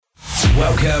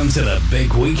Welcome to the Big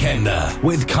Weekender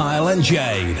with Kyle and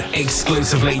Jade,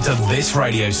 exclusively to this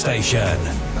radio station.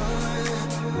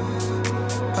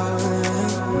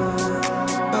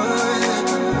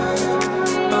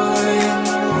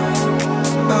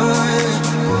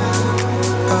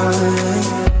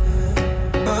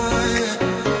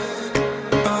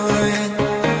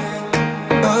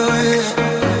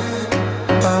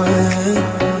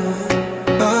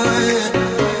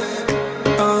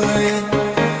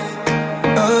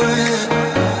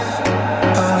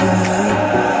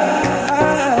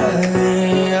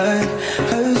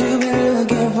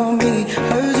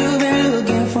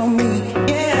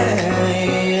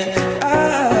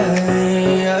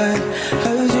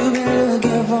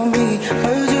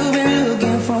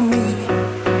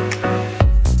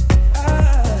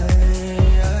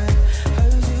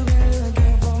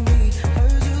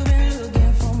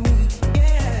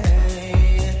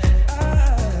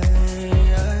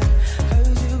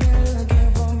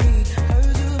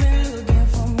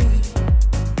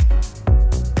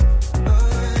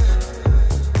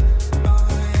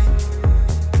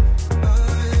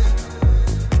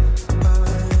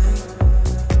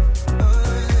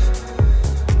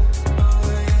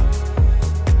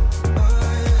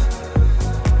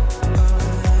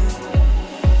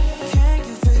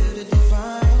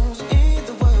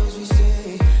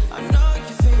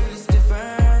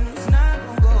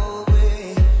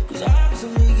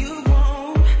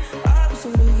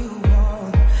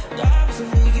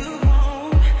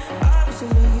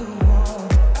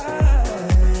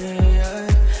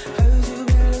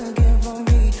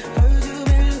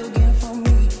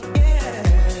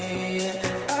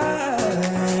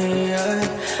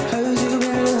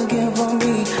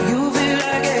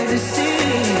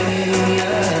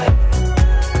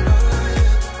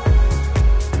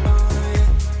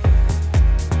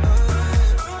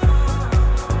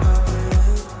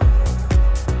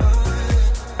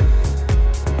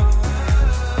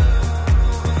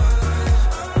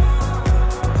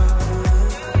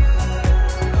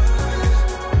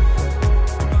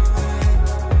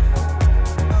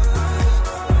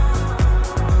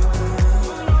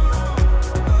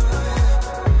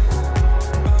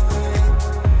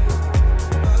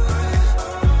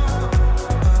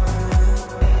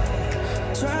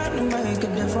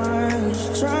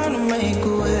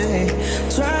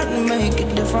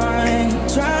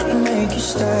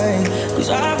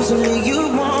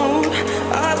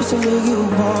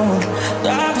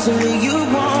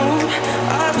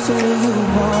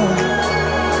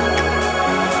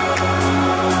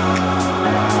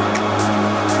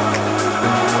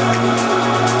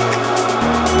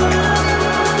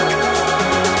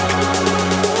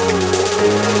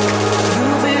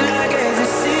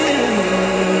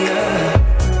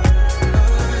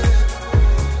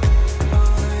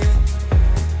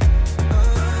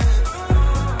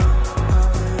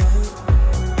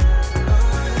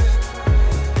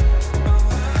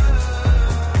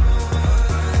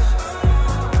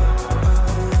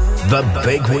 The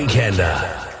Big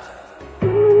Weekender.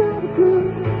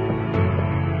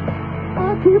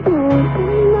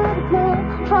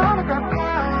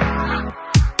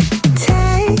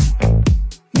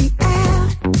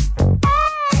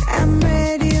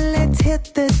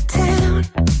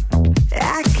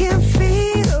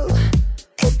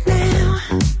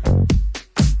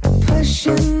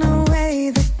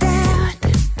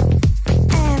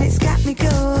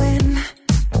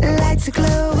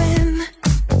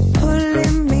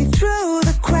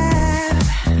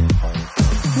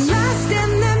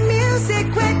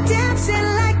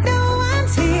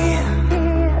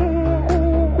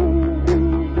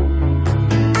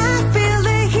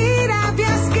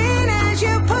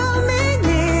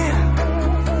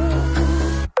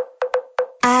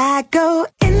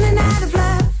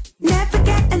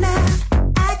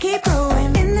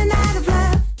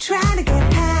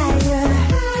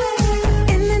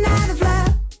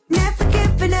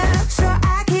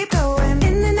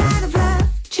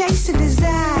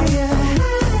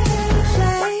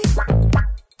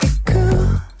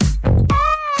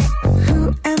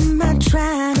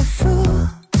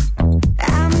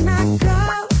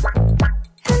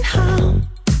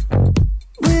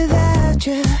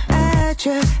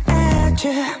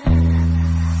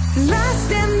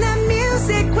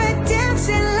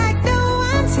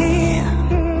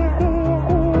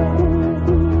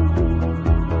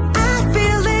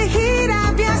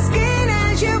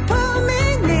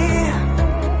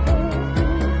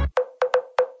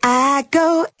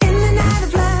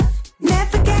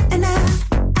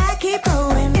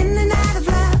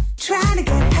 Trying to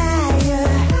get higher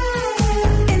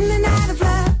in the night of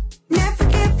love, never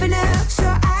giving up, so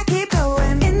I keep going.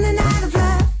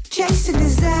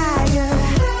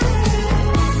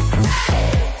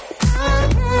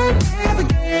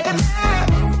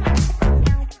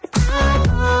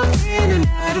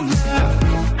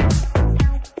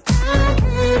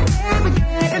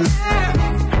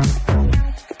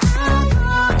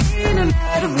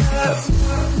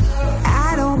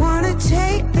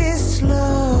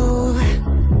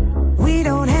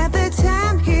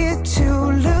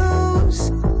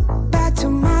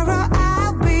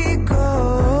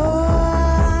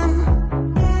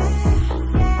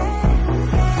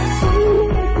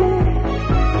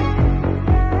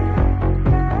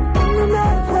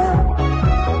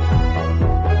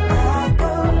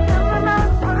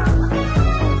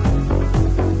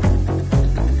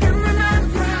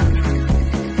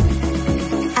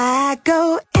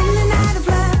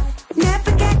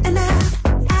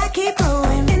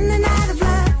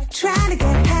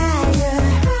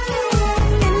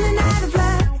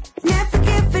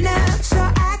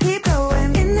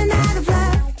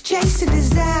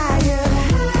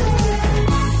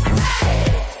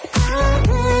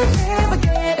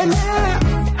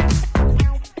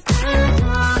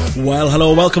 Well,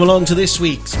 hello, welcome along to this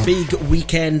week's Big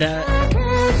Weekender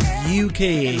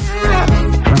UK.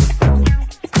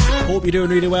 Hope you're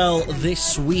doing really well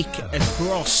this week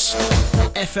across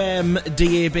FM,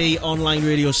 DAB, online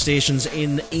radio stations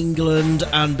in England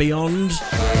and beyond.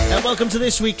 Welcome to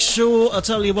this week's show. I'll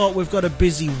tell you what, we've got a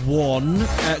busy one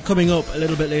coming up a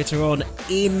little bit later on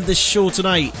in the show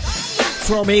tonight.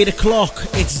 From 8 o'clock,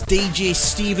 it's DJ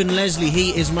Stephen Leslie.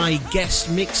 He is my guest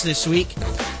mix this week.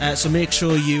 So make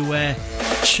sure you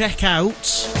check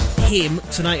out him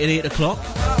tonight at 8 o'clock.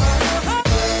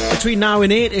 Between now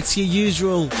and 8, it's your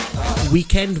usual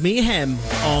Weekend Mayhem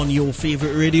on your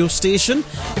favourite radio station.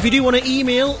 If you do want to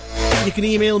email, you can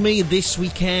email me this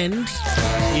weekend.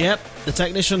 Yep, the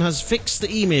technician has fixed the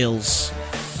emails.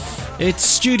 It's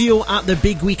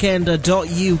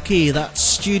studio@thebigweekender.uk. That's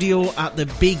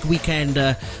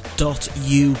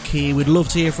studio@thebigweekender.uk. We'd love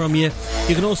to hear from you.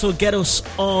 You can also get us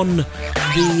on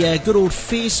the good old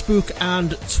Facebook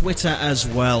and Twitter as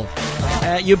well.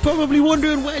 You're probably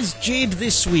wondering, where's Jade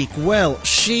this week? Well,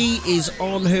 she is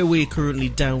on her way currently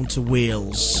down to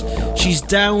Wales. She's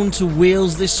down to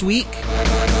Wales this week,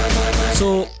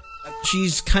 so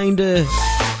she's kind of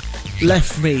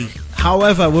left me.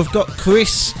 However, we've got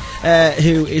Chris,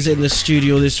 who is in the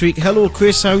studio this week. Hello,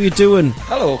 Chris, how are you doing?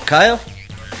 Hello, Kyle.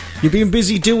 You've been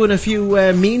busy doing a few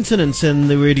maintenance in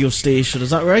the radio station,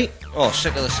 is that right? Oh,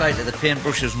 sick of the sight of the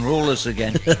paintbrushes and rollers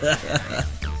again.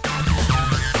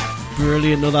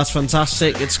 Brilliant, no, that's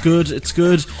fantastic. It's good, it's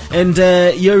good. And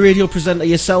you're a radio presenter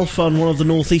yourself on one of the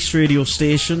North East radio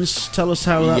stations. Tell us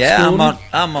how that's going. Yeah,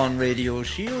 I'm on Radio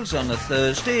Shields on a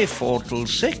Thursday, 4 till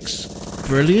 6.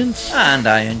 Brilliant. And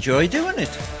I enjoy doing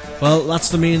it. Well, that's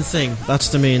the main thing. That's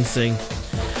the main thing.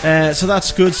 So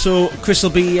that's good. So Chris will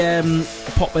be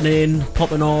popping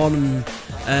on,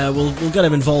 and we'll get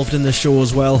him involved in the show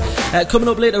as well. Coming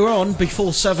up later on,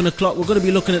 before 7 o'clock, we're going to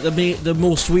be looking at the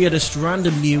most weirdest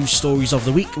random news stories of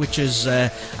the week, which is,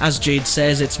 as Jade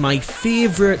says, it's my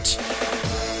favourite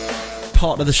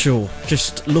part of the show.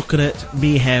 Just looking at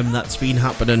mayhem that's been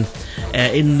happening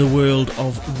in the world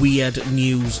of weird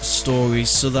news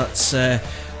stories. So that's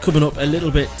coming up a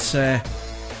little bit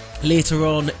later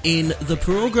on in the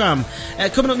programme.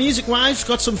 Coming up music-wise,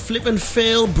 got some Flippin'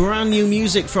 Phil, brand new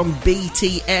music from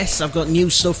BTS. I've got new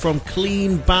stuff from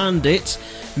Clean Bandit,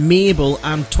 Mabel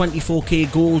and 24K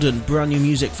Golden, brand new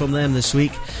music from them this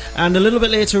week. And a little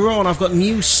bit later on, I've got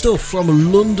new stuff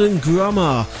from London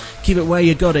Grammar. Keep it where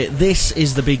you got it. This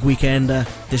is the Big Weekender.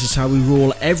 This is how we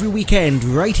roll every weekend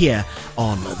right here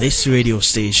on this radio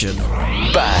station.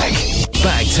 Back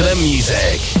to the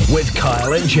music with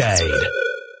Kyle and Jade.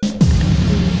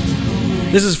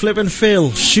 This is Flippin'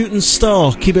 Phil, Shooting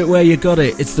Star. Keep it where you got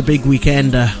it. It's the Big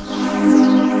Weekender.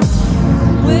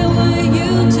 Where were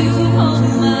you to hold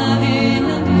my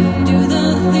hand? Do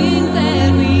the things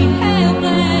that we have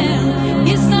planned.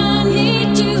 Yes, I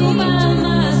need you by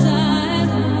my side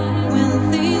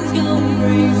when things go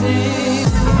crazy.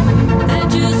 I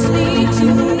just need to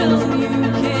know you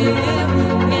care.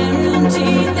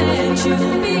 Guarantee that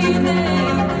you'll be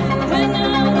there when I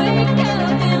wake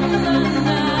up in the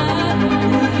night.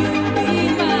 Will you be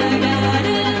my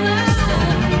guiding light?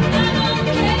 I don't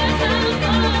care.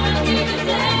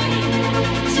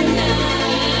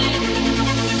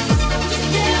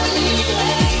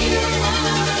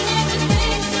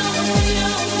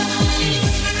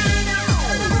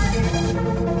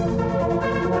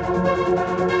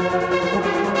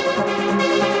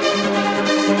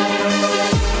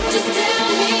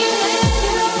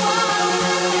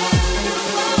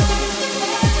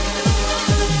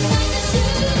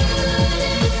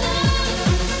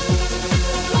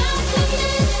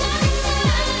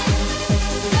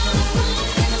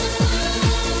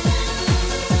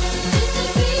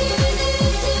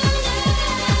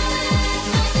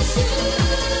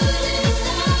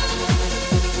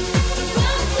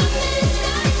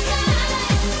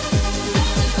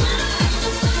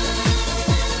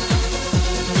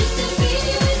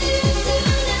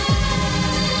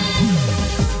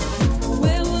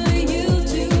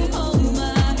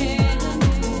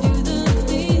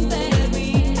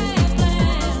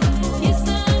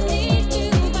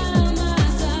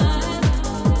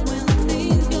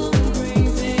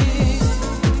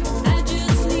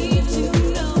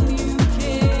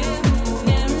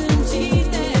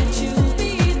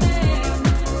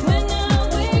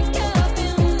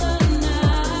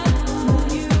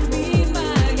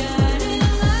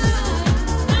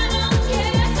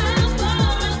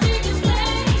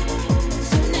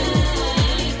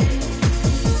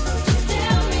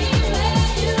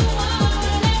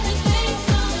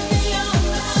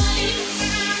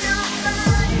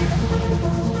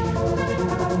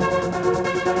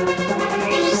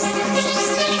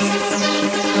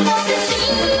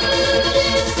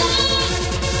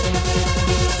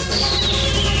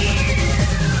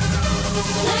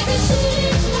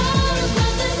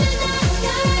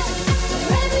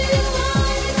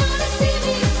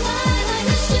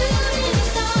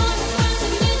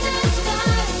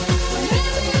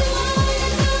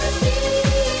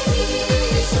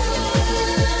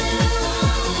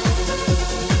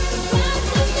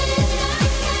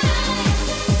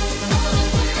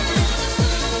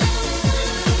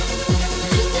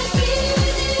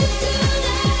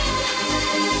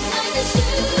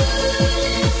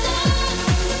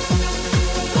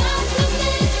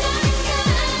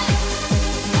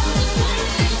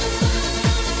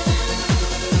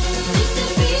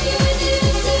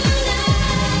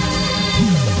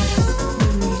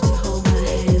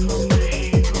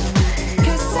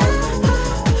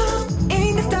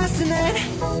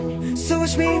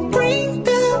 bring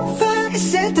the fire,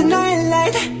 set the night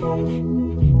light.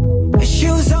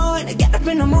 Shoes on, get up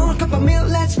in the morning, cup of milk,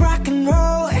 let's rock and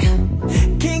roll.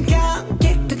 Kink out,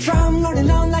 kick the drum, rolling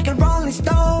on like a rolling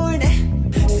stone.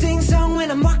 Sing song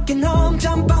when I'm walking home,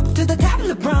 jump up to the top of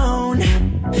the brown.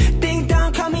 Ding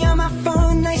dong, call me on my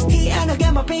phone, nice tea and I'll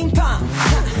get my ping pong.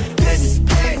 This is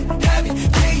getting heavy,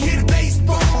 can't hear the bass,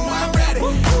 boom, I'm ready.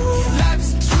 Life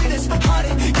is sweet as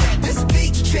honey, yeah, this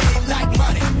beach chain like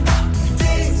money.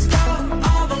 Days go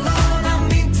all alone,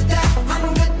 I'm into that, I'm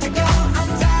good to go,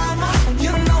 I'm down,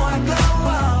 you know I glow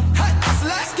up. Hey, so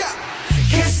let's go.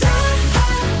 'Cause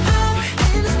I'm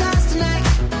in the stars tonight,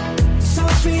 so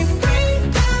watch me bring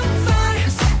the fire,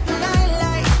 set the night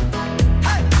light.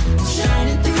 Hey,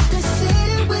 shining through the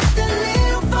city with a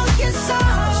little funky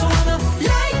soul. So I'ma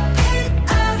light it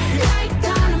up like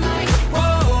dynamite.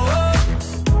 Whoa,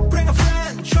 bring a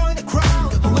friend, join the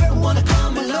crowd, whoever wanna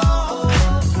come along.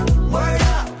 Word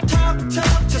up,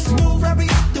 talk, just move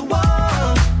right up the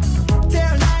wall.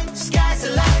 There light, sky's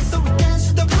the light, so we dance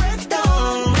to the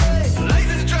breakdown.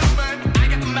 Ladies and gentlemen, I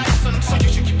got the medicine, so you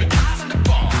should keep your eyes on the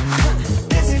ball.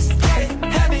 This is getting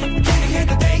heavy, can you hear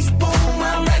the bass? Boom,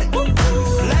 I'm ready.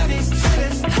 Life is sweet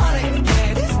as honey, yeah,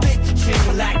 this bitch chill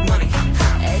like money.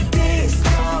 Hey, this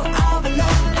go all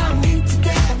alone, I'm into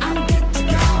that, I'm good to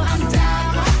go, I'm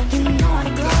down, you know I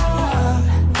glow up.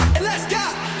 And let's go.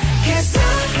 'Cause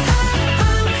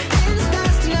I'm in the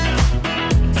stars tonight,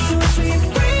 so watch me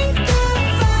bring the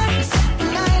fire, set the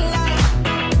night light.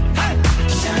 Hey,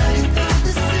 shining through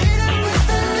the city with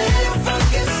a little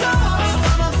funky soul. So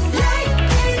I'ma light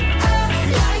it up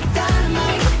like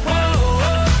dynamite. Whoa,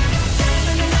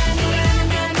 life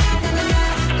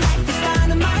is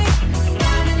dynamite.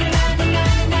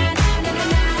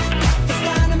 It's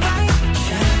dynamite.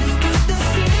 Shining through the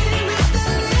city with a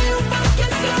little funky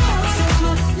soul. So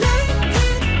I'ma light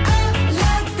it up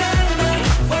like dynamite.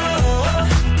 Whoa,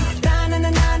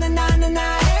 da-na-na-na-na-na-na,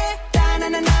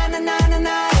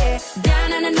 da-na-na-na-na-na-na,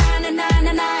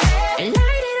 da-na-na-na-na-na-na,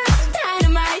 light it up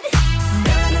dynamite.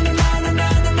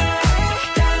 Da-na-na-na-na-na-na,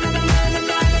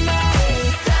 da-na-na-na-na-na-na,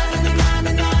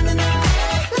 da-na-na-na-na-na-na,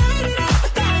 light it up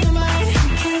dynamite.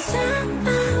 'Cause I'm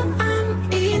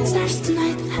eating stars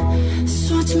tonight,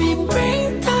 so watch me bring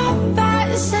the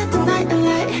fire, set the night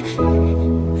alight.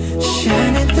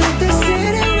 Shining through the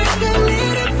city with a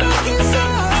little funky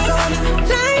soul. So I'ma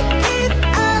light it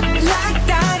up like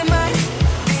dynamite.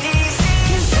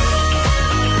 'Cause so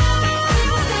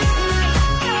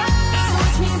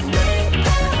watch me bring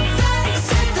the fire,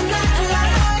 set the night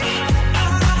alight.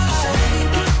 Shining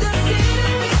through the city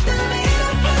with a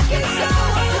little funky soul.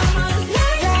 So I'ma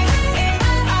light it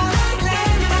up like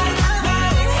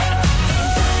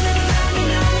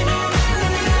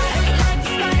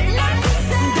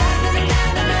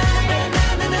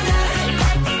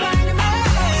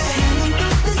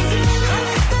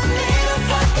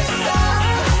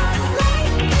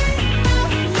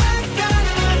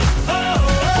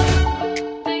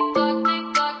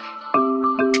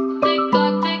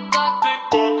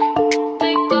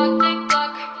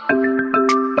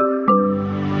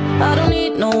I don't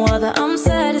need no other, I'm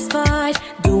satisfied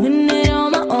doing it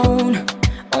on my own.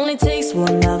 Only takes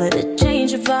one lover to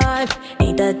change your vibe.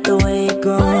 Ain't that the way it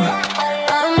goes?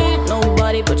 I don't need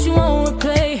nobody, but you won't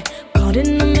replay. Caught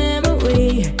in the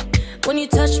memory when you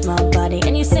touch my body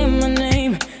and you say my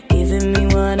name, giving me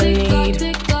what I need.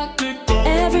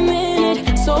 Every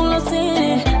minute, so lost in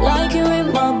it, like you're in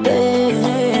my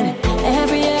bed.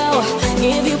 Every hour,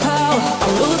 give you power,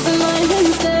 I'm losing mine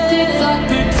instead.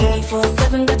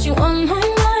 24/7, got you on my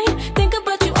mind. Think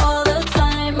about you all the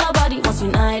time. My body wants you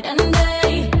night and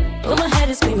day. But my head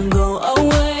is screaming, go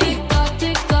away.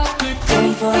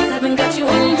 24/7, got you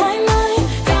on my mind.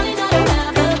 Darling, I don't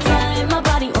have the time. My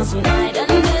body wants you night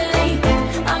and day.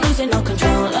 I'm losing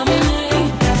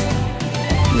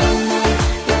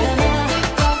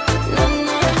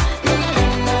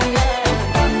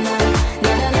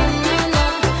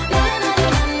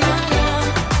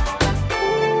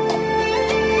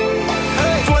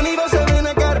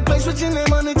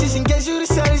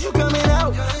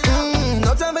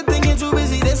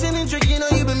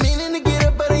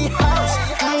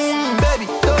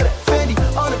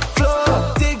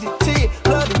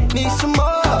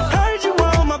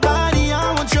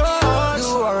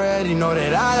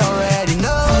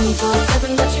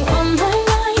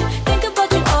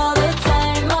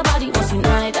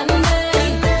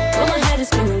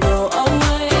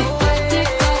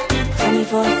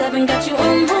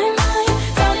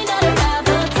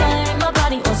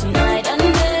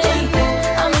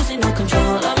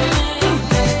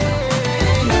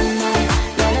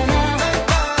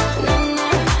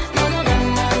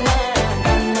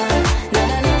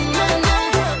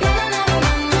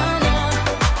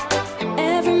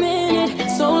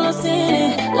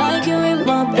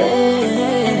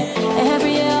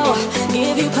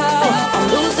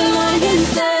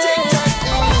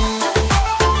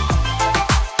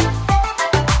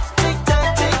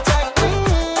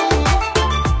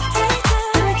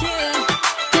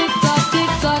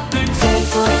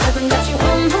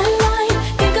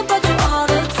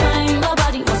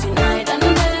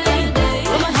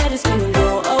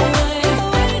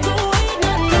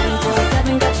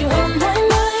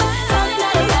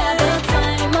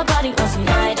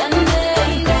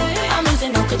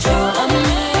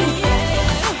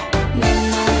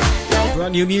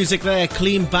New music there,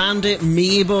 Clean Bandit,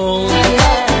 Mabel,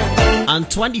 and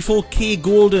 24K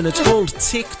Golden. It's called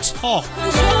TikTok.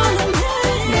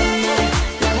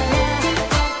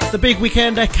 It's the big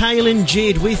weekender, Kyle and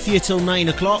Jade with you till 9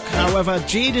 o'clock. However,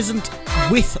 Jade isn't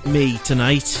with me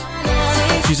tonight.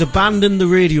 She's abandoned the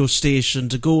radio station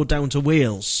to go down to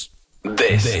Wales.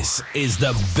 This is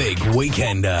the big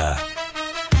weekender.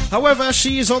 However,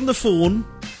 she is on the phone.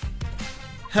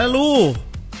 Hello.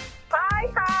 Hi,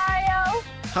 Kyle.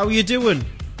 How are you doing?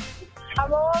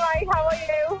 I'm alright, how are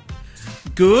you?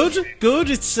 Good.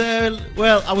 It's,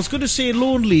 well, I was going to say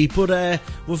lonely, but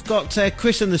we've got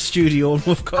Chris in the studio and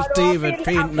we've got David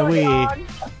painting away.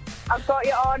 I've got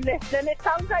you on listening. It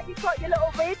sounds like you've got your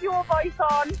little radio voice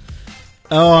on.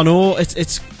 Oh, I know.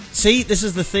 It's. See, this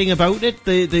is the thing about it.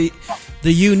 The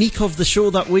unique of the show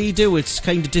that we do, it's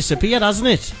kind of disappeared, hasn't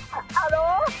it?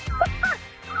 Hello?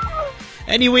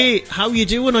 Anyway, how you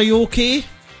doing? Are you okay?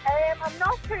 I'm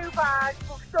not too bad.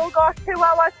 We've still got 2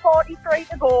 hours 43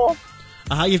 to go.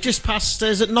 You've just passed,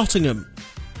 is it Nottingham?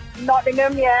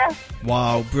 Nottingham, yeah.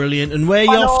 Wow, brilliant. And where are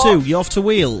you off to? You off to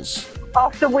Wales?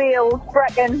 Off to Wales,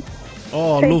 Brecon.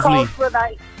 Oh, Two lovely. calls for a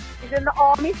night. He's in the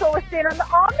army, so we're staying in the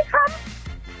army camp.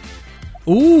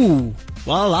 Ooh,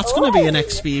 well, that's going to be an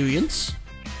experience.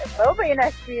 It will be an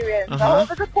experience. Uh-huh. I hope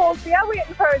there's a cold beer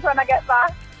waiting for us when I get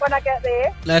back, when I get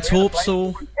there. Let's hope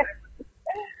so.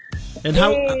 And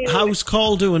how's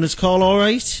Carl doing? Is Carl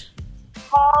alright?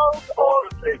 Paul's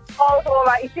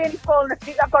alright. He's saying he's falling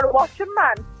asleep. I've got to watch him,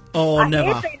 man. Oh,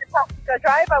 never. I hate being a passenger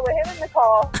driver with him in the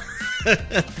car.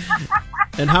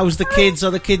 And how's the kids? Are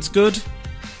the kids good?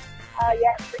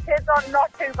 Yes, the kids are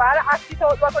not too bad. I actually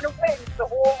thought they were going to win the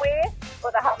whole way,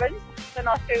 but they haven't. They're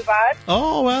not too bad.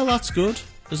 Oh, well, that's good.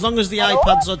 As long as the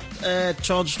iPads are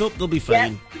charged up, they'll be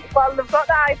fine. Yeah. Well, they've got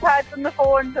the iPads and the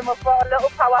phones, and we've got a little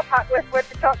power pack with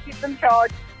to keep them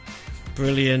charged.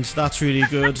 Brilliant. That's really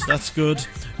good. That's good.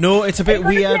 No, it's a bit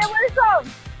weird.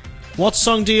 What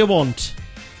song do you want?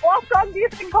 What song do you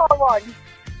think I want?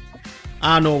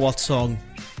 I know what song.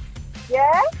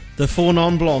 Yeah? The Phone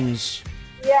on Blondes.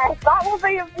 Yes, that will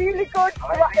be a really good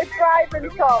driving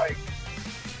song.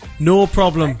 No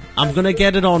problem. I'm going to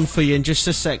get it on for you in just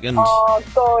a second. Oh,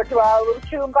 good. Well, we'll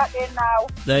tune back in now.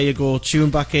 There you go. Tune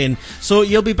back in. So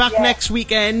you'll be back next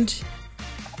weekend?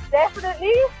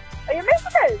 Definitely. Are you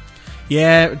missing us?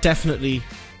 Yeah, definitely.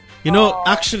 You know,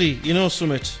 actually, you know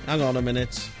something. Hang on a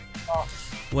minute.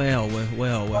 Well.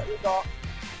 What you got?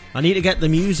 I need to get the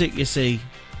music, you see.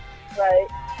 Right.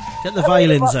 Get the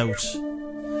violins out.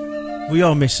 We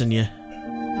are missing you.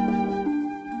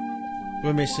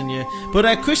 We're missing you.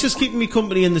 But Chris is keeping me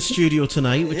company in the studio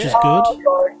tonight, which is good.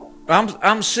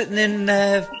 I'm sitting in,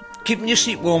 keeping your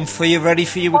seat warm for you, ready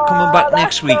for you. We're coming back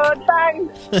next week. Good,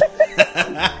 thanks.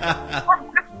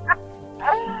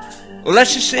 Well,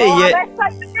 let's just say, I'm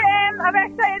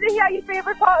excited to hear your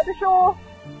favourite part of the show.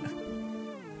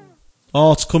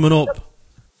 Oh, it's coming up.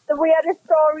 The weirdest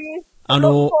stories. I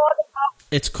know.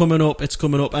 It's coming up,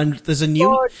 and there's a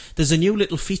new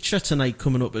little feature tonight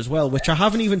coming up as well, which I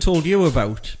haven't even told you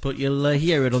about, but you'll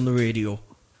hear it on the radio.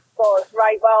 Good,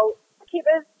 right, well, keep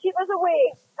us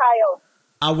awake, Kyle.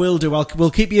 I will do, we'll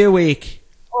keep you awake.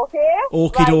 Okay?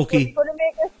 Okie right, dokie. It's going to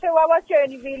make this 2-hour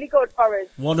journey really good for us.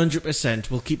 100%,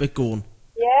 we'll keep it going.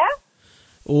 Yeah?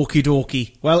 Okie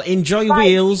dokie. Well, enjoy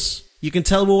Wales. You can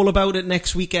tell all about it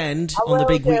next weekend on the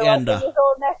Big Weekender. I'll see you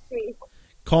all next week.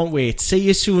 Can't wait. See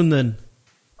you soon then.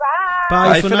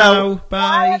 Bye. Bye for now. Bye.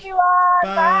 Bye, everyone.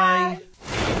 Bye.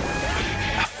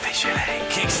 Officially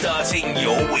kickstarting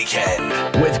your weekend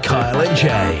with Kyle and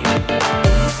Jay.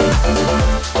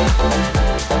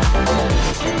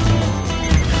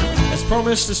 As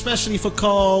promised, especially for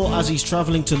Carl as he's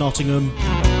travelling to Nottingham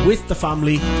with the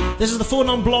family, this is the Phone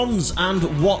on Blondes and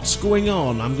What's Going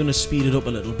On. I'm going to speed it up a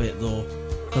little bit though,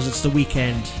 because it's the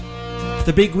weekend.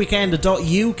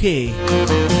 TheBigWeekender.uk.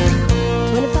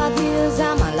 25 years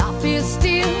and my life is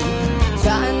still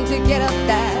trying to get up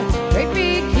that great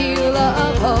big hill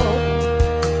of hope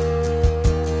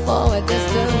for a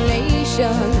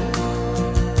destination.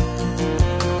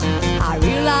 I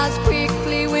realized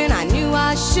quickly when I knew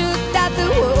I should that the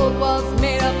world was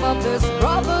made up of this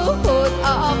brotherhood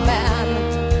of man,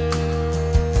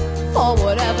 for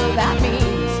whatever that means.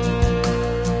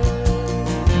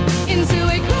 Into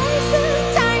a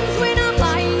crisis times when I'm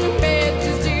lying in bed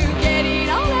just to get it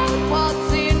all out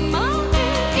what's in my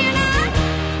head. And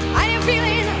I am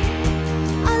feeling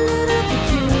a little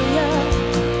peculiar.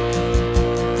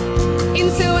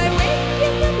 Into a wake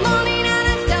in the morning and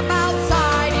I step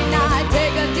outside and I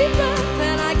take a deep breath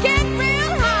and I get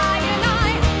real high and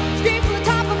I scream from the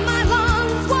top of my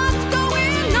lungs, what's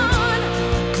going on?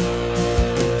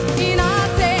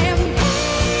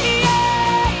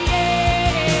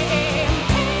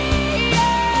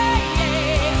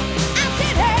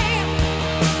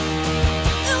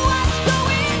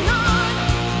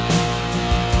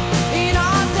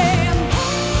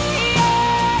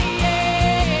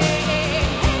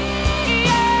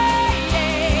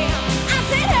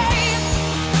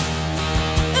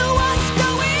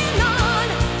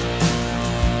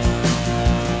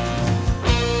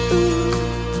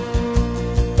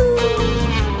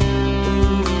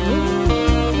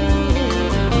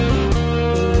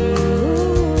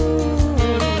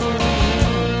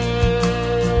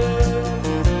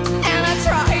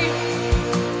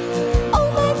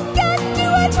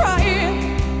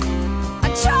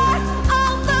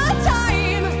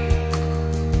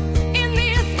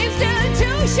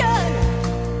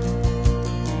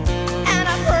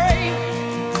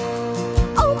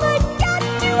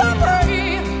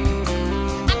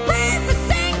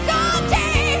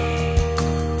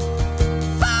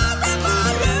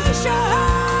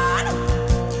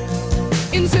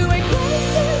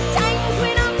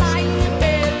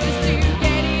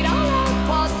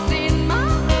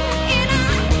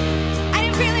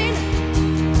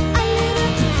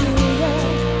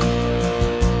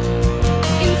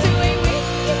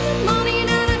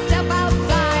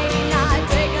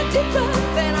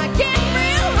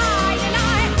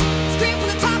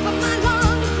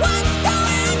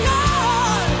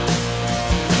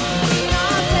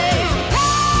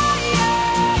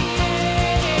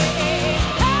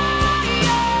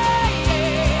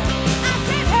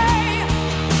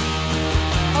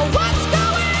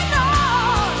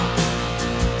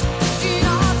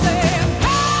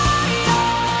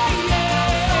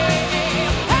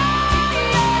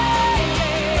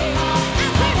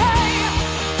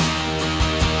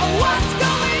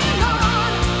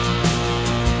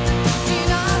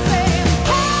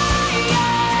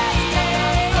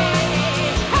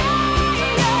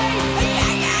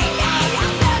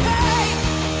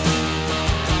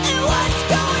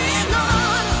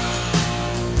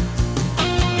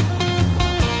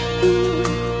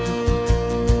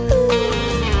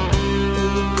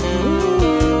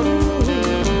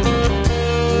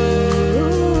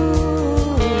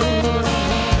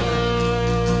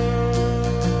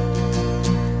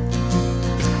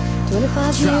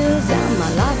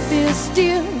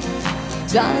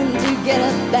 trying to get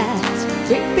at that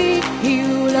great big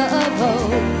hill of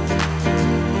hope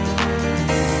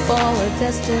for a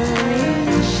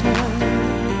destination.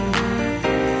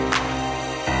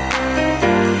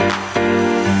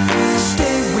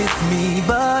 Stay with me,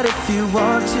 but if you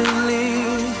want to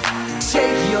leave,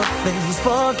 take your things,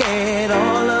 forget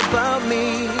all about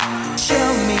me.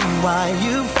 Show me why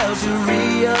you failed to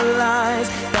realize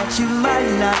that you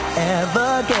might not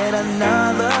ever get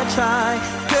another try.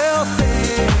 Girl, think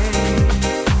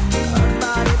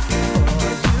about it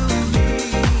before you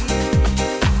leave.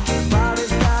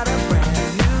 Body's got a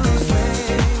brand new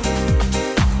swing.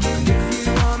 If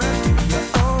you wanna do your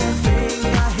own thing, I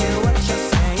hear what you're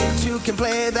saying. You can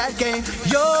play that game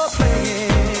you're playing.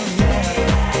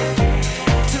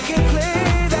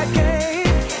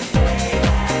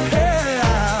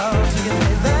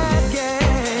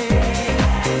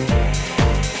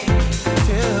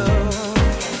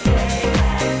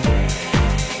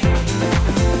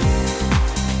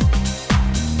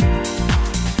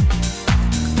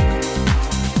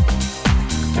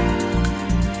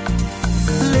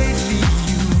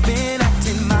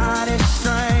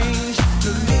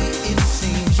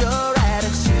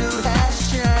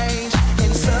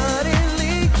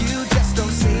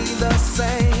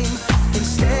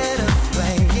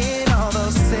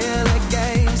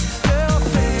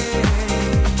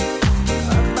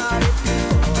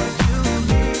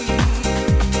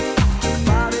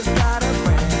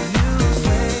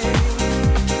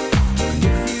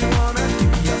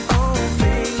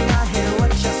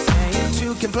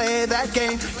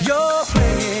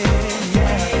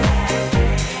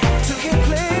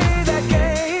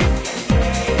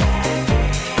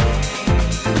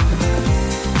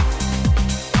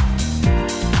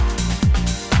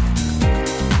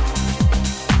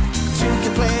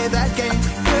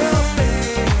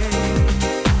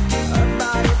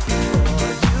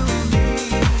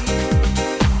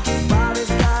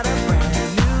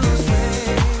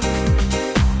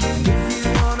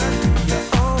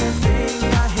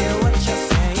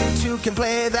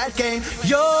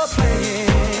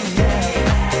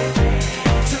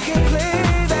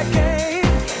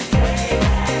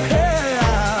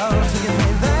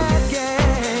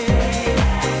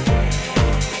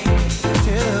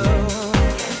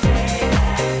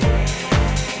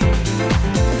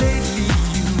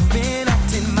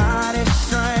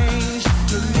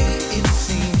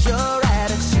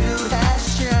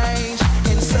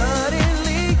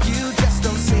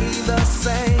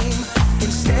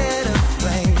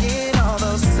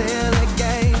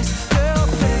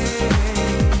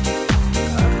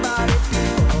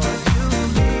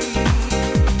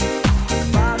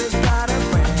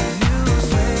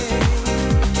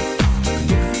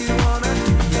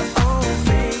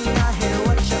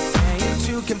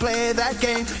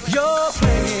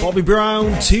 Bobby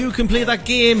Brown, to complete that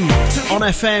game on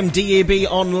FM, DAB,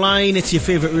 online. It's your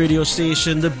favourite radio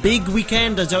station, the Big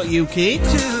Weekender.uk.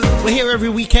 We're here every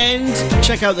weekend.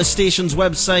 Check out the station's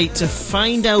website to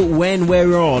find out when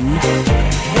we're on.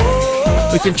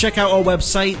 We can check out our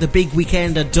website,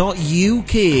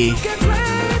 thebigweekender.uk.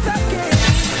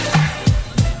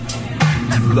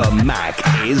 The Mac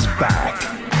is back.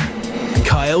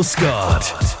 Kyle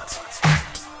Scott.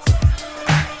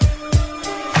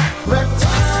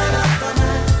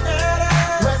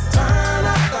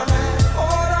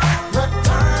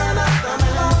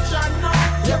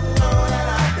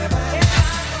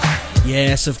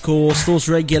 Yes, of course, those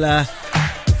regular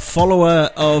follower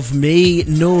of me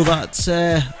know that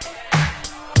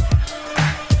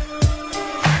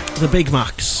the Big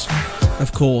Macs,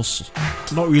 of course.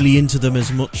 Not really into them as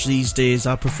much these days.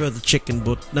 I prefer the chicken,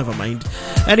 but never mind.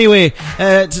 Anyway,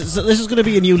 so this is going to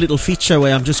be a new little feature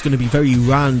where I'm just going to be very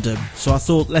random. So I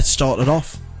thought, let's start it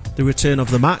off. The return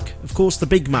of the Mac. Of course, the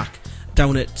Big Mac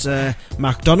down at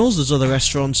McDonald's. There's other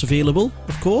restaurants available,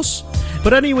 of course.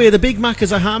 But anyway, the Big Mac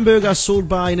is a hamburger sold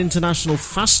by an international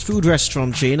fast food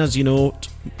restaurant chain, as you know,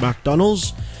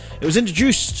 McDonald's. It was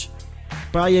introduced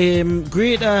by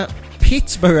Greater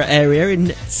Pittsburgh area in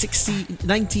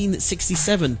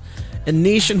 1967 and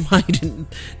nationwide in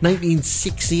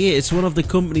 1968. It's one of the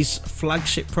company's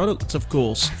flagship products, of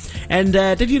course. And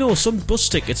did you know some bus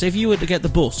tickets, if you were to get the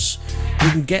bus,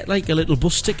 you can get like a little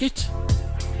bus ticket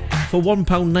for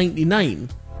 £1.99,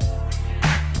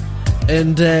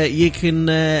 and you can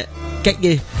get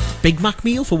your Big Mac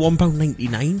meal for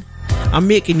 £1.99. I'm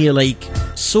making you like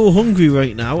so hungry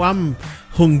right now. I'm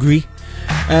hungry,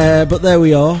 but there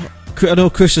we are. I know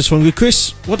Chris is hungry.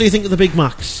 Chris, what do you think of the Big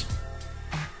Macs?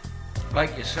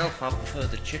 Like yourself, I prefer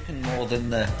the chicken more than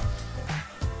the...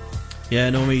 Yeah,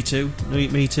 no, me too. No,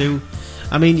 me too.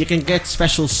 I mean, you can get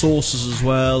special sauces as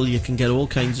well. You can get all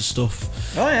kinds of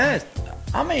stuff. Oh yeah,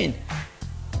 I mean,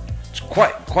 it's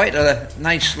quite a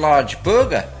nice large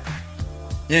burger.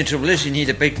 The only trouble is you need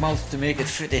a big mouth to make it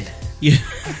fit in. You,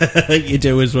 you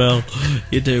do as well.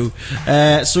 You do.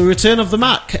 So Return of the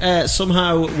Mac.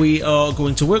 Somehow we are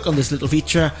going to work on this little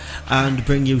feature and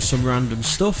bring you some random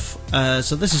stuff.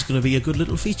 So this is going to be a good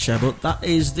little feature. But that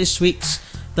is this week's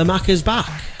The Mac is Back.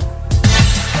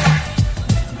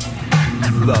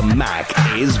 The Mac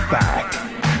is back.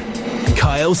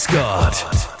 Kyle Scott.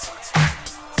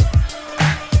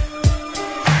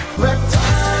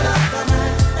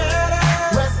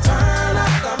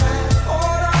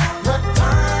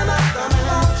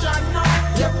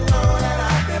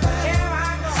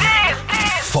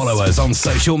 Follow us on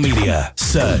social media.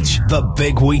 Search The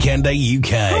Big Weekender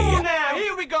UK. Now,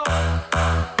 here we go.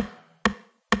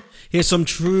 Here's some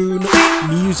true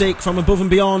music from Above and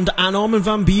Beyond and Armin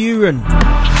van Buuren.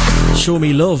 Show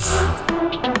Me Love.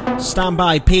 Stand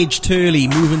by, Paige Turley,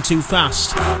 Moving Too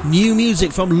Fast. New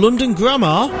music from London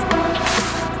Grammar.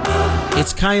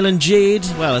 It's Kyle and Jade.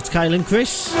 Well, it's Kyle and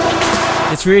Chris.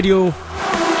 It's Radio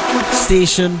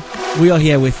Station. We are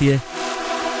here with you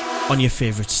on your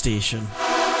favourite station.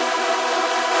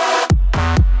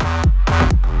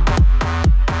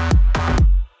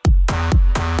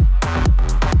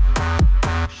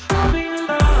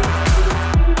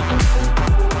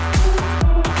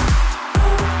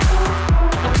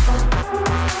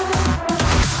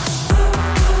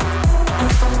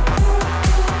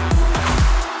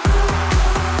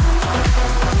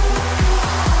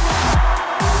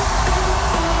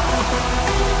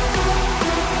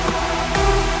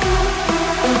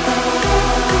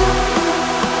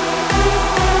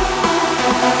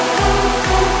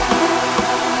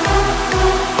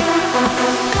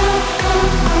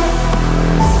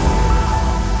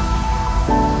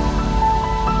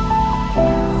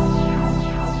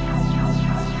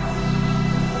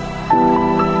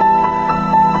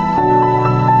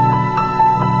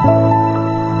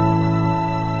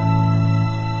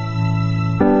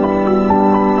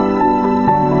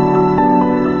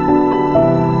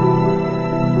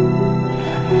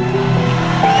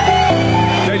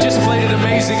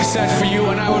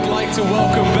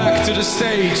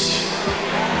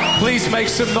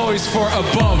 Some noise for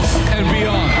Above and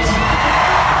Beyond.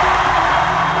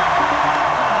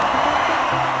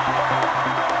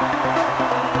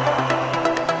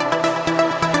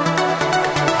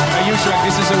 Hey, Ushrak,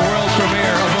 this is a world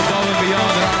premiere of Above and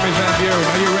Beyond and Armin van Buuren.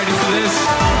 Are you ready for this?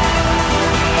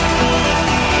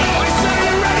 I said, are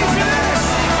you ready for this?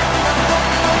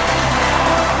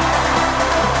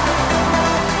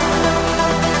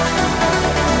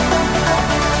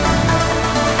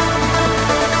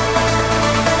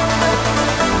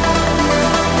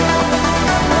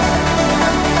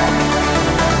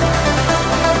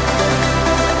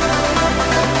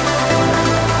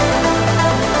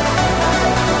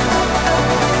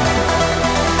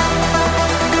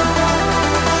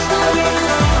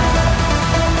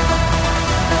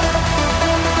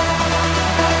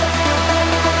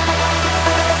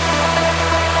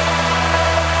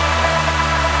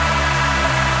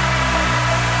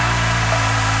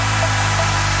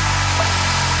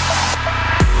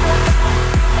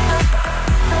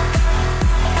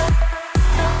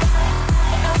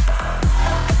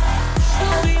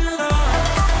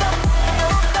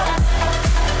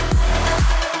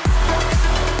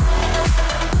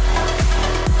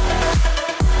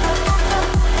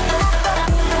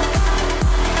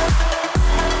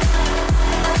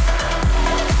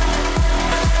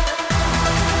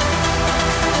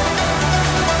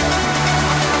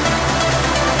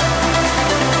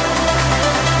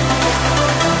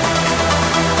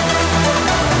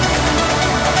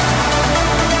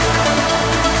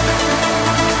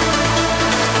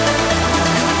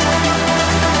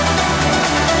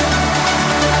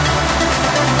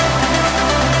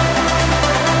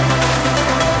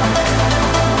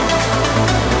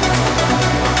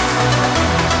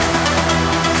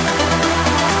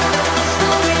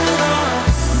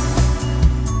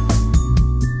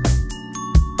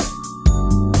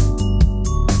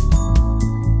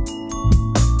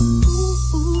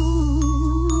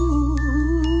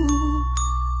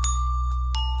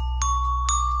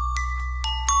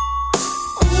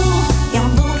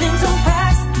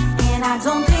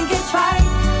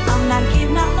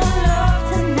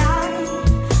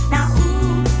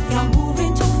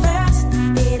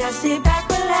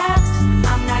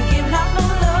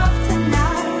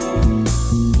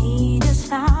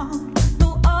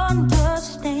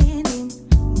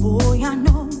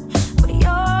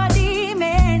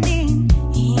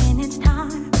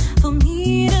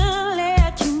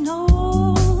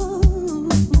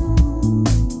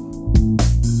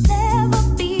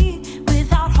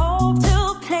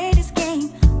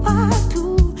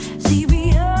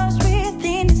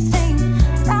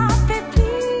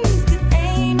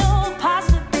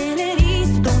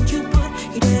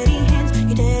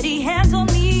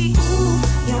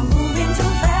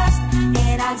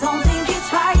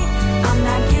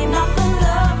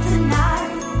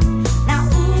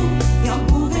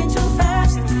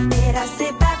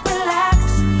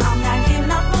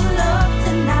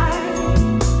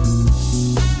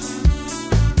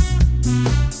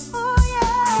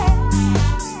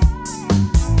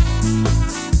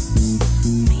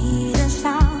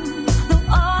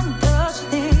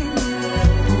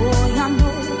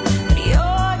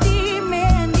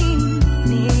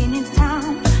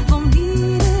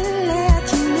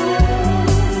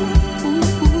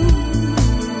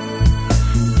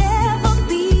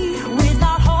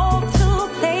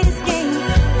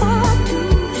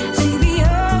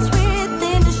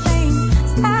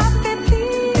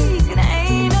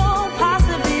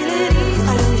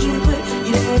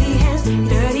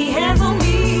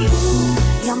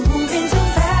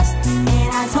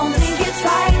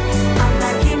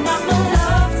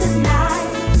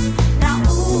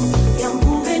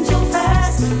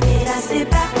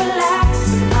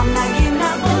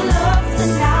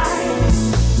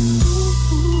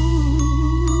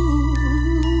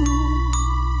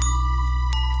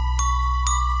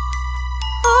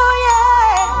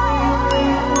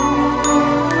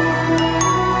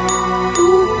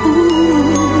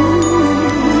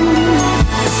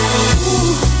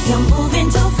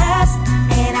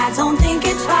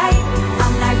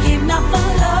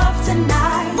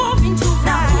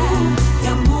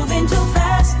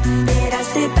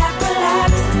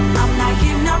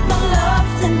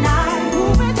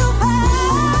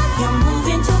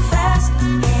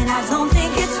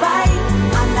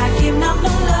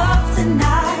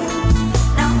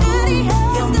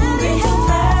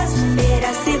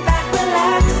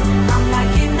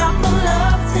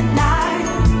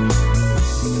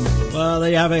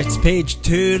 have it, Paige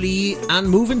Turley and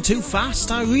Moving Too Fast.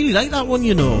 I really like that one,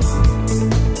 you know.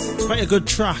 It's quite a good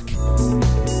track.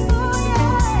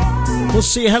 We'll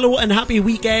say hello and happy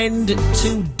weekend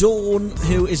to Dawn,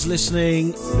 who is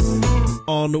listening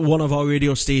on one of our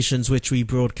radio stations which we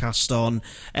broadcast on.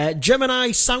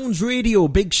 Gemini Sounds Radio,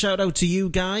 big shout out to you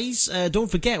guys. Don't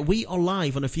forget, we are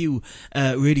live on a few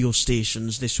radio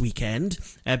stations this weekend.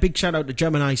 Big shout out to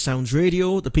Gemini Sounds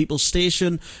Radio, the People's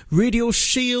Station, Radio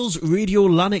Shields, Radio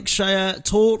Lanarkshire,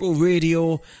 Total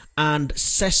Radio, and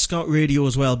Sescott Radio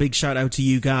as well. Big shout out to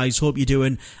you guys. Hope you're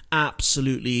doing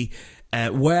absolutely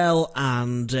well,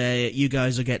 and you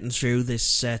guys are getting through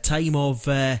this time of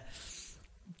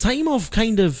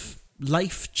kind of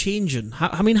life changing.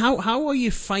 How are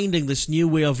you finding this new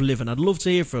way of living? I'd love to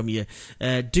hear from you.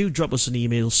 Do drop us an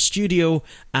email,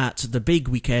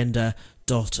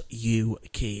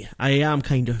 studio@thebigweekender.uk. I am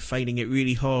kind of finding it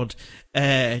really hard,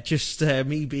 just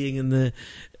me being in the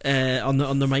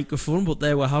on the microphone, but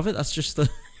there we have it. That's just the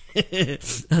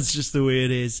that's just the way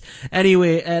it is.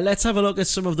 Anyway, let's have a look at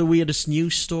some of the weirdest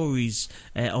news stories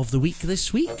of the week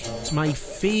this week. It's my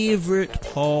favourite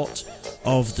part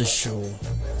of the show.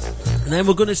 And then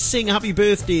we're going to sing happy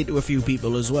birthday to a few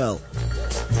people as well.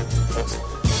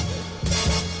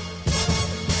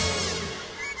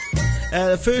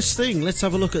 The first thing, let's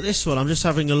have a look at this one. I'm just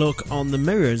having a look on the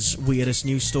Mirror's weirdest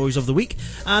news stories of the week,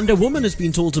 and a woman has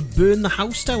been told to burn the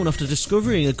house down after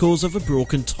discovering the cause of a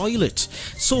broken toilet.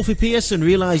 Sophie Pearson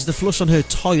realised the flush on her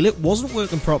toilet wasn't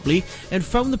working properly and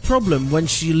found the problem when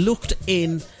she looked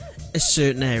in a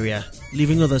certain area,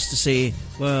 leaving others to say,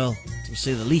 well, to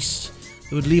say the least,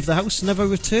 they would leave the house and never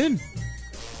return.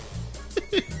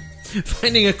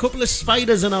 Finding a couple of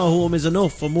spiders in our home is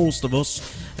enough for most of us,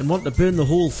 and want to burn the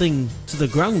whole thing to the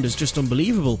ground is just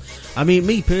unbelievable. I mean,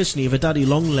 me personally, if a daddy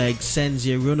long leg sends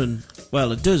you running,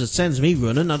 well, it does, it sends me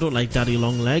running. I don't like daddy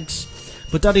long legs,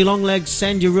 but daddy long legs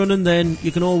send you running, then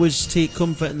you can always take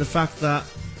comfort in the fact that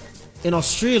in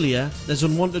Australia there's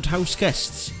unwanted house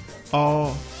guests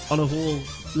are on a whole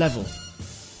level.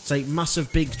 It's like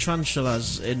massive big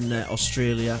tarantulas in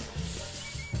Australia.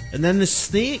 And then the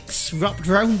snakes wrapped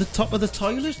around the top of the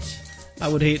toilet. I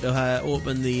would hate to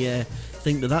open the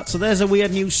thing to that. So there's a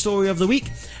weird news story of the week.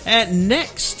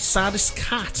 Next, saddest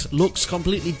cat looks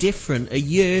completely different a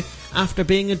year after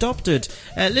being adopted.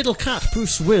 Little cat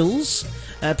Bruce Willis,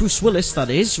 that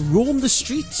is, roamed the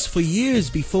streets for years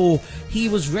before he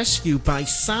was rescued by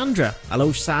Sandra.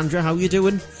 Hello Sandra, how you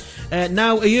doing?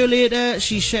 Now, a year later,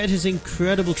 she shared his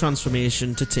incredible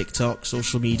transformation to TikTok,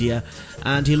 social media,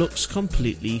 and he looks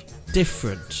completely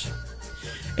different.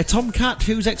 A tomcat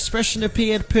whose expression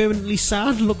appeared permanently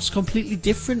sad looks completely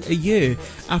different a year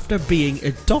after being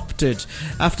adopted.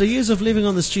 After years of living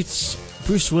on the streets,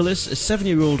 Bruce Willis, a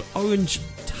 7-year-old orange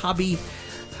tabby,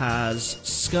 has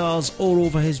scars all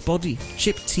over his body,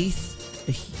 chipped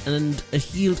teeth, and a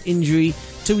healed injury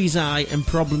to his eye and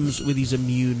problems with his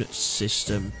immune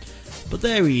system. But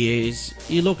there he is.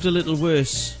 He looked a little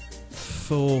worse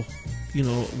for,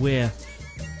 where.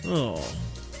 Oh,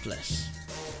 bless.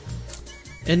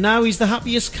 And now he's the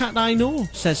happiest cat I know,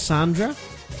 says Sandra.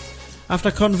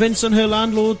 After convincing her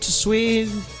landlord to sway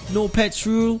no pets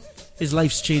rule, his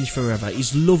life's changed forever.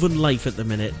 He's loving life at the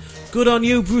minute. Good on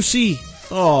you, Brucey.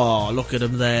 Oh, look at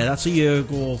him there. That's a year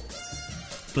ago.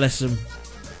 Bless him.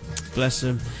 Bless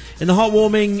him. In the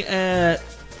heartwarming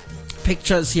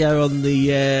pictures here on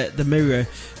the Mirror,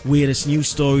 weirdest news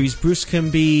stories, Bruce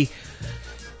can be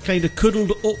kind of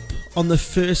cuddled up on the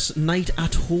first night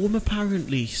at home,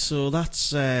 apparently. So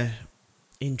that's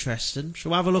interesting.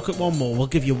 Shall we have a look at one more? We'll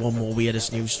give you one more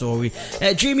weirdest news story.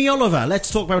 Jamie Oliver, let's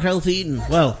talk about healthy eating.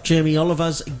 Well, Jamie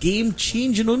Oliver's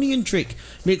game-changing onion trick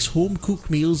makes home-cooked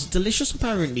meals delicious,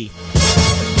 apparently.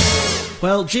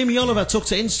 Well, Jamie Oliver took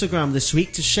to Instagram this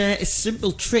week to share a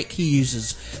simple trick he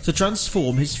uses to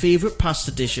transform his favourite pasta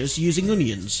dishes using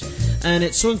onions. And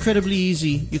it's so incredibly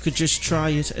easy, you could just try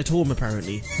it at home,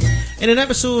 apparently. In an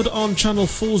episode on Channel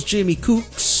 4's Jamie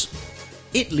Cooks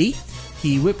Italy,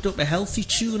 he whipped up a healthy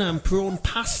tuna and prawn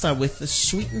pasta with a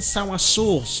sweet and sour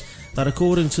sauce that,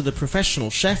 according to the professional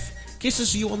chef,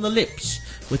 kisses you on the lips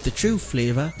with the true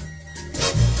flavour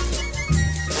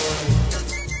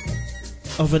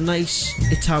of a nice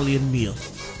Italian meal.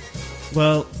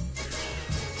 Well,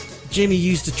 Jamie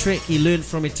used a trick he learned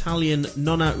from Italian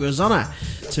Nonna Rosanna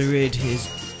to rid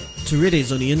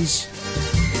his onions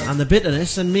and the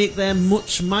bitterness and make them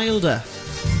much milder.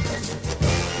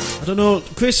 I don't know,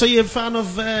 Chris, are you a fan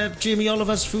of Jamie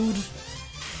Oliver's food?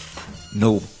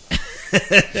 No.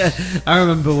 I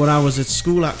remember when I was at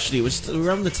school, actually, it was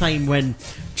around the time when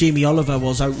Jamie Oliver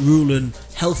was out ruling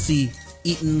healthy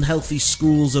eating healthy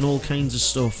schools and all kinds of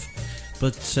stuff.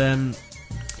 But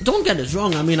don't get us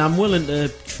wrong, I mean, I'm willing to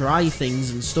try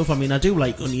things and stuff. I mean, I do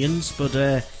like onions, but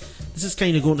this is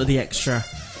kind of going to the extra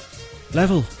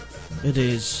level. It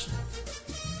is.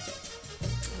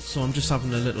 So I'm just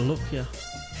having a little look here.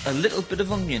 A little bit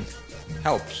of onion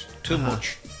helps. Too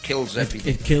much kills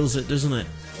everything. It kills it, doesn't it?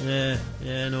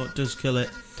 Yeah, no, it does kill it.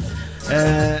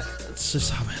 Let's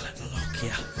just have a little look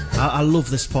here. I love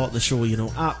this part of the show, you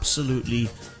know, absolutely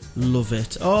love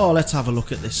it. Oh, let's have a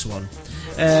look at this one.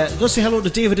 Go say hello to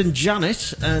David and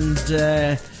Janet, and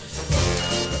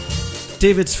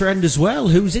David's friend as well,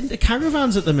 who's into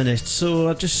caravans at the minute.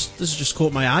 So this has just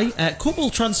caught my eye.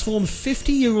 Couple transformed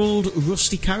 50-year-old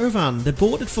rusty caravan. They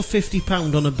bought it for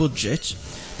 £50 on a budget.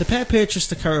 The pair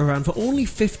purchased the caravan for only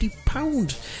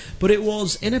 £50, but it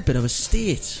was in a bit of a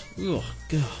state. Oh,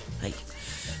 God. Hey.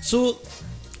 So,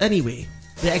 anyway,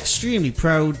 they're extremely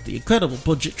proud. The incredible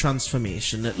budget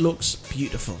transformation. It looks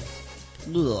beautiful.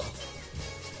 Ugh.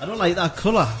 I don't like that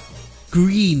colour.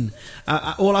 Green.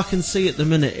 All I can see at the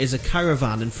minute is a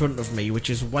caravan in front of me,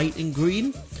 which is white and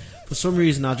green. For some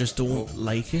reason, I just don't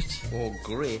like it. Or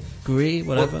grey. Grey,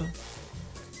 whatever. Well,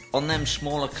 on them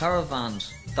smaller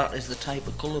caravans, that is the type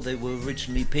of colour they were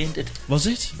originally painted. Was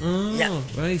it? Oh, yeah.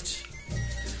 Right.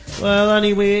 Well,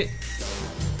 anyway,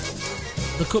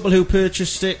 the couple who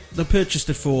purchased it, they purchased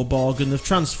it for a bargain. They've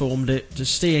transformed it to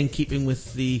stay in keeping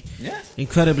with the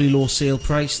incredibly low sale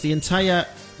price. The entire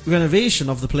renovation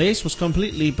of the place was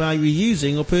completely by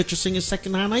reusing or purchasing a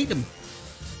second-hand item.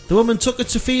 The woman took it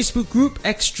to Facebook group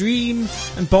Extreme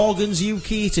and Bargains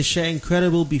UK to share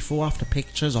incredible before-after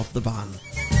pictures of the van.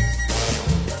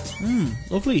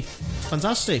 Lovely.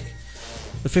 Fantastic.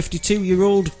 The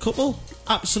 52-year-old couple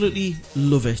absolutely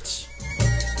love it.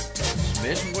 It's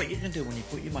amazing what you can do when you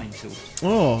put your mind to it.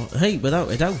 Oh, hey,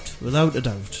 without a doubt.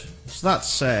 So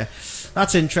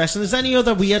that's interesting. Is there any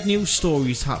other weird news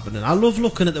stories happening? I love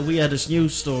looking at the weirdest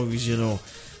news stories, you know.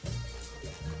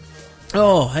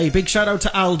 Oh, hey, big shout out to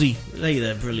Aldi. Hey,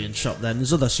 they're a brilliant shop then.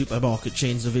 There's other supermarket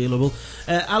chains available.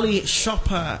 Aldi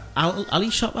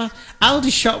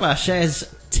Shopper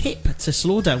shares tip to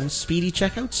slow down speedy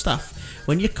checkout staff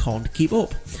when you can't keep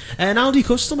up. An Aldi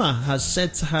customer has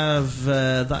said to have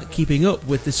that keeping up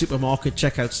with the supermarket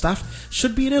checkout staff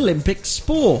should be an Olympic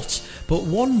sport, but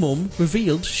one mum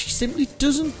revealed she simply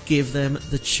doesn't give them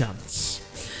the chance.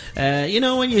 You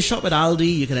know, when you shop at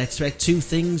Aldi, you can expect two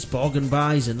things: bargain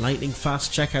buys and lightning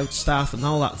fast checkout staff and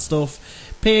all that stuff.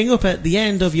 Paying up at the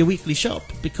end of your weekly shop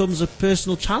becomes a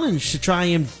personal challenge to try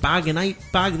and bag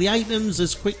the items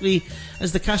as quickly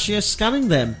as the cashier's scanning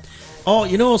them. Oh,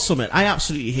 you know something? I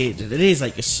absolutely hate it. It is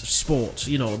like a sport,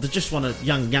 you know. They just want to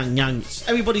yang.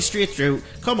 Everybody straight through.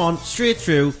 Come on, straight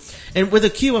through. And with a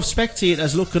queue of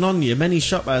spectators looking on you, many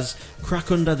shoppers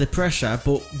crack under the pressure,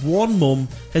 but one mum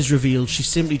has revealed she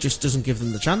simply just doesn't give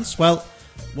them the chance. Well,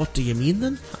 what do you mean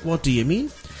then? What do you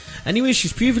mean? Anyway,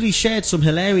 she's previously shared some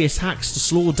hilarious hacks to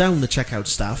slow down the checkout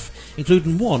staff,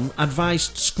 including one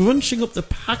advised scrunching up the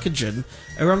packaging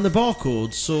around the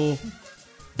barcode so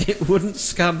it wouldn't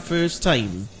scan first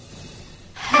time.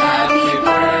 Happy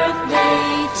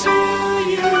birthday to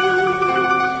you.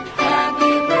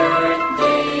 Happy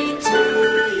birthday to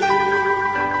you.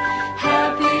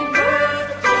 Happy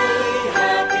birthday,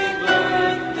 happy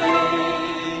birthday.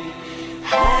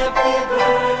 Happy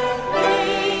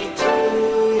birthday to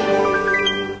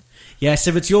you. Yes,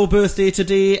 if it's your birthday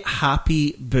today,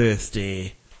 happy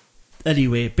birthday.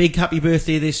 Anyway, big happy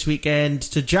birthday this weekend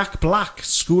to Jack Black,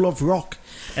 School of Rock.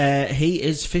 He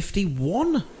is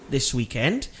 51 this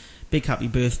weekend. Big happy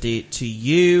birthday to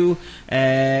you.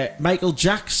 Michael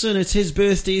Jackson, it's his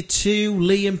birthday too.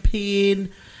 Liam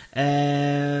Payne.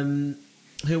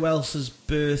 Who else's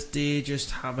birthday?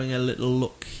 Just having a little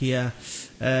look here.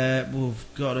 We've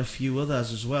got a few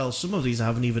others as well. Some of these I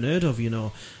haven't even heard of, you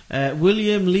know.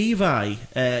 William Levi.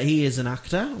 He is an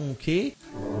actor. Okay.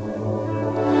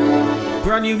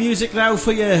 Brand new music now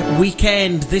for your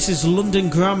weekend. This is London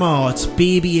Grammar. It's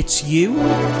Baby It's You.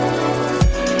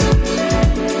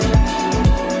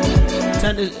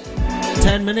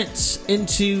 10 minutes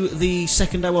into the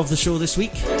second hour of the show this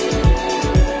week.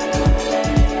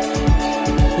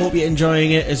 Hope you're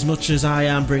enjoying it as much as I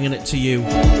am bringing it to you.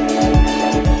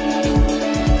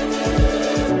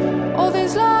 All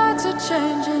these lights are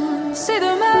changing, see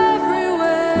them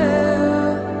everywhere.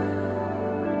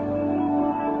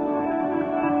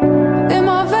 In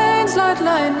my veins like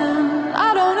lightning,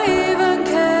 I don't even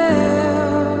care.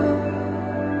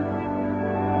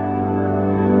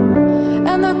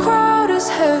 And the crowd is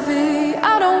heavy,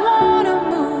 I don't wanna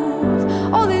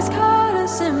move. All these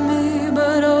colors in me,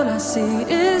 but all I see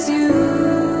is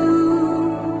you.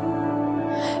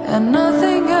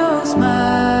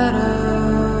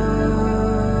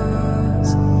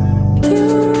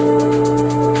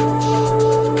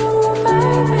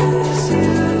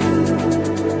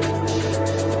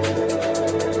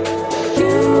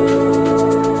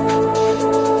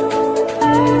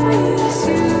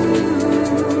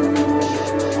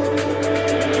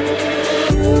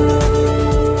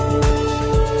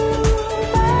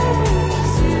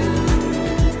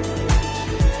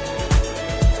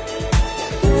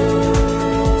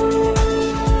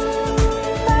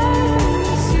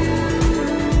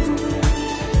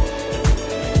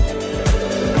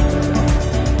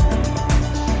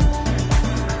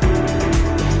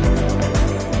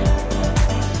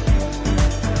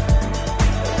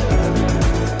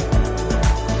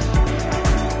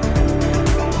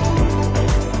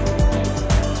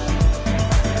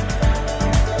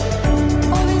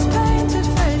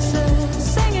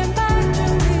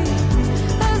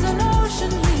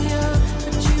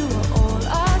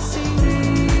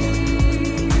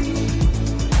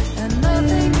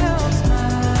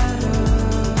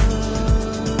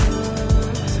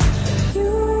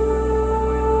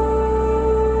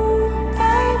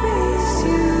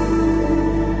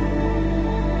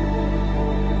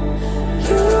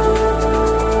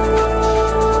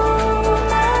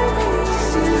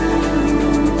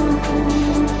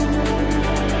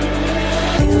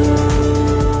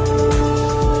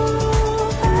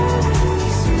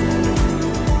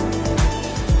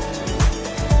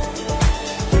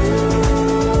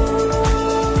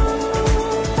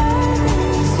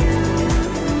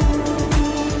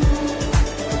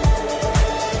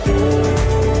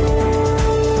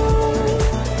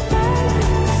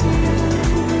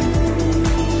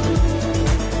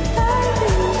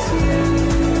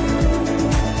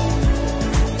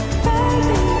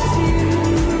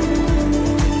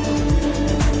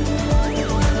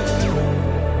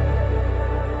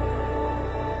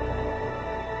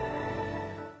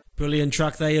 Brilliant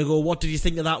track, there you go. What did you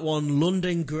think of that one?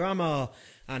 London Grammar,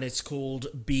 and it's called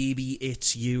Baby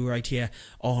It's You, right here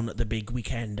on The Big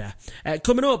Weekender.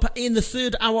 Coming up in the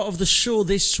third hour of the show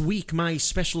this week, my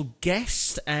special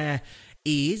guest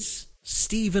is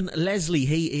Stephen Leslie.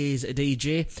 He is a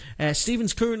DJ.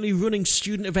 Stephen's currently running a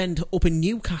student event up in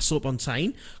Newcastle upon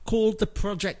Tyne called the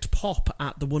Project Pop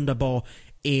at the Wonder Bar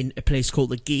in a place called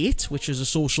The Gate, which is a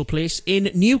social place in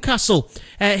Newcastle.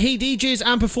 He DJs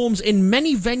and performs in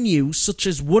many venues such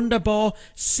as Wonder Bar,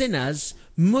 Sinners,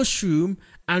 Mushroom,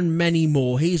 and many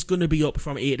more. He's going to be up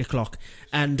from 8 o'clock.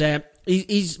 And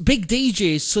he's big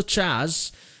DJs such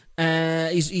as...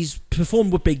 he's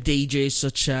performed with big DJs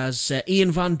such as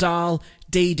Ian Van Dahl,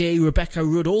 Day, Rebecca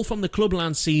Rudd, all from the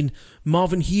clubland scene,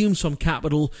 Marvin Humes from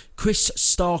Capital, Chris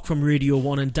Stark from Radio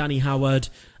 1, and Danny Howard.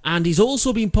 And he's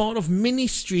also been part of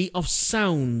Ministry of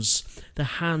Sounds, the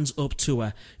Hands Up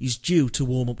Tour. He's due to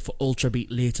warm up for Ultrabeat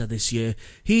later this year.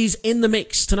 He's in the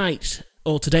mix tonight,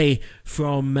 or today,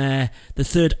 from the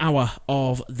third hour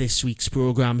of this week's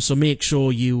programme. So make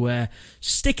sure you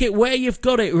stick it where you've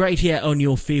got it, right here on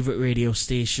your favourite radio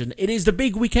station. It is The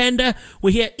Big Weekender.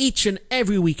 We're here each and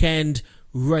every weekend,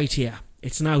 right here.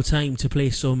 It's now time to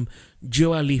play some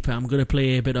Dua Lipa. I'm going to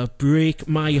play a bit of Break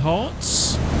My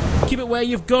Heart. Keep it where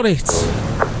you've got it.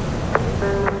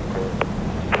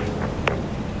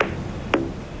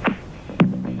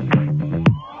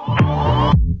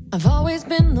 I've always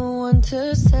been the one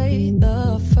to say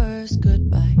the first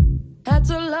goodbye. Had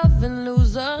to love and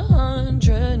lose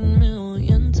 100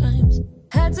 million times.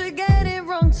 Had to get it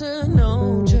wrong to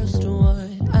know just what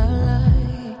I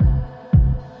like.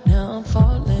 Now I'm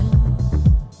falling.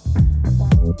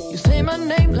 You say my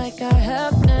name like I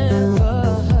have never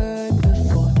heard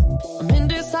before. I'm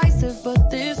indecisive, but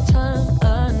this time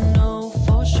I know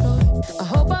for sure. I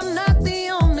hope I'm not the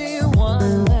only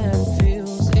one that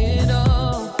feels it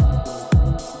all.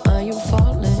 Are you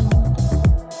falling?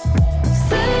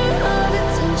 Center of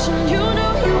attention, you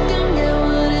know you can get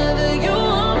whatever you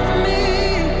want from me.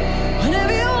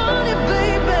 Whenever you want it,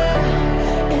 baby.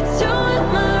 It's you and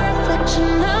my reflection.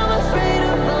 I'm afraid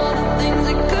of all the things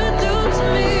it could do to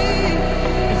me.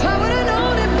 If I would've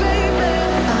known it, baby,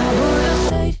 I would've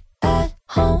stayed at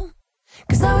home.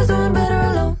 'Cause I was doing better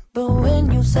alone. But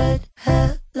when you said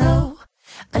hello,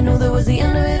 I knew that was the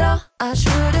end of it all. I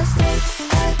should've stayed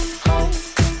at home.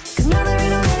 'Cause now there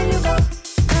ain't no letting you go.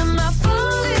 Am I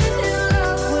falling in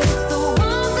love with the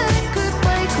one that could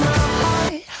break my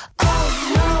heart? Oh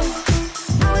no,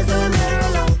 I was doing better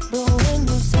alone. But when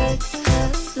you said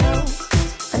hello,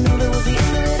 I knew that was the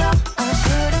end of it all. I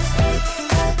should've stayed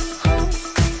at home.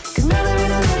 'Cause now there ain't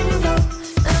no letting you go.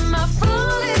 Am I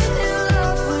falling in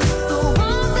love with the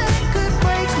one that could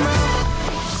break my heart?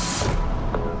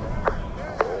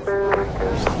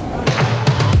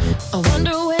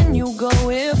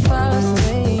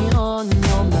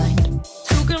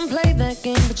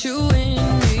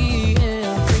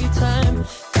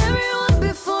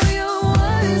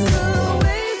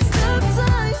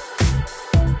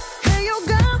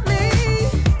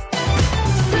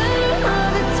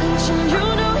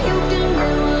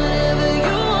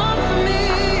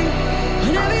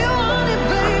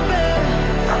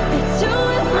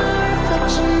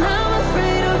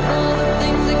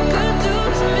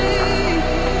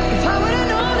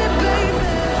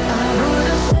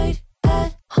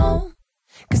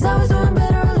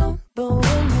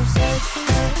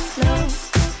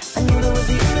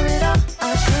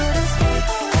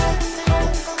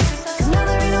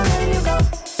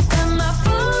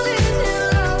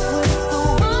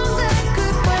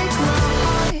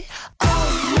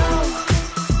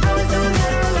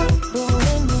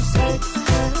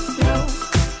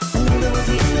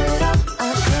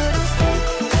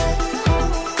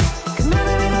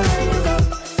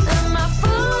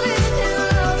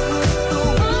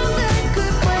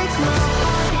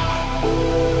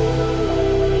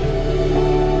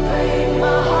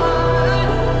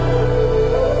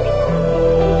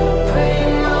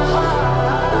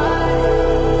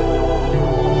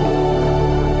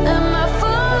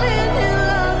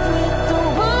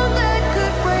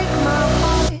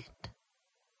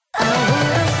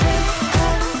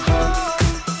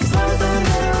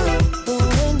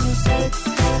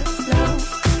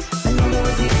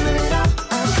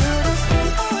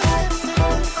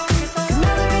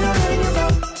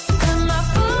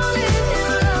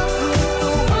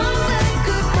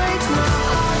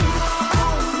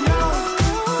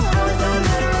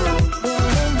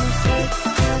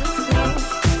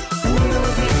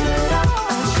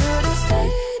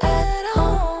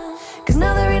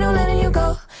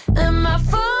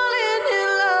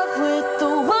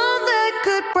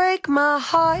 break my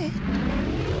heart.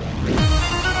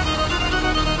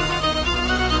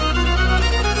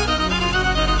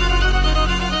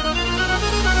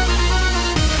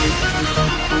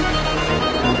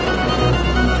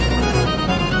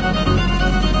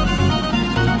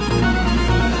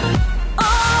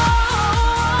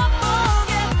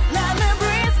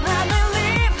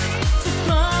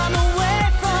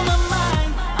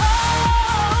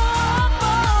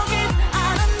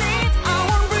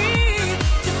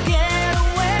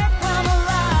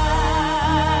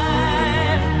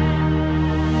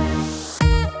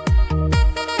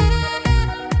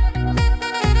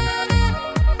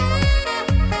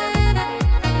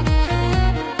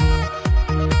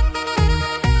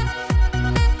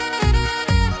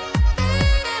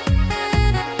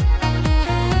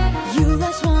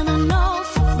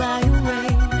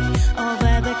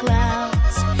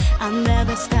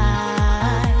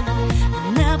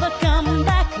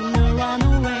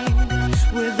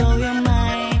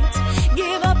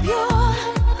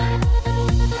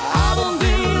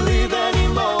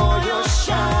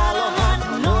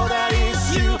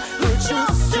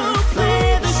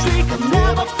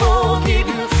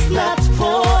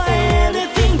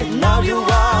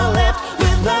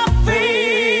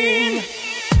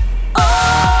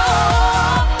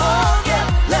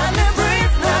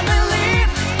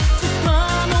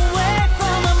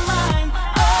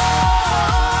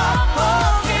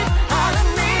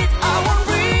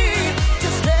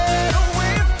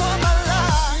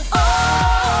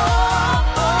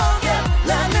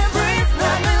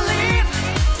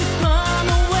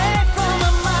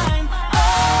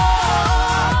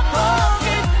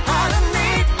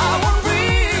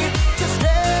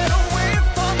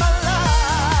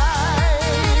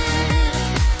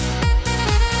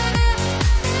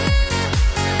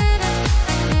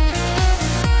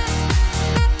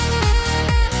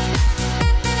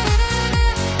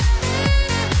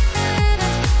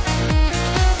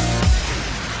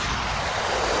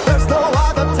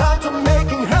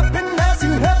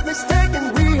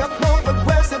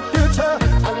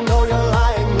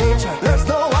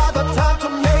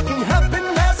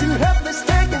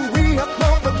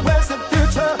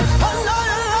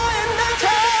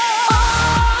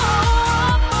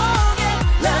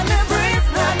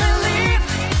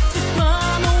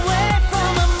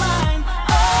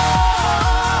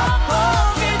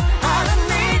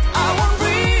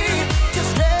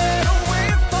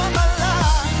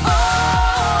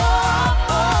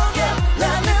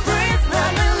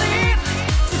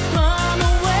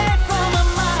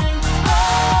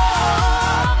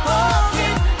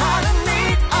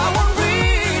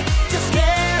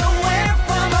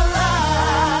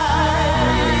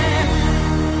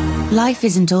 Life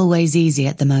isn't always easy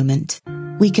at the moment.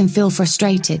 We can feel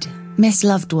frustrated, miss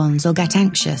loved ones, or get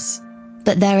anxious.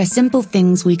 But there are simple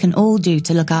things we can all do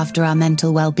to look after our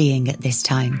mental well-being at this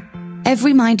time.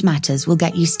 Every Mind Matters will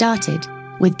get you started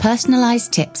with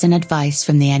personalised tips and advice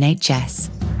from the NHS.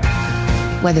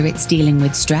 Whether it's dealing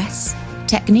with stress,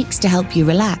 techniques to help you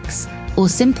relax, or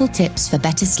simple tips for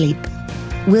better sleep,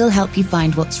 we'll help you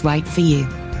find what's right for you.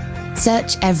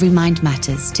 Search Every Mind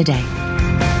Matters today.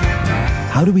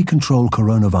 How do we control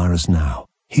coronavirus now?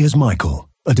 Here's Michael,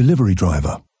 a delivery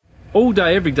driver. All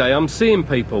day, every day, I'm seeing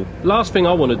people. Last thing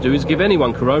I want to do is give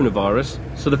anyone coronavirus.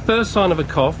 So the first sign of a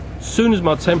cough, soon as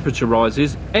my temperature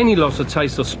rises, any loss of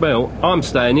taste or smell, I'm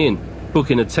staying in,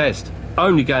 booking a test,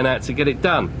 only going out to get it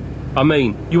done. I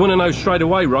mean, you want to know straight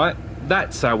away, right?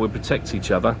 That's how we protect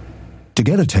each other. To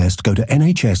get a test, go to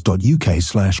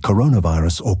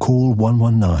nhs.uk/coronavirus or call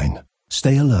 119.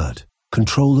 Stay alert.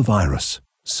 Control the virus.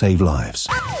 Save lives.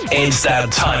 It's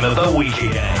that time of the week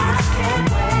again.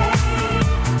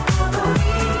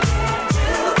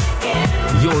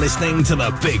 You're listening to the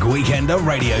Big Weekender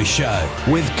Radio Show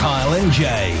with Kyle and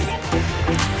Jade.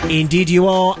 Indeed you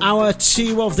are. Hour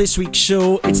 2 of this week's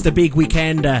show. It's the Big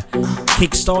Weekender,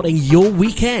 kickstarting your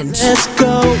weekend. Let's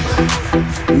go.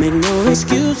 Make no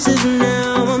excuses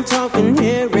now. I'm talking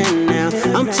here and now.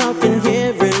 I'm talking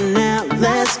here and now.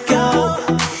 Let's go.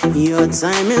 Your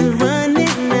time is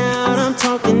running out. I'm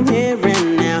talking here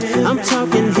and now. I'm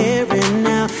talking here and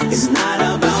now. It's not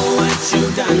about what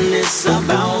you've done, it's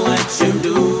about what you're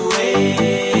doing.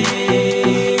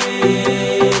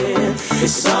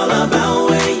 It's all about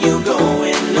where you're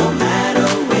going, no matter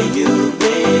where you've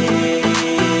been.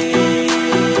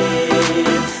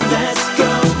 Let's go.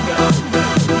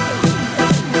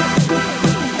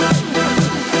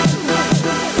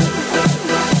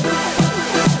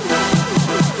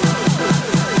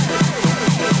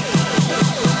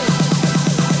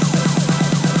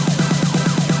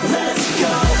 Let's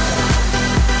go.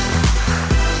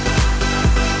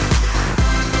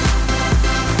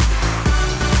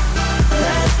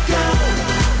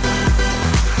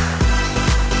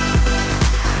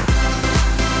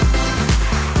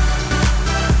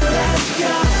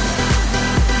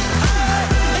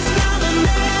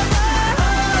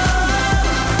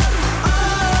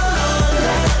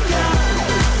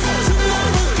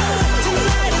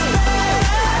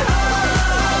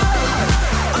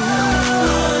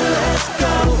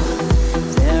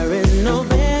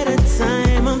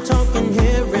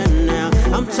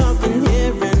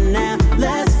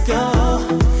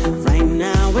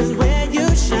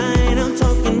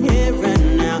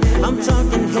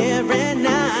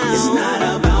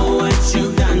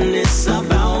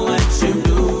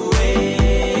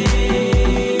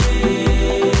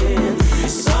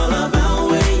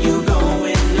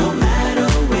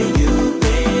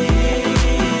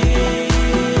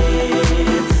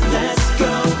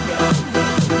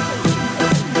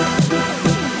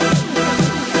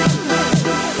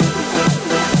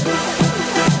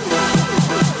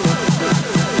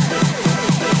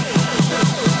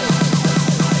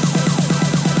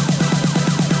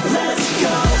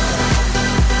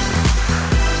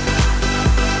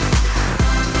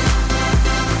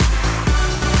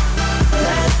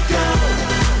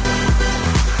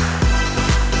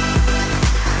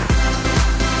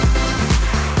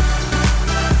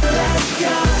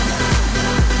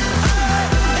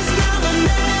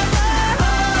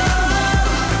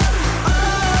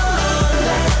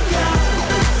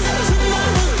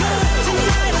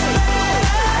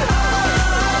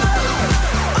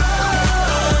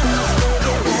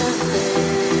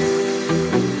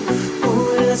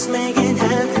 Let's make it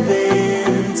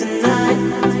happen tonight.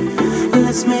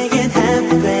 Let's make it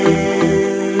happen.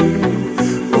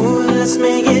 Ooh, let's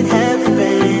make it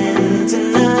happen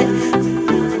tonight.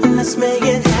 Let's make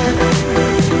it happen.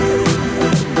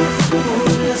 Ooh,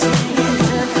 let's make it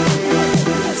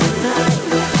happen tonight.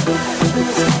 Let's make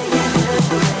it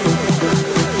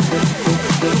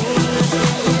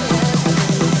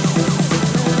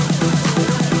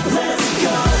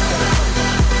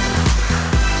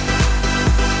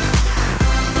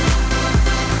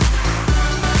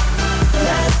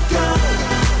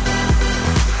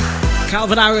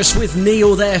Calvin Harris with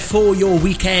Neo there for your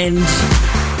weekend.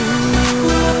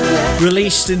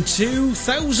 Released in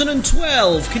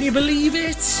 2012. Can you believe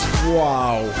it?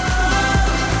 Wow.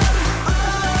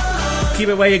 Keep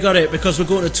it where you got it, because we're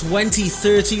going to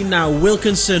 2013 now.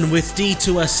 Wilkinson with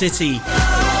Detour City.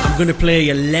 I'm going to play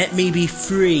you Let Me Be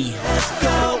Free.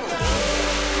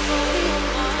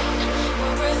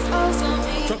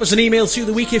 Drop us an email through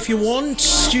the week if you want.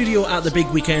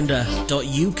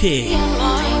 studio@thebigweekender.uk.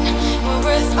 Your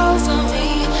breath over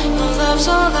me, your love's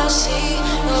all I see,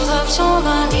 your love's all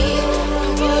I need,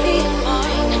 your body and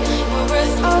mine. Your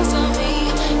breath over me,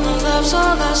 your love's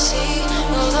all I see,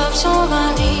 your love's all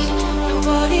I need, your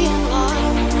body and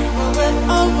mine. Your breath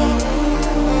over me,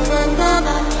 your breath over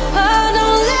me. Oh,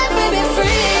 don't let me be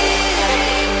free.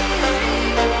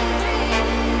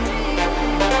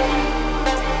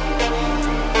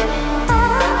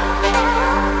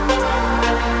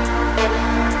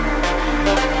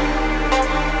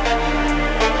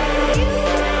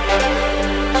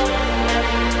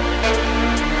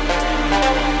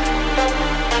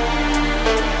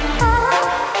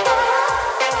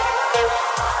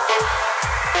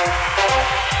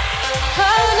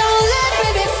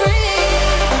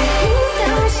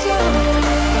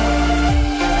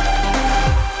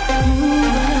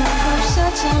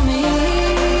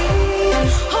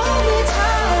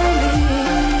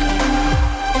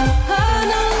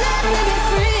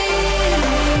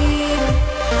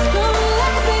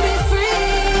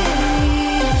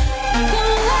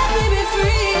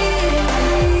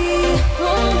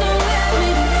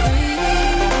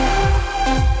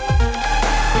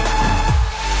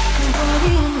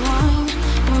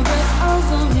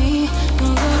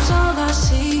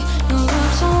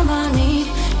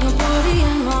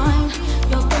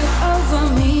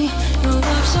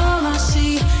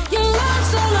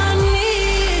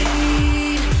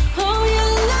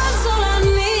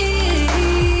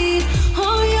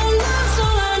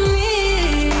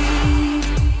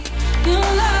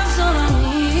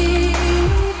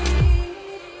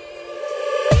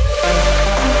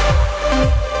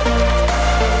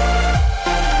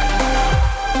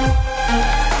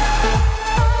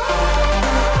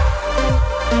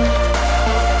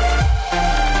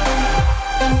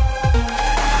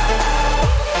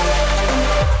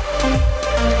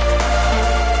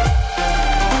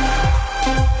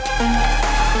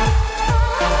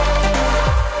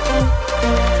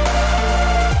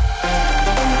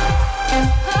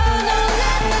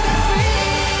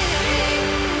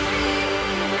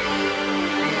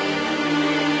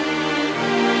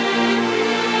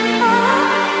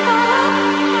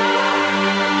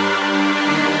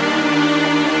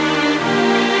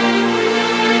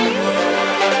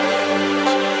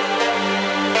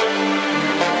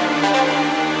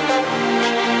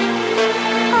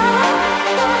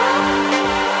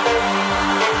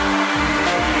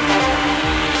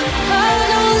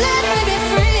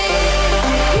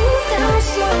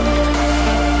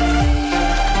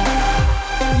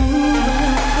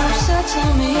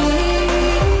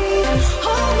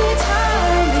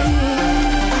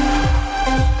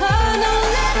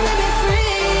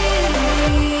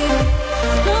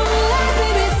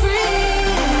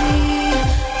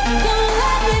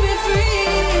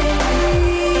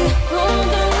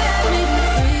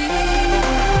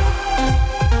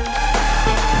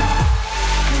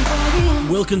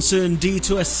 Wilkinson,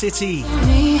 Detour City.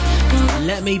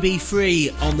 Let Me Be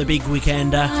Free on the Big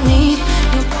Weekender.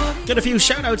 Got a few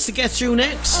shout outs to get through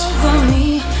next. Over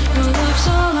me, your love's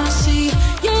all I see,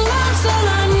 your love's all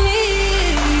I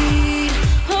need.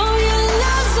 Oh, your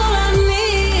love's all I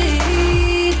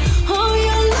need. Oh,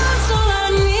 your love's all I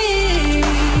need.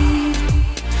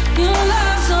 Your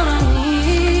love's all I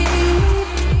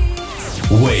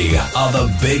need. We are the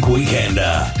Big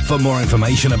Weekender. For more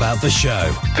information about the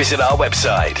show, visit our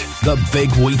website,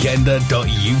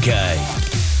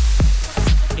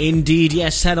 thebigweekender.uk. Indeed,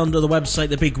 yes, head on to the website,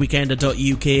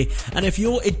 thebigweekender.uk. And if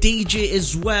you're a DJ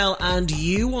as well and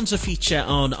you want to feature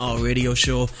on our radio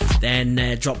show,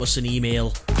 then drop us an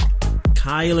email,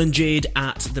 Kyle and Jade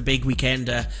at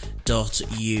thebigweekender.uk. Tell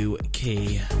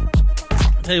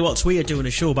you what, it's weird doing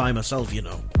a show by myself, you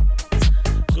know.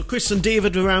 Got Chris and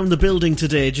David around the building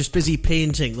today, just busy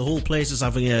painting. The whole place is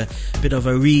having a bit of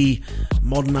a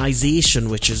re-modernisation,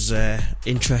 which is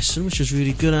interesting, which is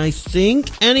really good, I think.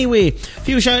 Anyway, a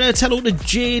few shout-outs. Hello to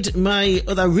Jade, my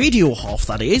other radio half,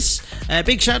 that is.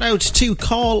 Big shout-out to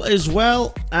Carl as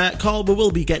well. Carl, we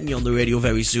will be getting you on the radio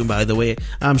very soon, by the way.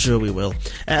 I'm sure we will.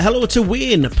 Hello to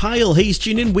Wayne Pyle, he's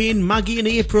tuning in. Wayne, Maggie and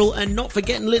April, and not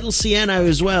forgetting little Sienna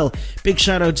as well. Big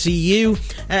shout-out to you.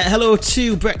 Hello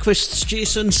to Breakfast's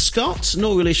Jason Scott,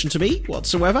 no relation to me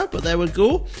whatsoever, but there we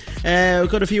go. We've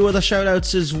got a few other shout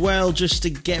outs as well just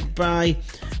to get by.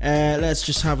 Let's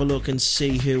just have a look and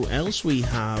see who else we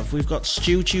have. We've got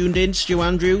Stu tuned in, Stu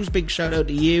Andrews, big shout out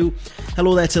to you.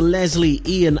 Hello there to Leslie,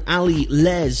 Ian, Ali,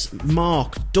 Les,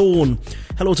 Mark, Dawn.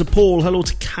 Hello to Paul, hello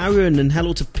to Karen, and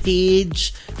hello to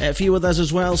Paige. A few others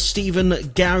as well,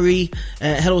 Stephen, Gary.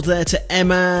 Hello there to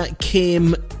Emma,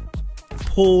 Kim,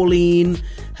 Pauline.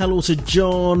 Hello to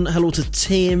John, hello to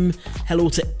Tim, hello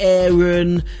to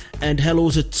Aaron, and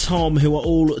hello to Tom, who are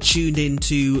all tuned in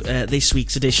to this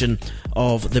week's edition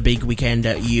of The Big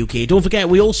Weekender UK. Don't forget,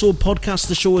 we also podcast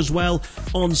the show as well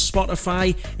on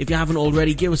Spotify. If you haven't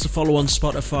already, give us a follow on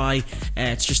Spotify.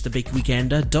 It's just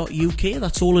thebigweekender.uk.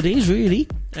 That's all it is, really.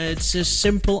 It's as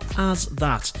simple as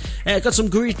that. Got some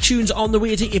great tunes on the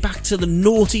way to take you back to the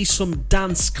noughties, some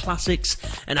dance classics,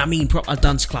 and I mean proper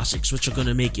dance classics, which are going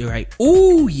to make you right.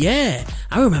 Oh yeah,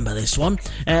 I remember this one.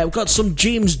 We've got some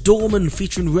James Dorman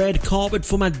featuring Red Carpet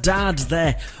for My Dad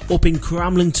there up in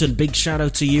Cramlington. Big shout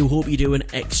out to you. Hope you're doing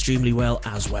extremely well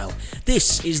as well.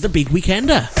 This is The Big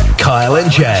Weekender. Kyle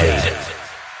and Jade. Oh,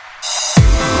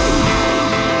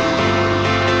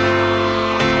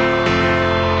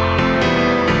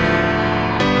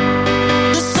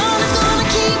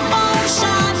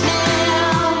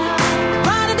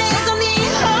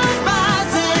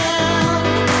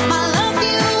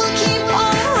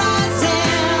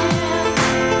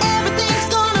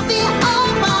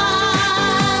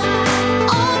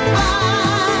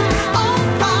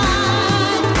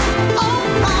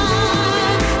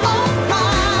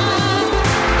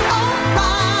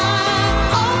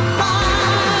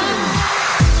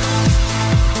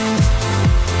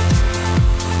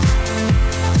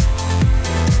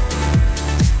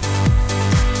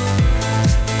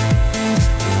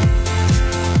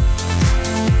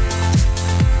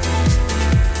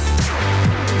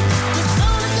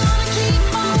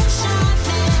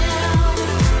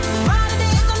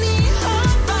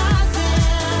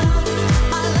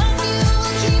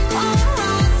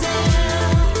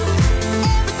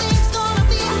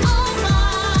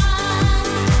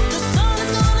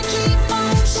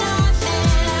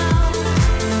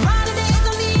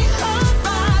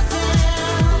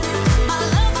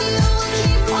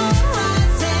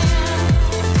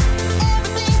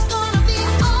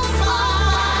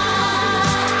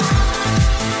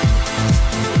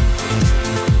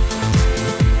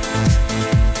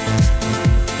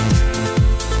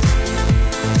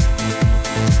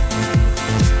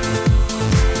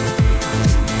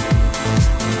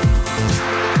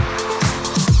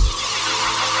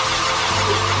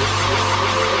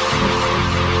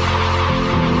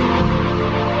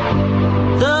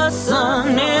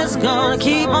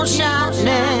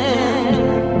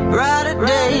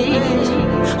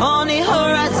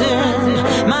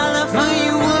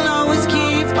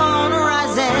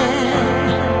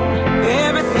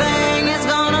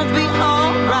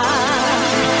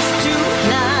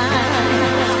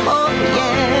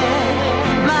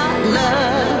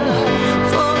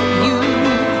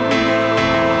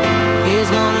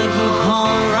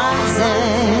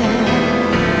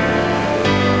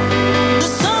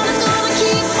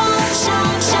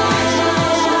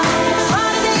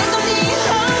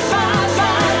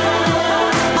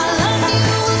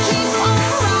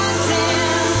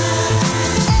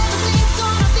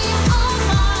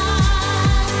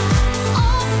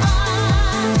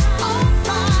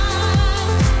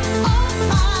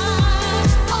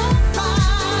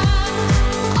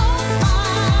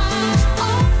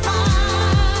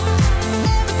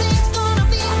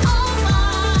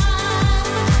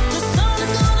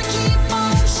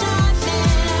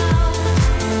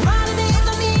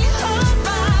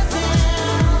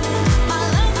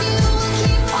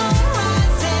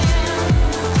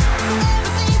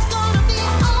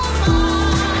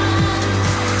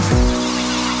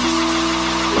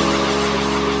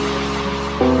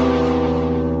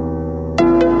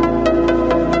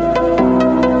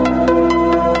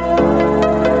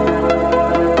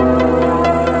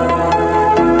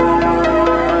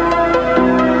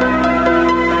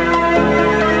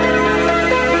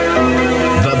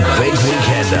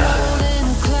 Weekender.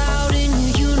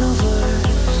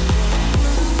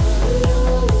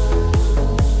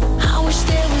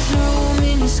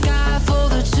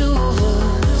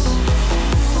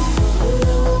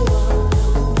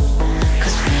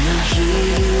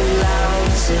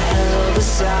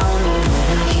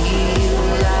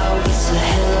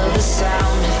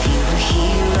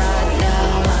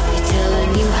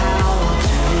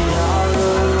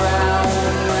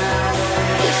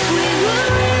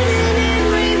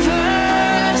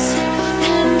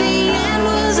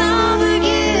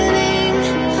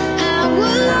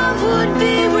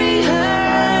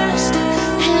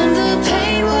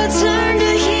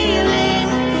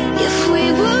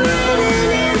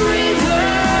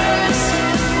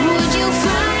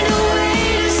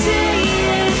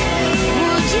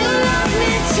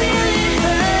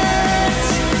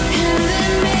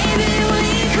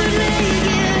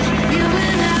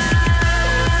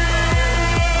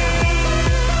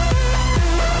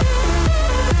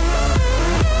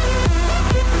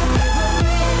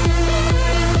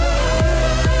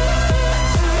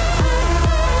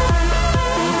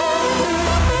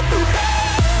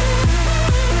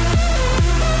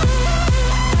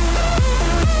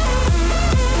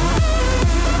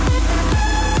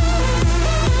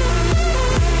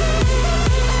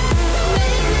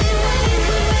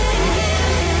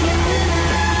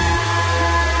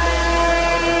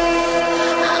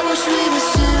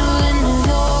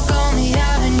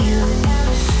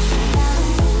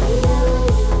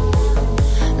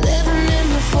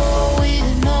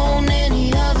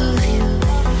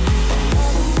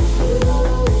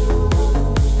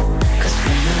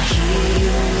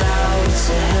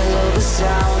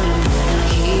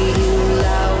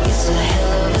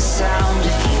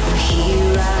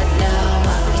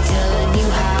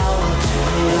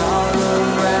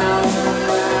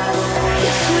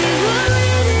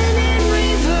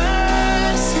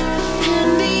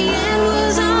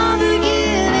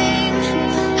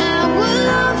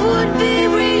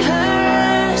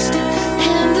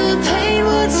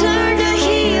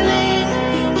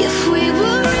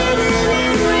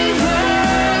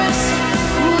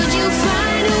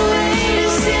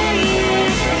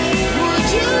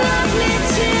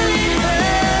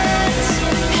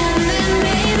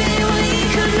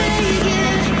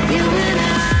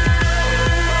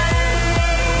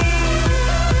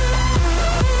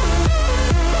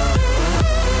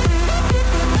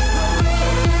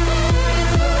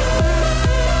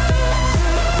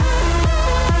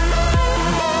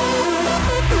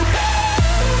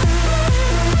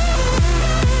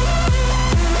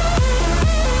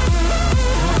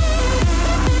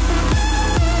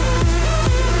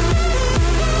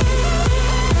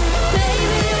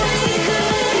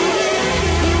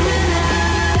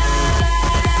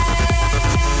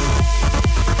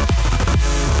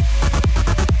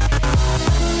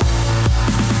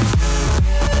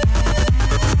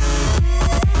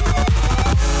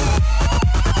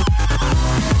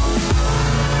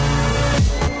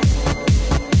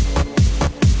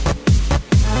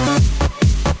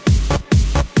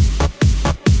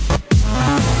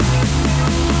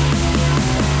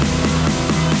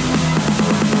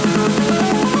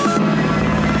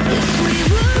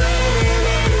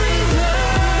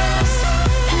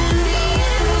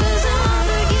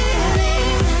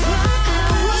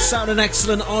 Sounding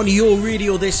excellent on your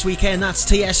radio this weekend. That's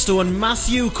Tiesto and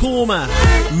Matthew Coma,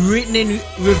 Written in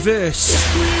Reverse.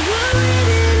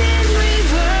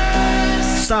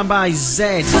 Stand by,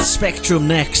 Z Spectrum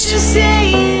next. Just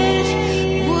say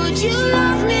it. Would you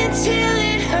love me till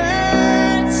it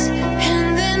hurts?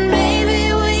 And then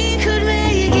maybe we could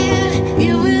make it.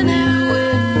 You and I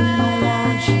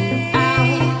want you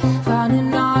out,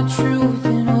 finding our truth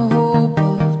in a hope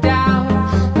of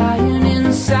doubt, lying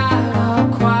inside our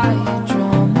quiet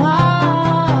drama.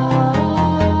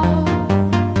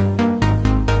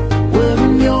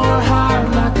 Wearing your heart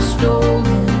like a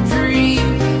stolen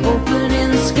dream,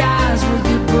 opening skies with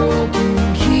your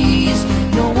broken keys.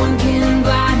 No one can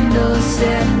blind us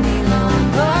any longer.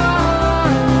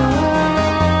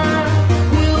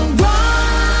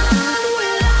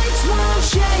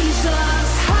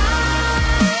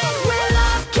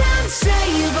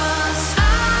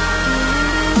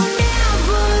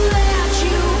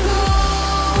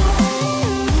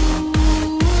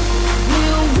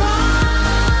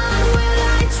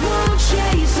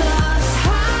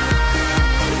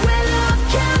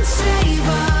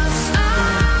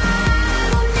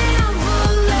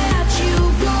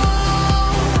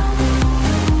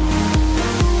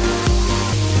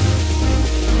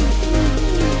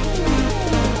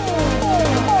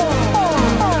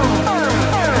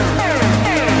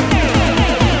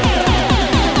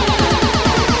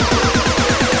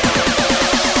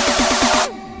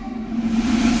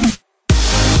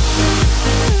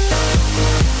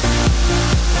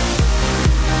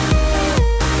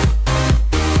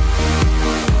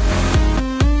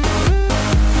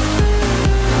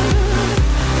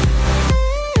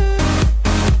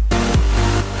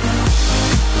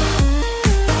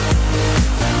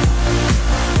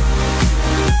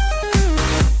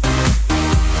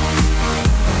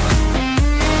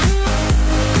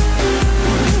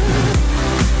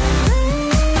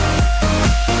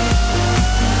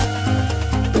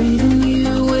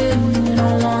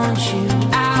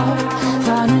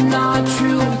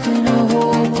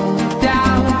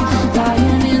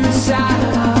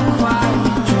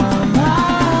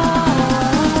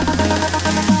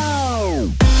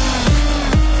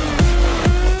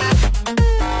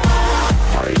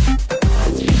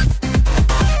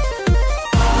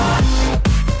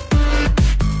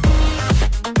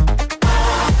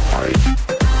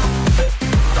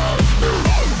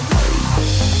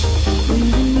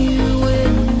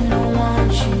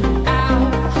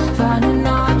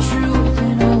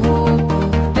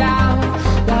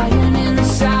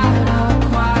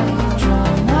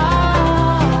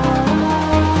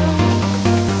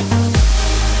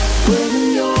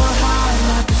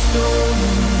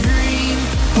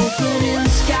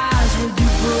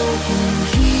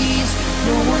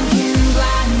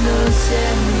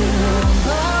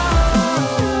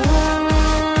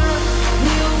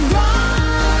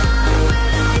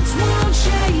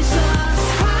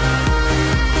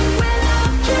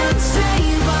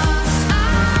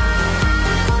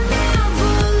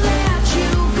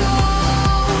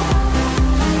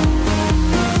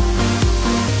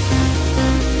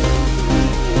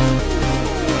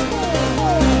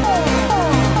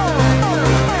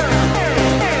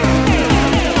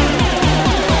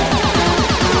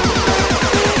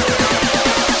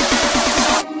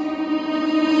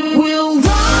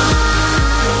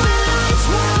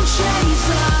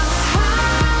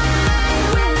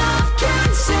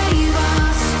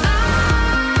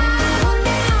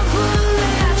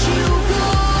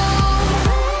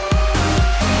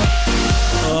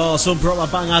 some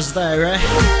proper bangers there, eh?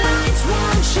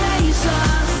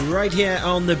 Right here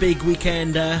on the Big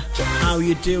Weekender. How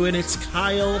you doing? It's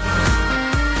Kyle.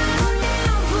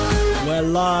 We're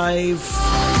live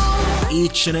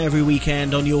each and every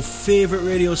weekend on your favourite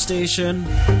radio station.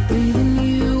 Breathing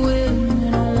you in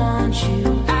and I want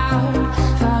you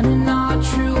out. Finding our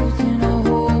truth in a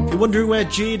hope. If you're wondering where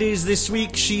Jade is this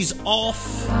week, she's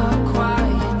off.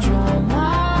 Quiet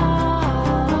drama.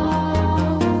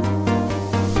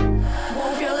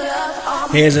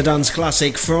 Here's a dance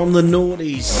classic from the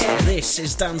noughties. This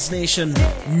is Dance Nation.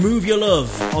 Move Your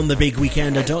Love on the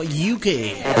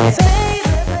BigWeekender.uk.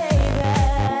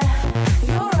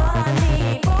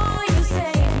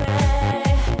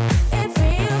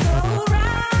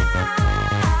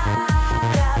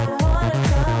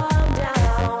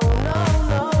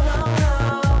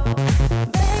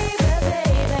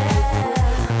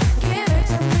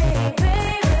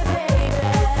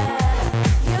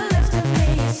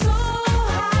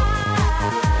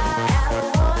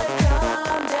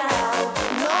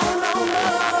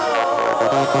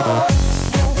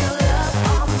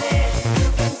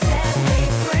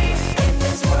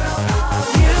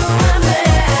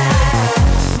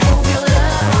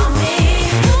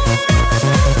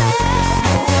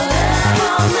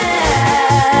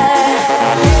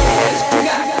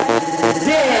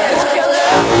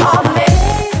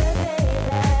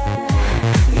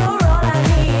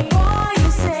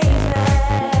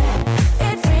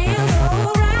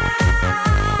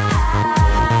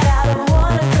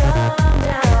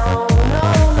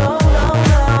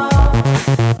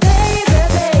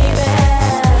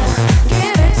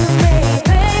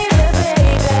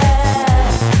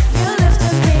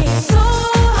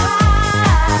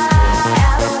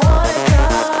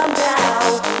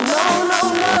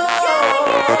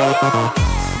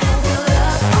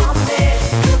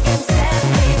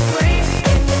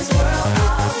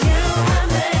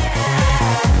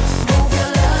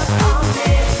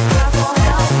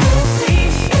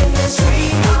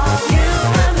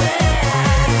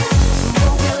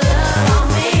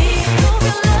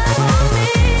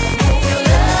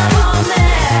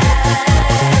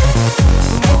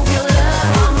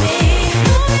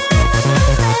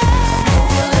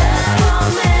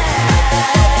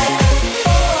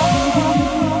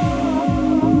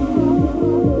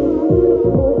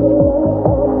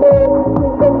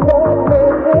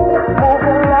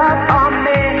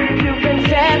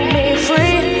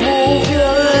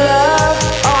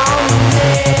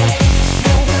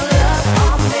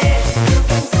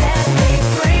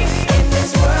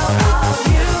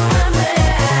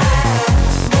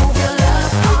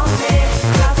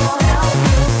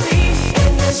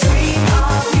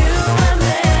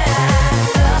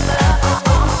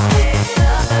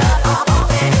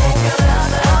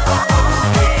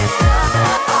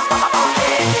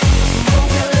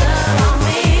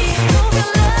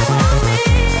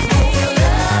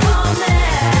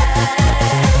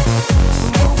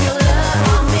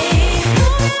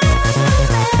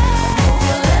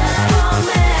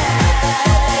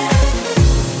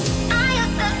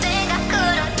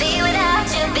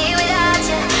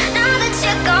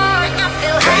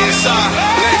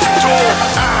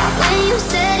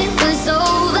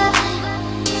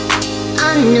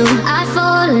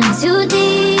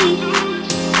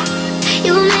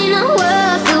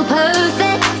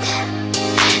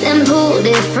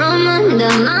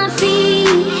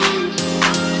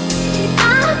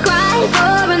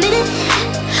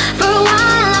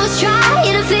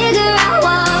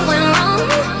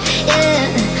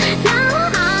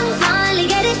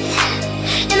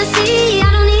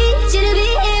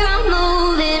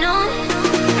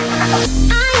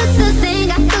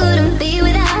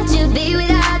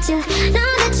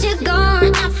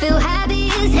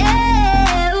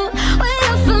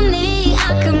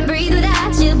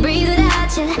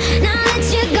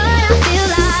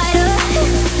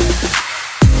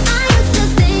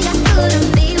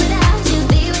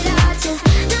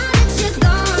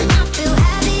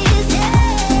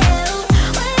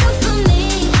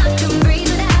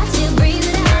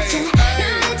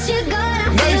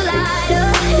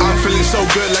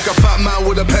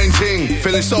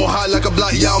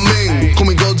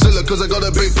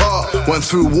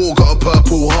 Through war, got a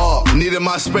purple heart. Needed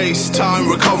my space, time,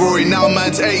 recovery. Now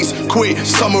man's ace, quit,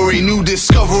 summary, new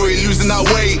discovery. Losing that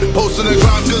weight, post on the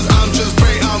ground cause I'm just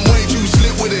great. I'm way too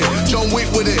slick with it, John Wick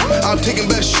with it. I'm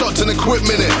taking best shots and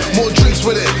equipment it. More drinks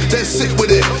with it, then sick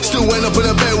with it. Still went up in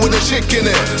a bed with a chick in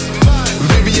it.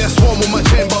 VVS1 with my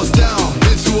chain boss down.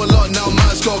 Been through a lot, now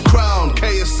man's got a crown.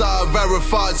 KSI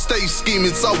verified, stay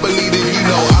scheming, self-believing, you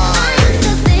know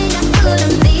I.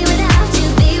 couldn't be without you,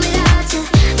 be without you.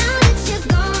 Now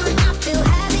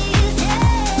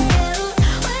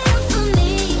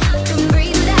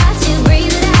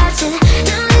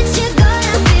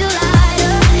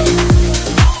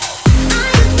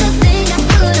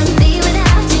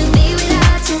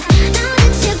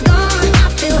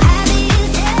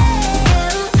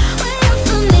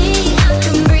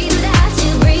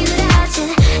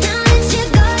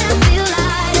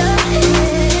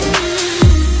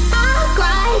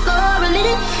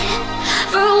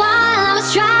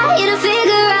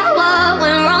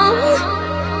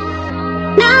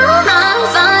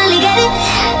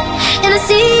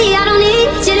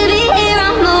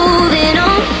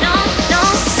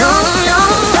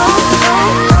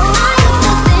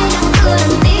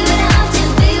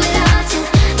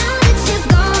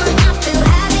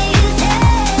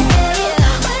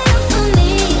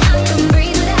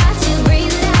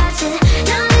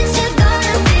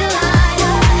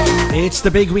It's the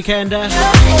big weekender.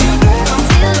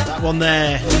 That one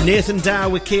there, Nathan Dow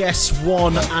with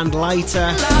KS1 and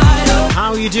Lighter.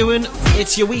 How are you doing?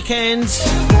 It's your weekend.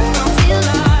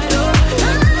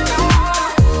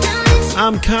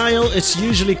 I'm Kyle. It's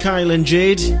usually Kyle and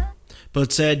Jade,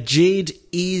 but Jade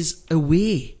is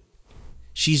away.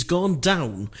 She's gone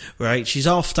down, right? She's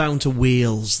off down to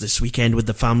Wales this weekend with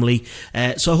the family.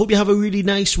 So I hope you have a really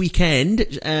nice weekend.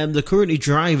 They're currently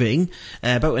driving.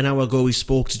 About an hour ago we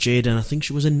spoke to Jade and I think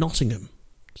she was in Nottingham.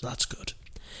 So that's good.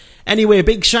 Anyway,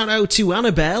 big shout out to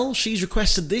Annabelle. She's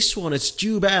requested this one. It's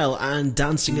Jubel and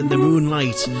Dancing in the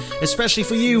Moonlight. Especially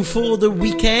for you for the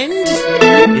weekend.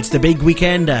 It's the big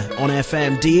weekender on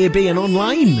FM, DAB and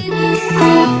online.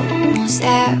 Almost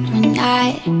every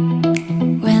night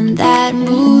when that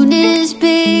moon is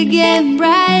big and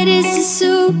bright, it's a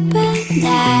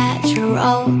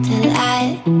supernatural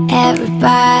delight.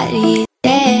 Everybody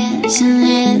dancing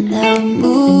in the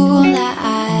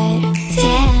moonlight,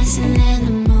 dancing in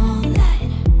the moonlight.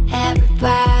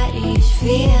 Everybody's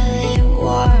feeling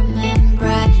warm and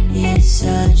bright. It's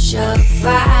such a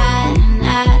fine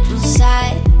natural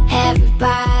sight.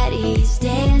 Everybody's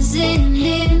dancing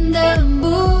in the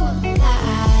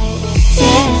moonlight,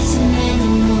 dancing in the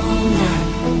moonlight.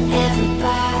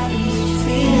 Everybody's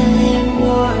feeling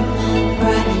warm and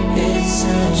bright. It's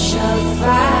such a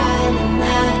fine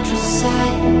natural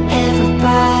sight.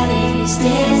 Everybody's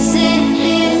dancing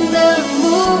in the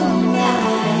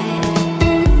moonlight.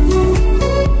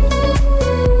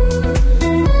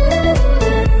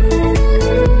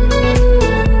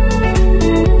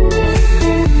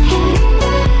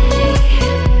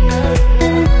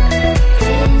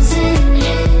 Dancing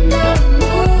in the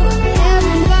moon.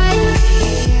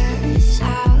 Everybody here is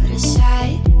out of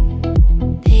sight.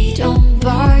 They don't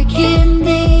bark and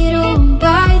they don't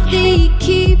bite. They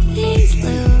keep things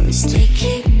loose, they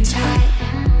keep them tight.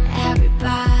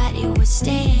 Everybody was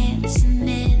dancing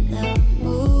in the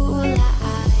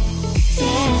moonlight,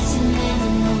 dancing in the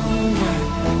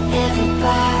moonlight.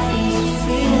 Everybody's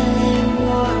feeling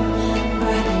warm and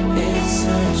bright. It's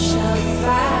such a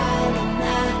fine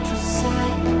natural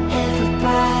sight.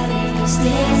 Everybody's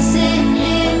dancing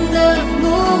in the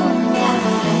moonlight.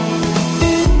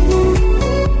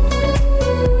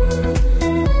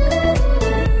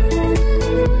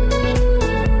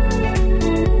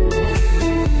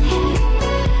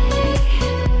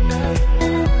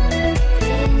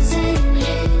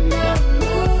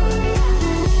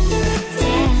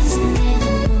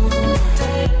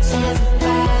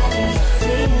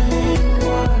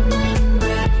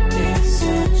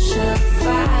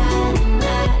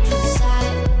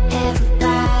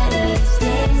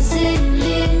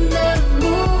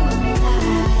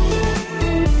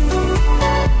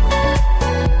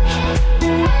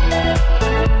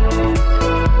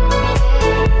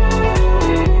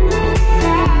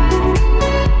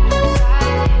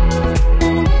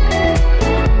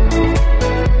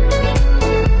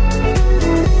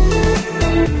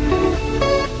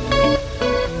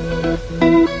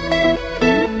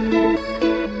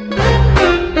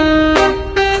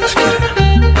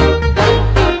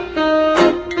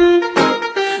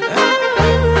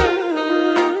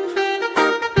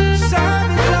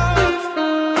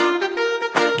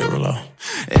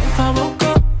 If I woke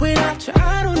up without you,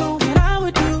 I don't know what I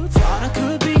would do. Thought I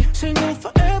could be single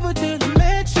forever till I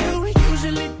met you.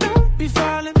 Usually don't be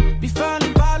falling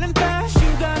fast.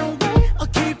 You got a way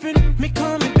of keeping me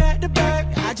coming back to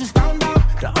back. I just found out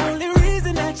the only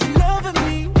reason that you loving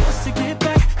me was to get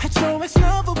back at your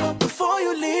ex-lover, but before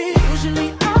you leave,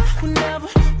 usually I would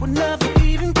never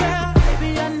even care.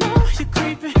 Baby, I know you're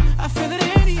creeping, I feel it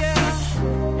in the air.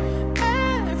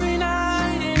 Every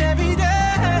night and every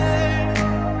day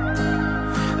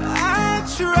I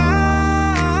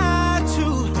try to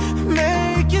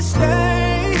make you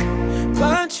stay,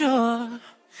 but you're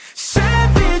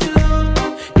savage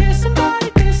love. Did somebody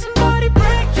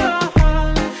break your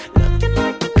heart? Looking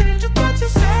like an angel, but you're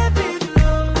savage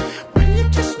love. When you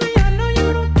kiss me, I know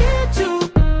you don't get to,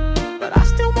 but I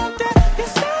still want that. You're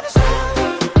savage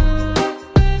love.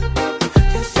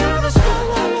 You're savage love.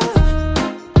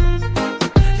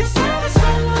 You're savage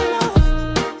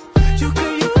love. You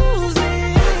can use me,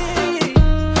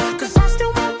 'cause I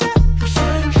still want that.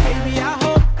 Baby, I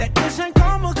hope that this ain't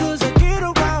karma, 'cause I get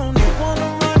around. You wanna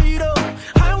run it up,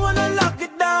 I wanna lock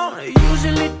it down.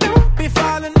 Usually don't be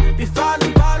falling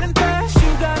fast.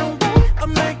 You got a way of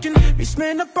making me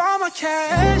spend up all my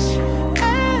cash.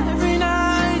 Every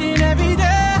night and every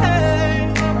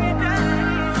day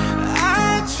I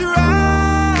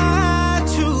try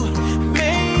to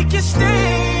make you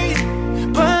stay,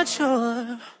 but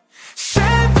you're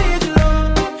savage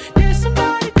love. Did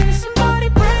somebody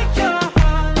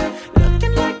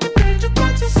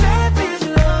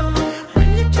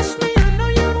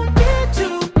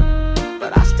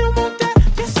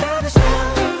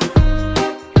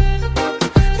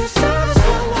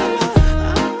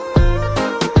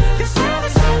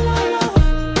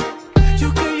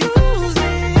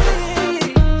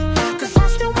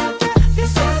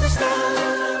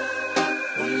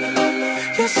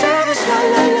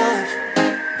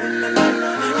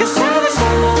You said it's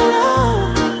all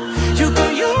alone. You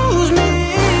could use me.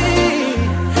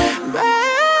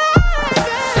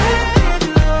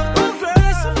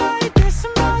 Did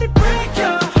somebody break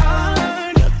your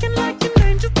heart? Looking like an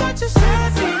angel, but you're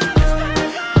savage.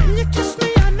 When you kiss me,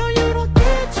 I know you don't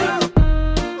get to,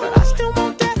 but I still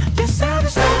want that. You said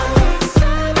it's all alone.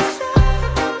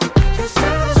 You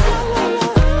said it's all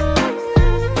alone.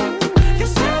 You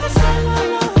said it's all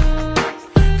alone.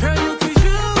 Girl, you could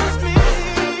use me,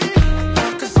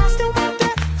 'cause I still want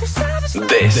that. You said it's all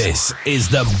alone. This is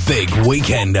the Big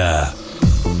Weekender.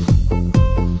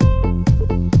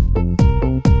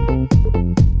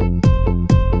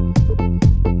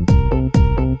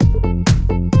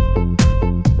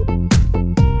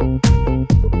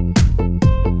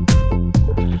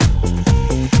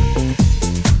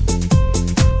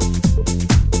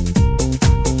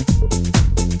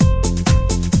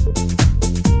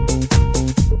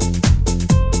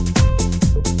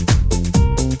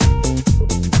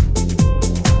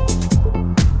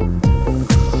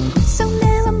 So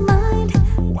never mind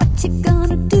what you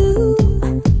gonna do.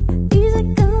 Easy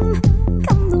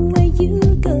come the way you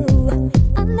go.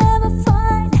 I never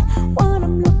find what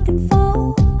I'm looking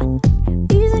for.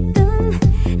 Easy done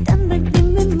but give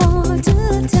me more.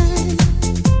 2 times,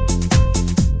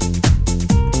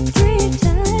 3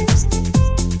 times,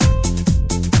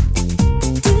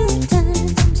 2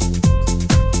 times,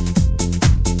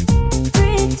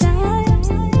 3 times.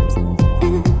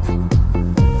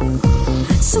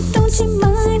 So don't you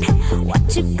mind what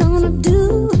you gonna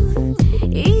do?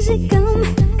 Easy come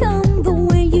the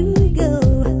way you go.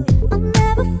 I'll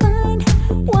never find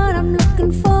what I'm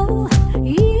looking for.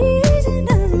 Easy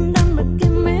done but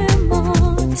give me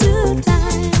more. 2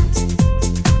 times,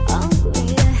 oh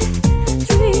yeah,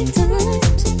 3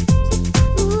 times,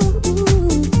 ooh,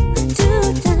 2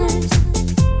 times,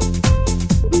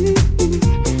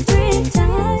 3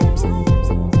 times.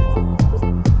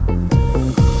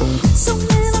 So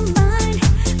never mind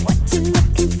what you're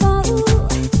looking for.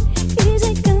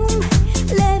 Easy come,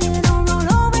 let it all run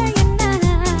over you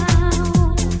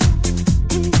now.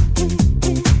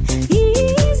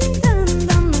 Easy done,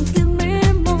 give me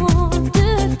more.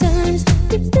 2 times.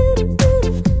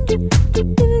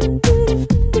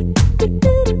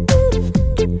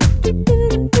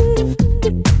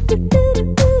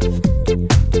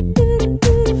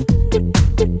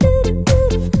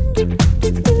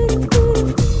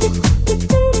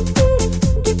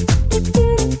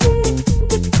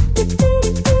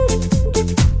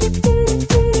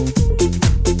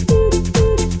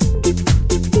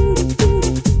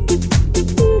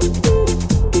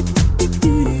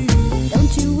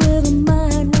 Don't you ever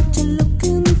mind what you're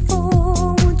looking for.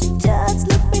 Won't you just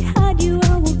look behind you? I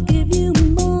will give you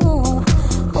more.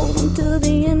 Hold on to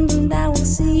the end and I will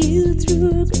see you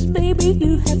through. 'Cause baby,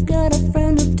 you have got a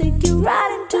friend who'll take you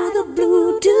right into the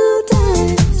blue. 2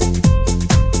 times,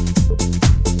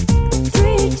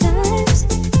 3 times,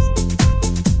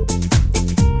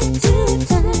 2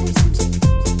 times,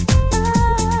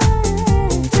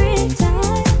 3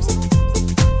 times,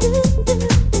 2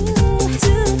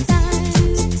 times,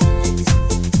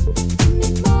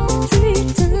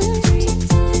 3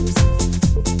 times,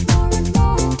 more and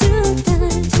more. 2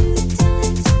 times,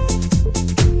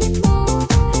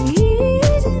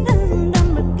 easy done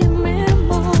but give me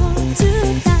more. 2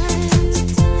 times,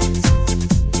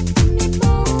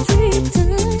 3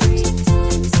 times,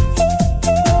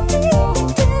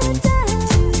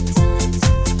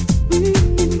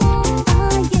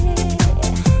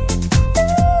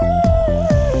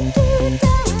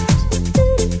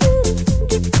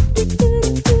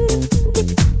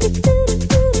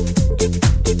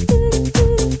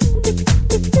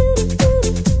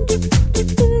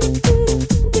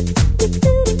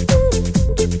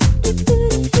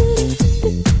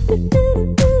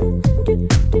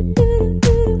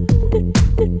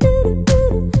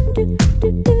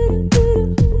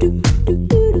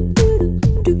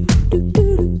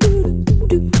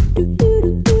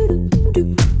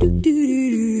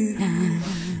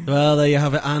 Well, there you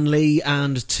have it, Anne Lee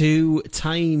and 2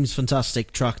 times.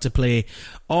 Fantastic track to play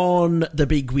on the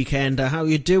Big Weekender. How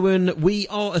you doing? We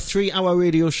are a 3-hour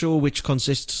radio show which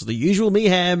consists of the usual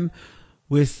mayhem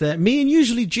with me and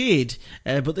usually Jade,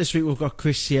 but this week we've got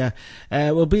Chris here.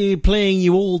 We'll be playing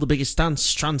you all the biggest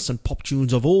dance, trance and pop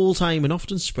tunes of all time, and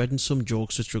often spreading some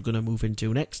jokes which we're going to move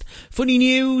into next. Funny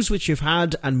news which you've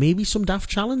had, and maybe some daft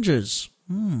challenges.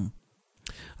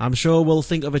 I'm sure we'll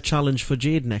think of a challenge for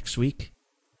Jade next week.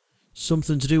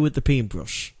 Something to do with the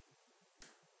paintbrush.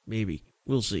 Maybe.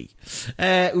 We'll see.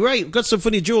 Right, we've got some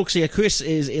funny jokes here. Chris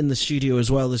is in the studio as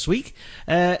well this week.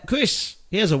 Chris,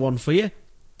 here's a one for you.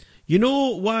 You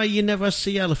know why you never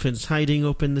see elephants hiding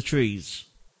up in the trees?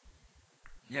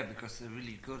 Yeah, because they're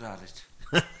really good at it.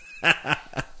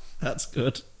 That's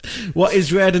good. What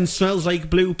is red and smells like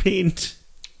blue paint?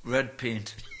 Red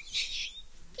paint.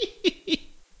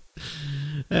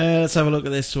 Let's have a look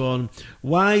at this one.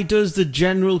 Why does the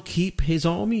general keep his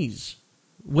armies?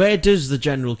 Where does the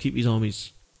general keep his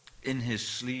armies? In his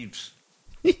sleeves.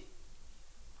 And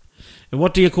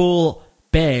what do you call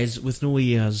bears with no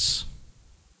ears?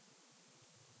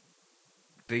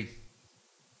 B.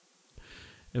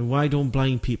 And why don't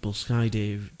blind people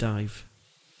dive?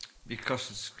 Because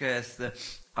it scares the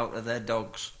out of their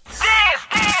dogs.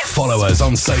 Follow us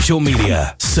on social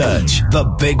media. Search The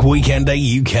Big Weekender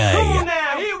UK.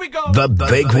 Now, here we go. The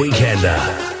Big Weekender.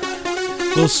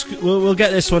 We'll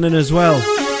get this one in as well.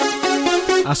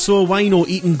 I saw Wino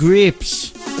eating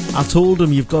grapes. I told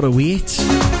him you've got to wait.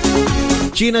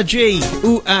 Gina G,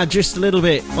 just a little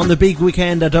bit on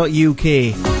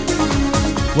thebigweekender.uk.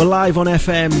 We're live on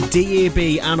FM,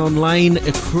 DAB and online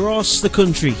across the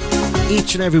country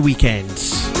each and every weekend.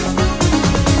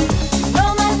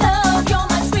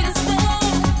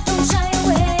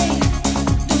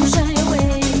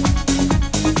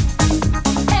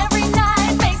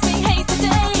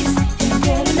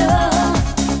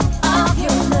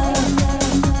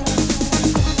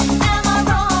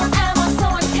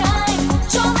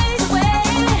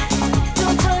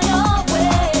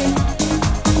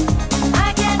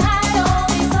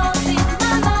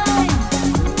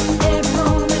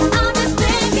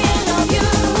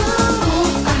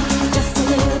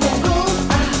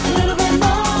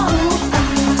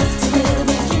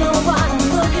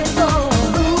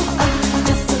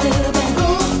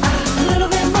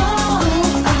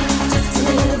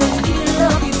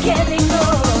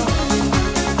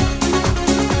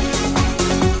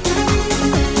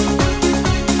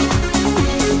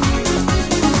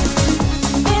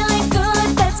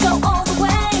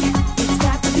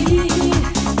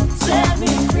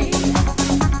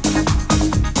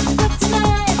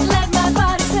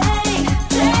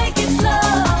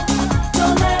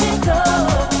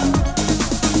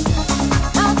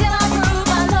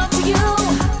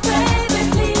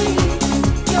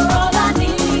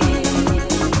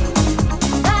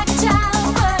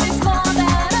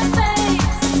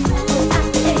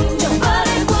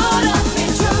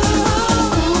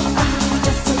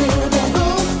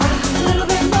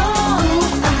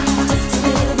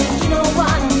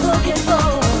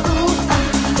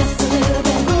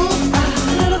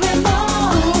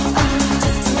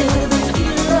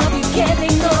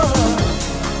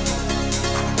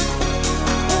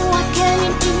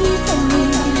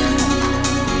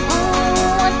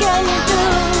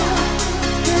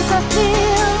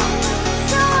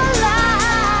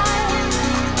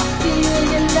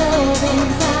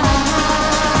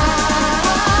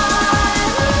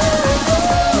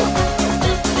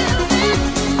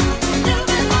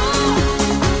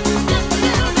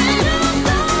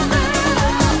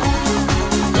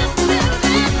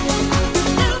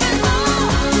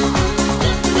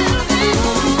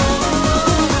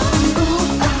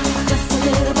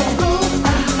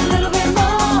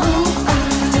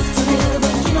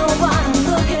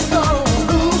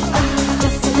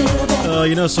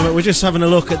 So we're just having a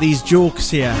look at these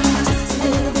jokes here.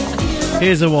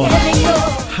 Here's a one.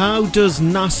 How does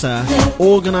NASA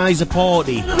organise a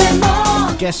party?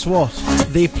 Guess what?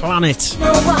 They plan it.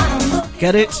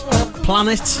 Get it?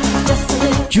 Planet?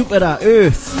 Jupiter,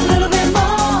 Earth,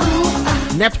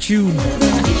 Neptune.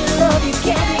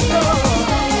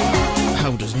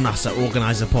 How does NASA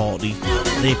organise a party?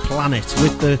 They plan it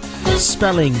with the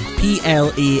spelling Planet.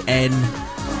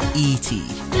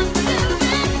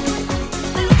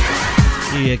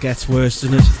 It gets worse,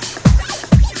 doesn't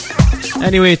it?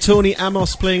 Anyway, Tony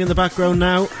Amos playing in the background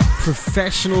now.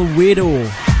 Professional Widow.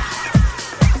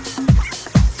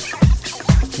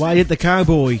 Wyatt the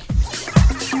Cowboy.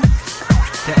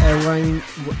 Get around.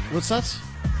 What's that?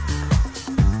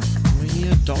 Are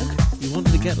you a dog? You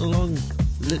wanted to get along,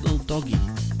 little doggy.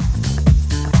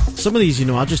 Some of these,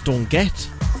 I just don't get.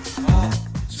 Oh,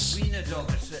 it's a wiener dog.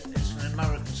 It's an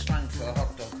American slang for a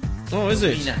hot dog. Oh, is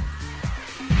it? Wiener.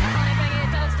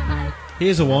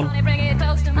 Here's a one.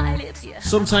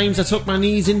 Sometimes I tuck my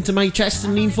knees into my chest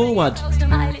and lean forward.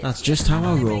 That's just how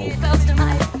I roll.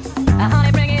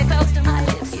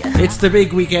 It's the Big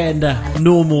Weekender.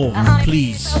 No more,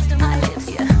 please.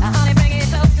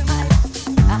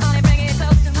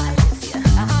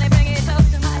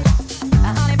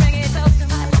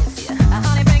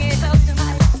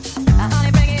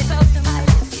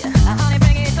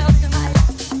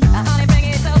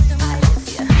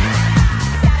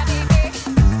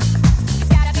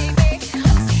 Gotta be big.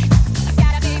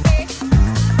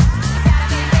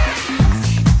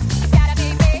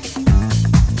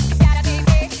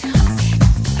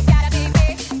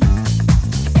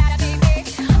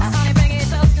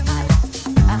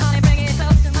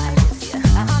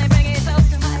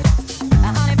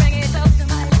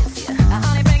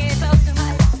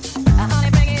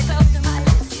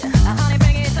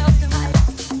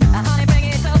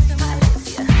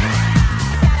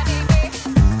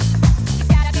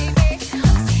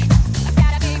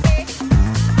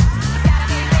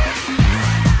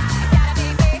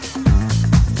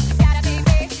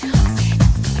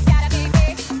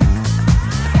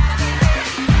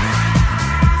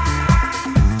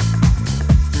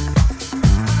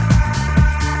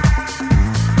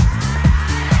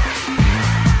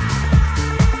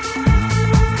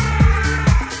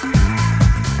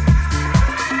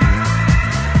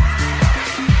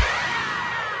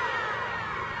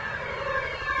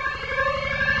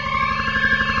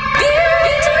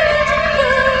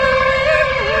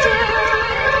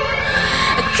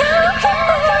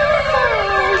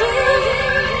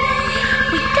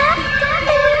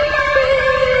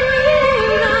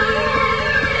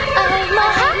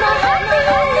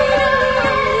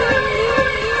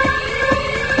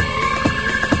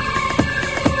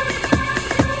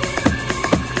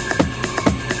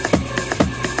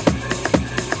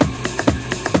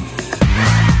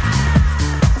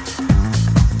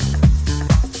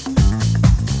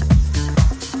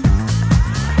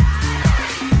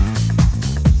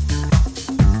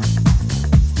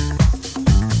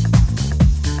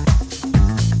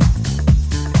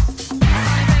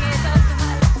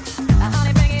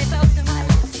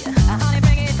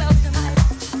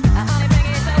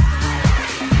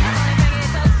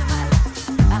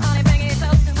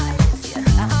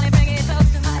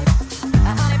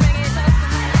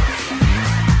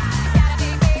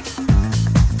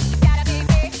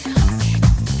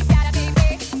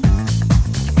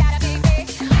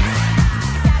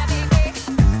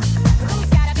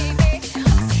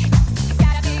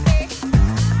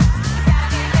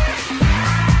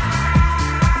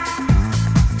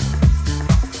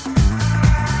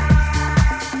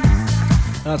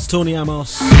 That's Tony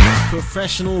Amos,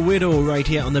 Professional Widow, right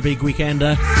here on the Big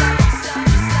Weekender.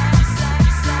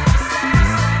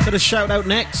 Got a shout out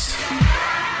next.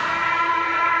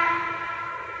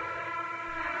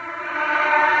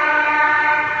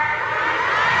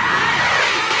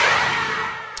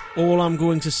 All I'm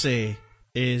going to say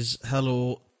is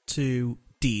hello to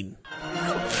Dean.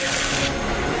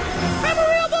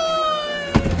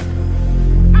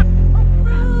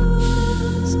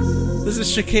 This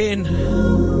is Chicane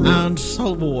and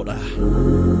Saltwater.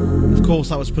 Of course,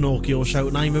 that was Pinocchio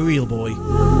shouting, "I'm a real boy."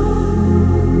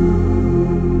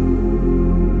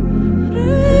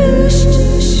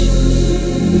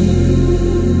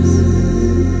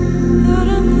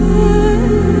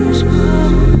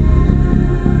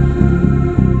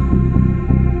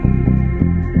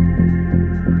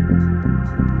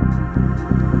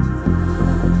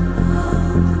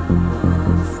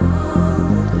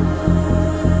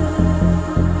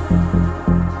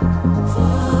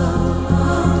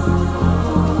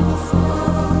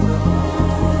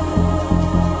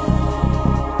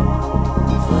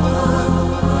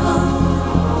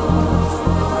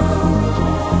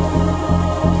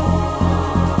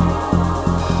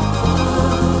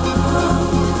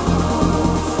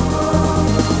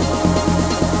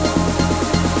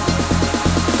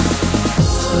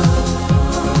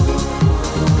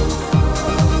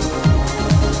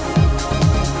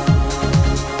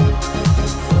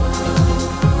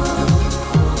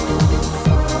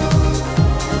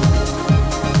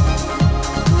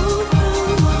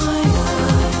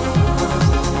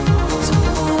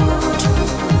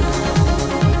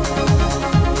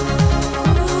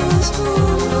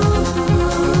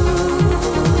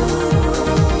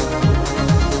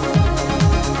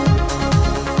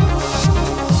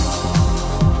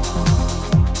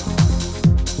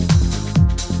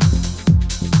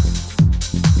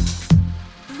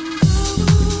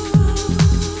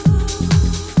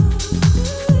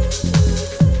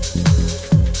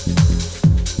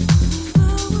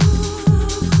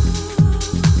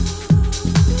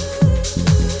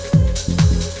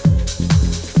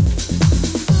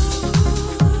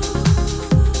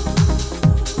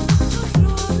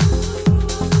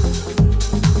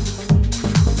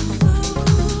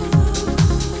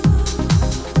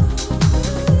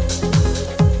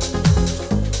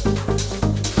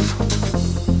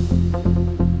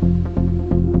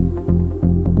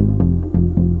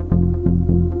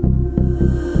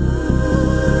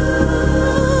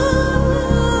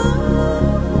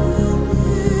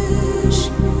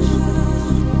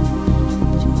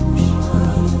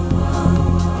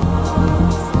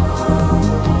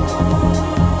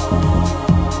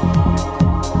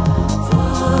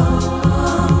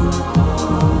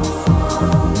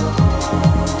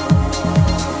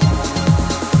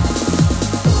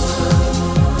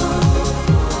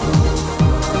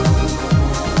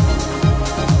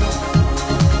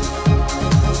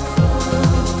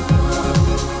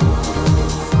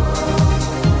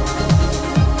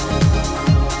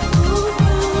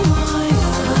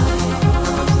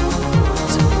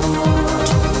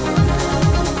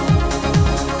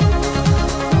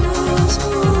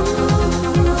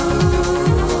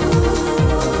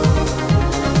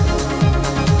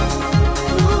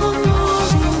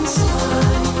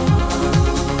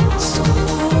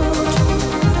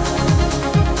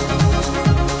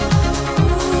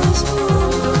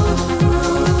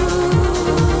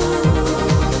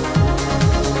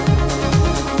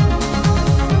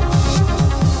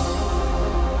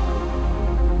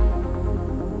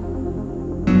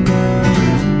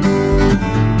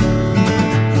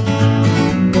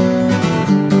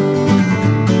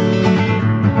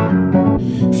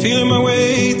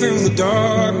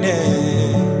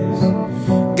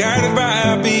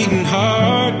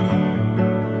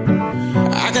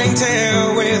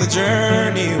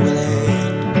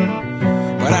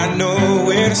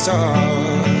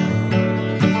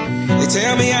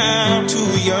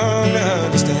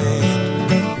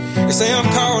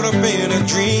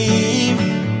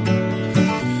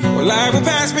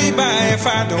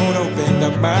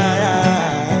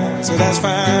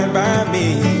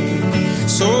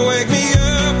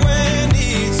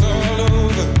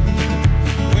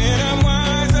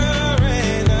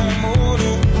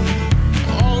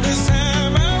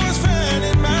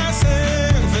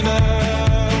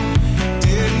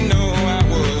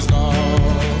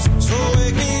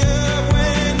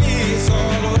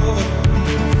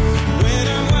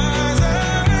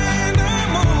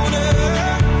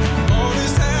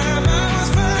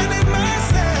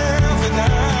 Myself and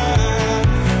I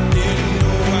didn't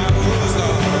know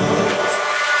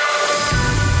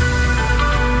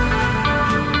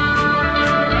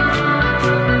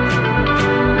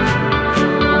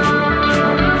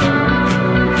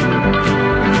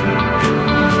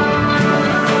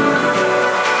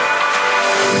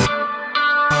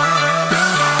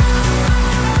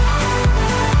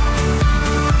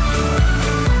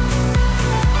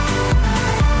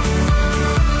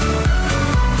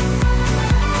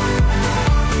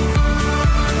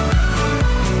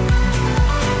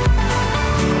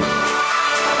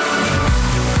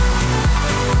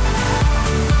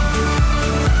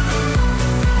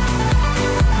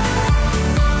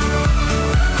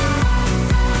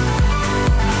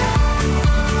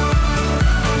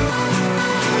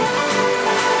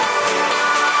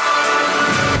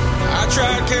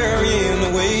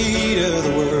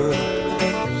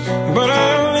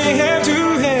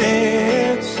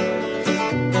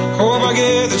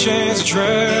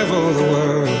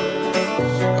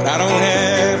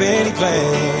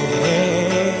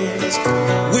eyes.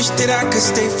 Wish that I could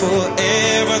stay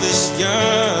forever this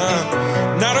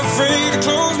young. Not afraid to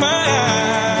close my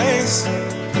eyes.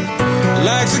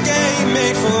 Life's a game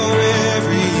made for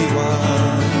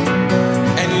everyone,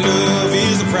 and love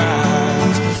is the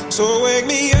prize. So wake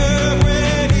me up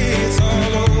when it's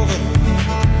all over,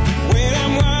 when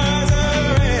I'm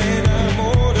wiser and I'm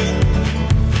older.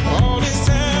 All this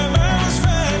time I was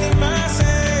finding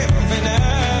myself, and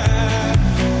I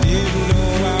didn't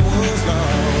know I was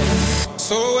lost.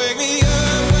 So wake me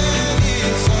up when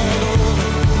it's all over,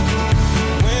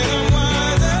 when I'm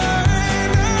wiser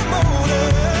and I'm older.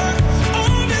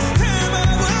 All this time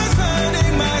I was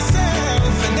finding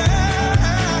myself, and I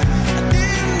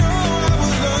didn't know I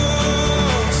was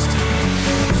lost.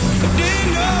 I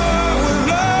didn't know I was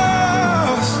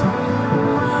lost.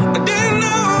 I didn't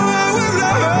know I was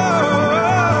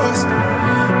lost. I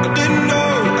didn't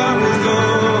know I was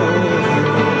lost.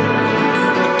 I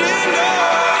didn't know.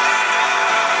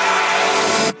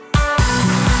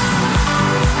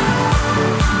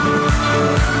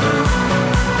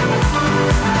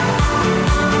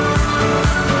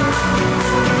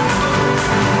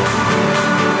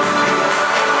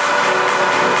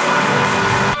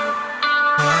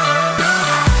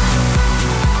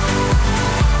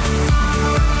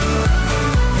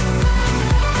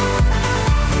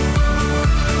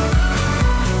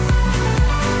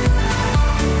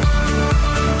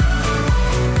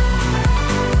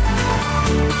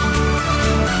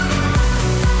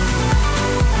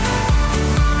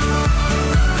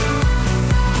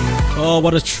 Oh,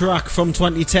 what a track from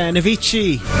 2010.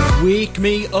 Avicii, Wake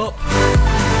Me Up.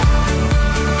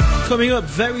 Coming up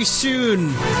very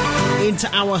soon into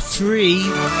hour 3,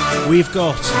 we've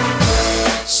got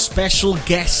special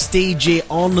guest DJ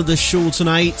on the show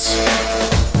tonight.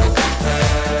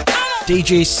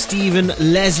 DJ Stephen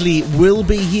Leslie will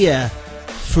be here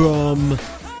from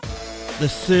the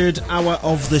 3rd hour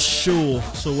of the show,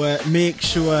 so make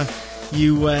sure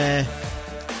you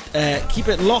keep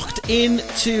it locked in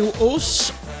to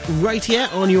us right here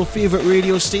on your favourite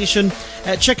radio station.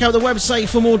 Check out the website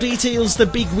for more details,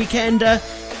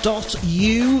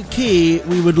 thebigweekender.uk.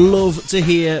 We would love to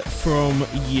hear from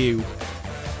you.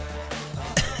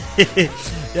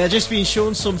 Yeah, just been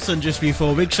shown something just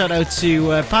before. Big shout out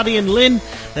to Paddy and Lynn.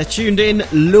 They're tuned in,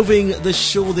 loving the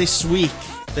show this week.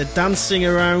 They're dancing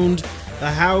around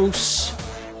the house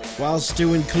whilst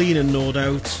doing cleaning, no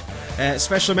doubt.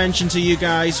 Special mention to you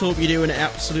guys. Hope you're doing it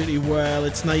absolutely well.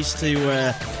 It's nice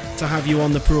to have you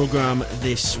on the programme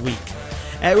this week.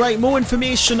 Right, more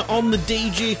information on the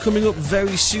DJ coming up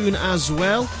very soon as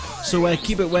well. So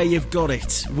keep it where you've got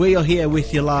it. We are here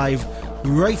with you live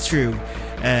right through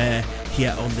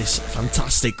here on this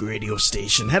fantastic radio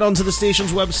station. Head on to the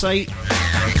station's website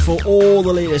for all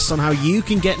the latest on how you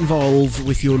can get involved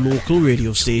with your local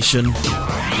radio station.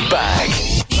 Back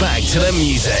to the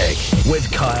music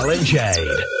with Kyle and Jade.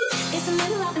 It's the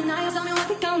middle of the night, tell me what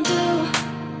we gon' do.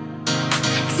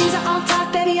 Seems like all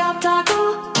talk, baby, all talk,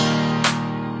 ooh.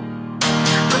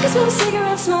 I can smell the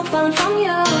cigarette smoke falling from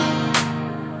you.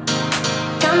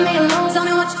 Got me alone, tell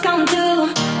me what you gon'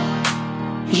 do.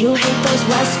 You hate those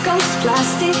West Coast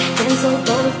plastic, pencil,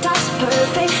 Botox,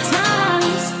 perfect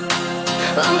smiles.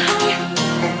 I'm high.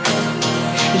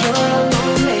 You're a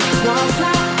lonely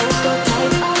wallflower, let's go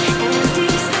tight up and deep.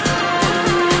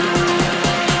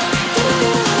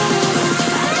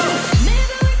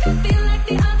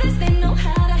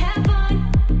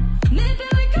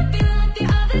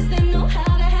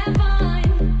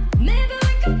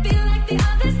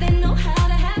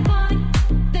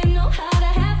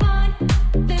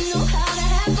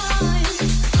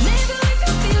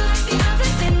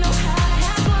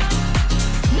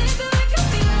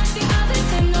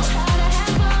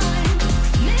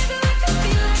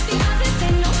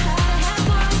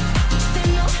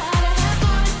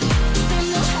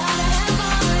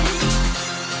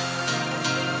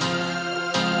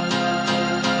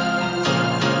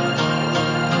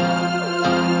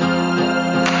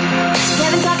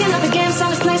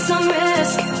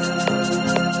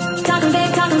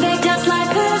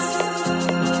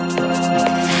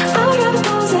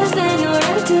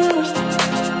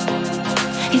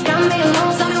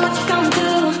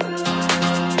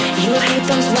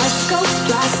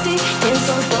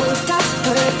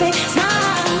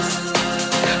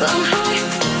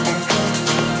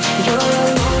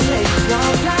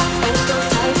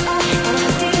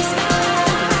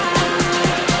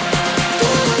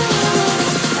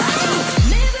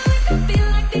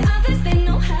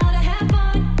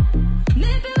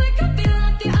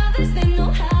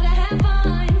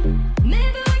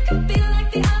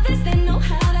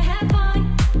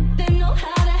 They know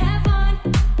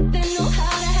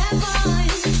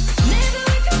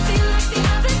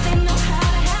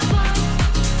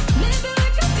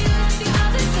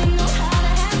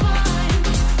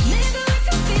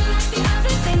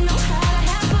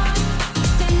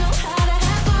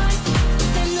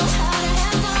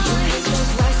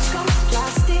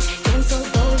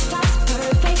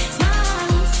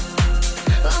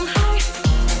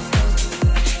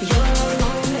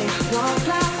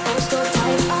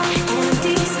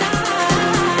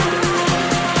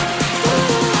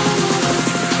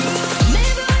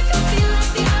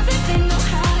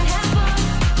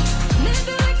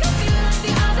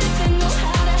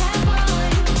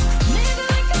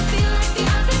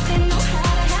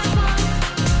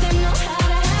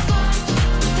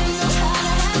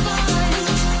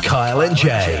Kyle and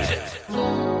Jade.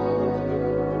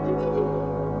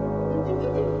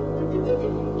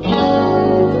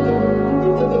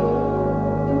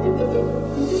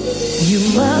 You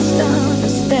must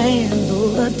understand,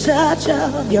 the touch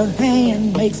of your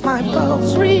hand makes my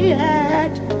pulse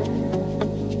react.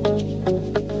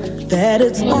 That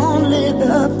it's only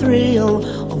the thrill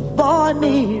of boy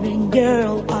meeting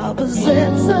girl,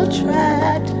 opposites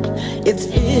attract. It's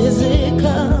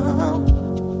physical,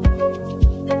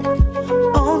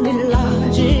 only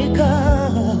logical.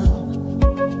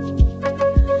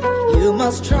 You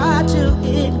must try to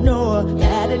ignore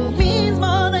that it means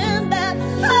more than that.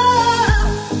 Oh,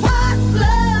 what's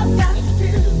love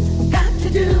got to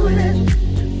do with it?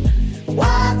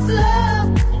 What's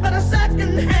love but a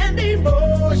second-hand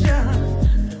emotion?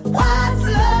 What's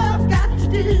love got to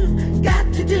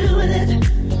do with it?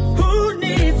 Who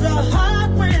needs a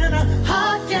heart when a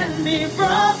heart can be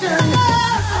broken?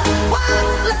 Oh,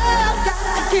 what's love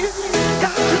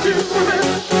got to do with it?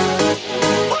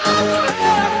 What's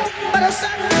love but a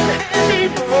second-hand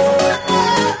emotion?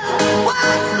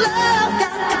 What's love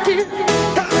got to do with it?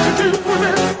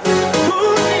 Who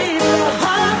needs a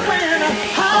heart when a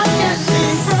heart can be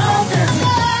broken?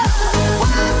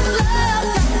 What's love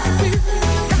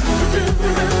got to do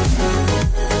with it? What's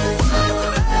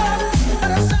love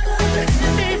but a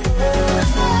second-hand emotion?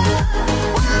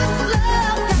 What's love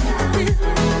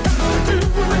got to do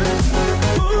with it?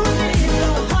 Who needs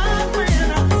a heart when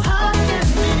a heart can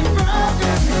be broken?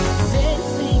 May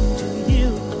seem to you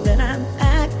that I'm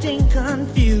acting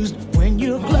confused when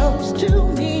you're close to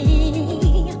me.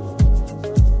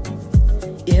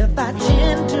 If I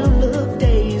tend to look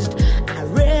dazed, I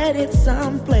read it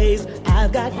someplace.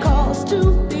 I've got cause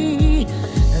to be.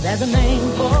 There's a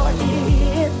name for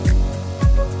it.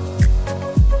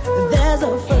 There's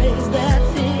a phrase that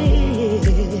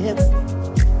fits.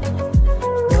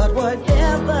 But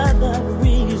whatever the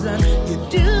reason, you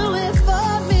do it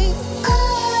for me. Oh,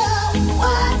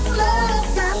 what's love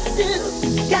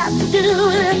got to do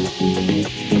with it?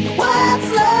 What's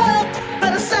love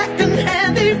but a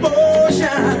second-hand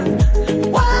emotion?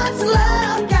 What's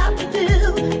love got to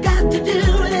do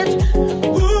with it?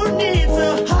 Who needs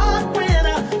a heart when a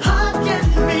heart can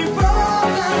be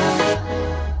broken?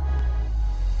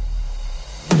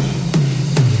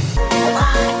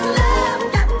 What's love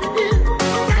got to do with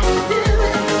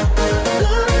it?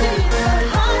 Who needs a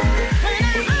heart when a heart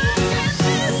can be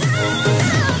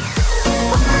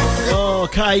broken? Oh,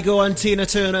 Kygo and Tina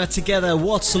Turner together.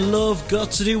 What's love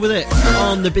got to do with it?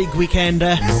 On the Big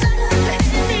Weekender.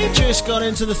 Just got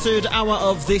into the third hour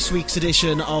of this week's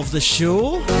edition of the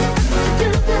show.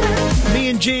 Me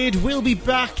and Jade will be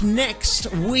back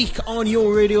next week on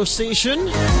your radio station.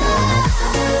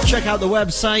 Check out the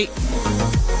website,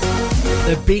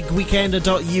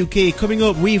 thebigweekender.uk. Coming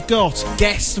up, we've got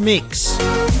Guest Mix.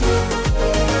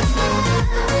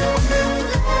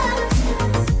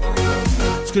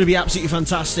 It's going to be absolutely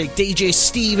fantastic. DJ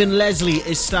Stephen Leslie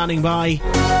is standing by.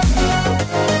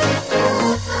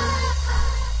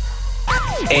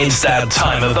 It's that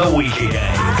time of the week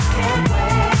again.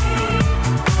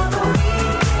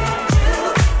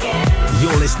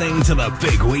 You're listening to the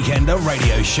Big Weekender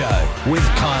Radio Show with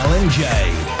Kyle and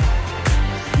Jade.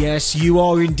 Yes, you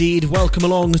are indeed. Welcome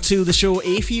along to the show.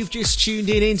 If you've just tuned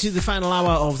in into the final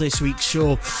hour of this week's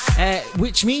show,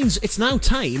 which means it's now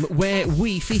time where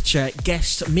we feature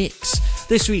Guest Mix.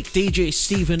 This week, DJ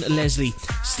Stephen Leslie.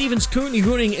 Stephen's currently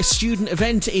running a student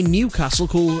event in Newcastle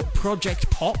called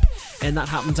Project Pop, and that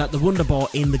happens at the Wonder Bar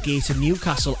in the Gate of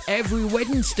Newcastle every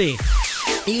Wednesday.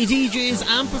 He DJs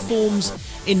and performs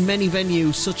in many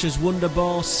venues such as Wonder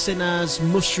Bar, Sinners,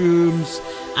 Mushrooms,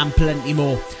 and plenty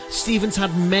more. Stephen's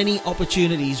had many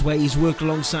opportunities where he's worked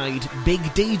alongside big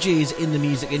DJs in the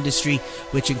music industry,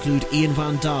 which include Ian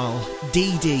Van Dahl,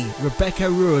 Dee Dee, Rebecca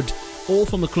Rudd, all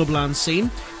from the Clubland scene,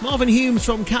 Marvin Humes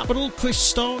from Capital, Chris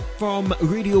Stark from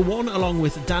Radio 1 along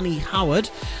with Danny Howard,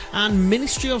 and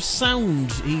Ministry of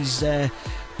Sound. He's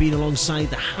been alongside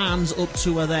the Hands Up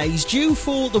tour there. He's due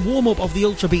for the warm-up of the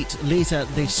Ultra Beat later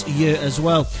this year as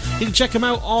well. You can check him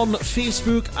out on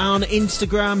Facebook, on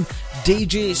Instagram,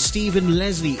 DJ Stephen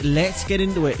Leslie. Let's get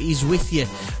into it. He's with you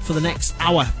for the next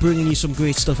hour, bringing you some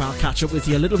great stuff. I'll catch up with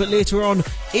you a little bit later on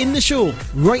in the show.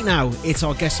 Right now, it's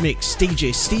our guest mix,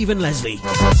 DJ Stephen Leslie.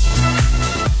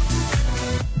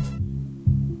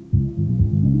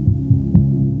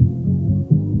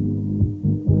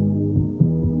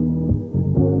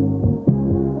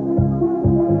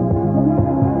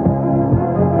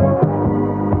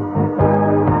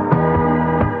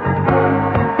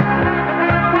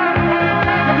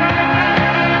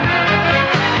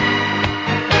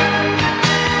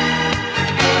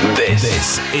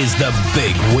 is the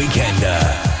Big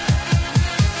Weekender.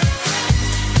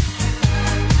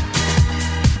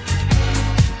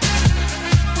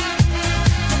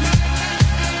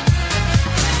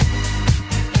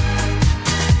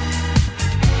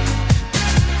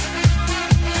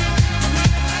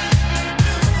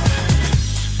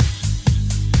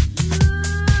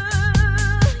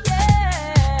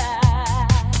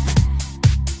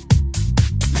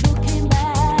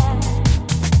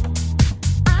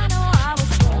 I know I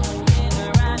was floating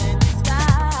around in the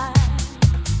sky.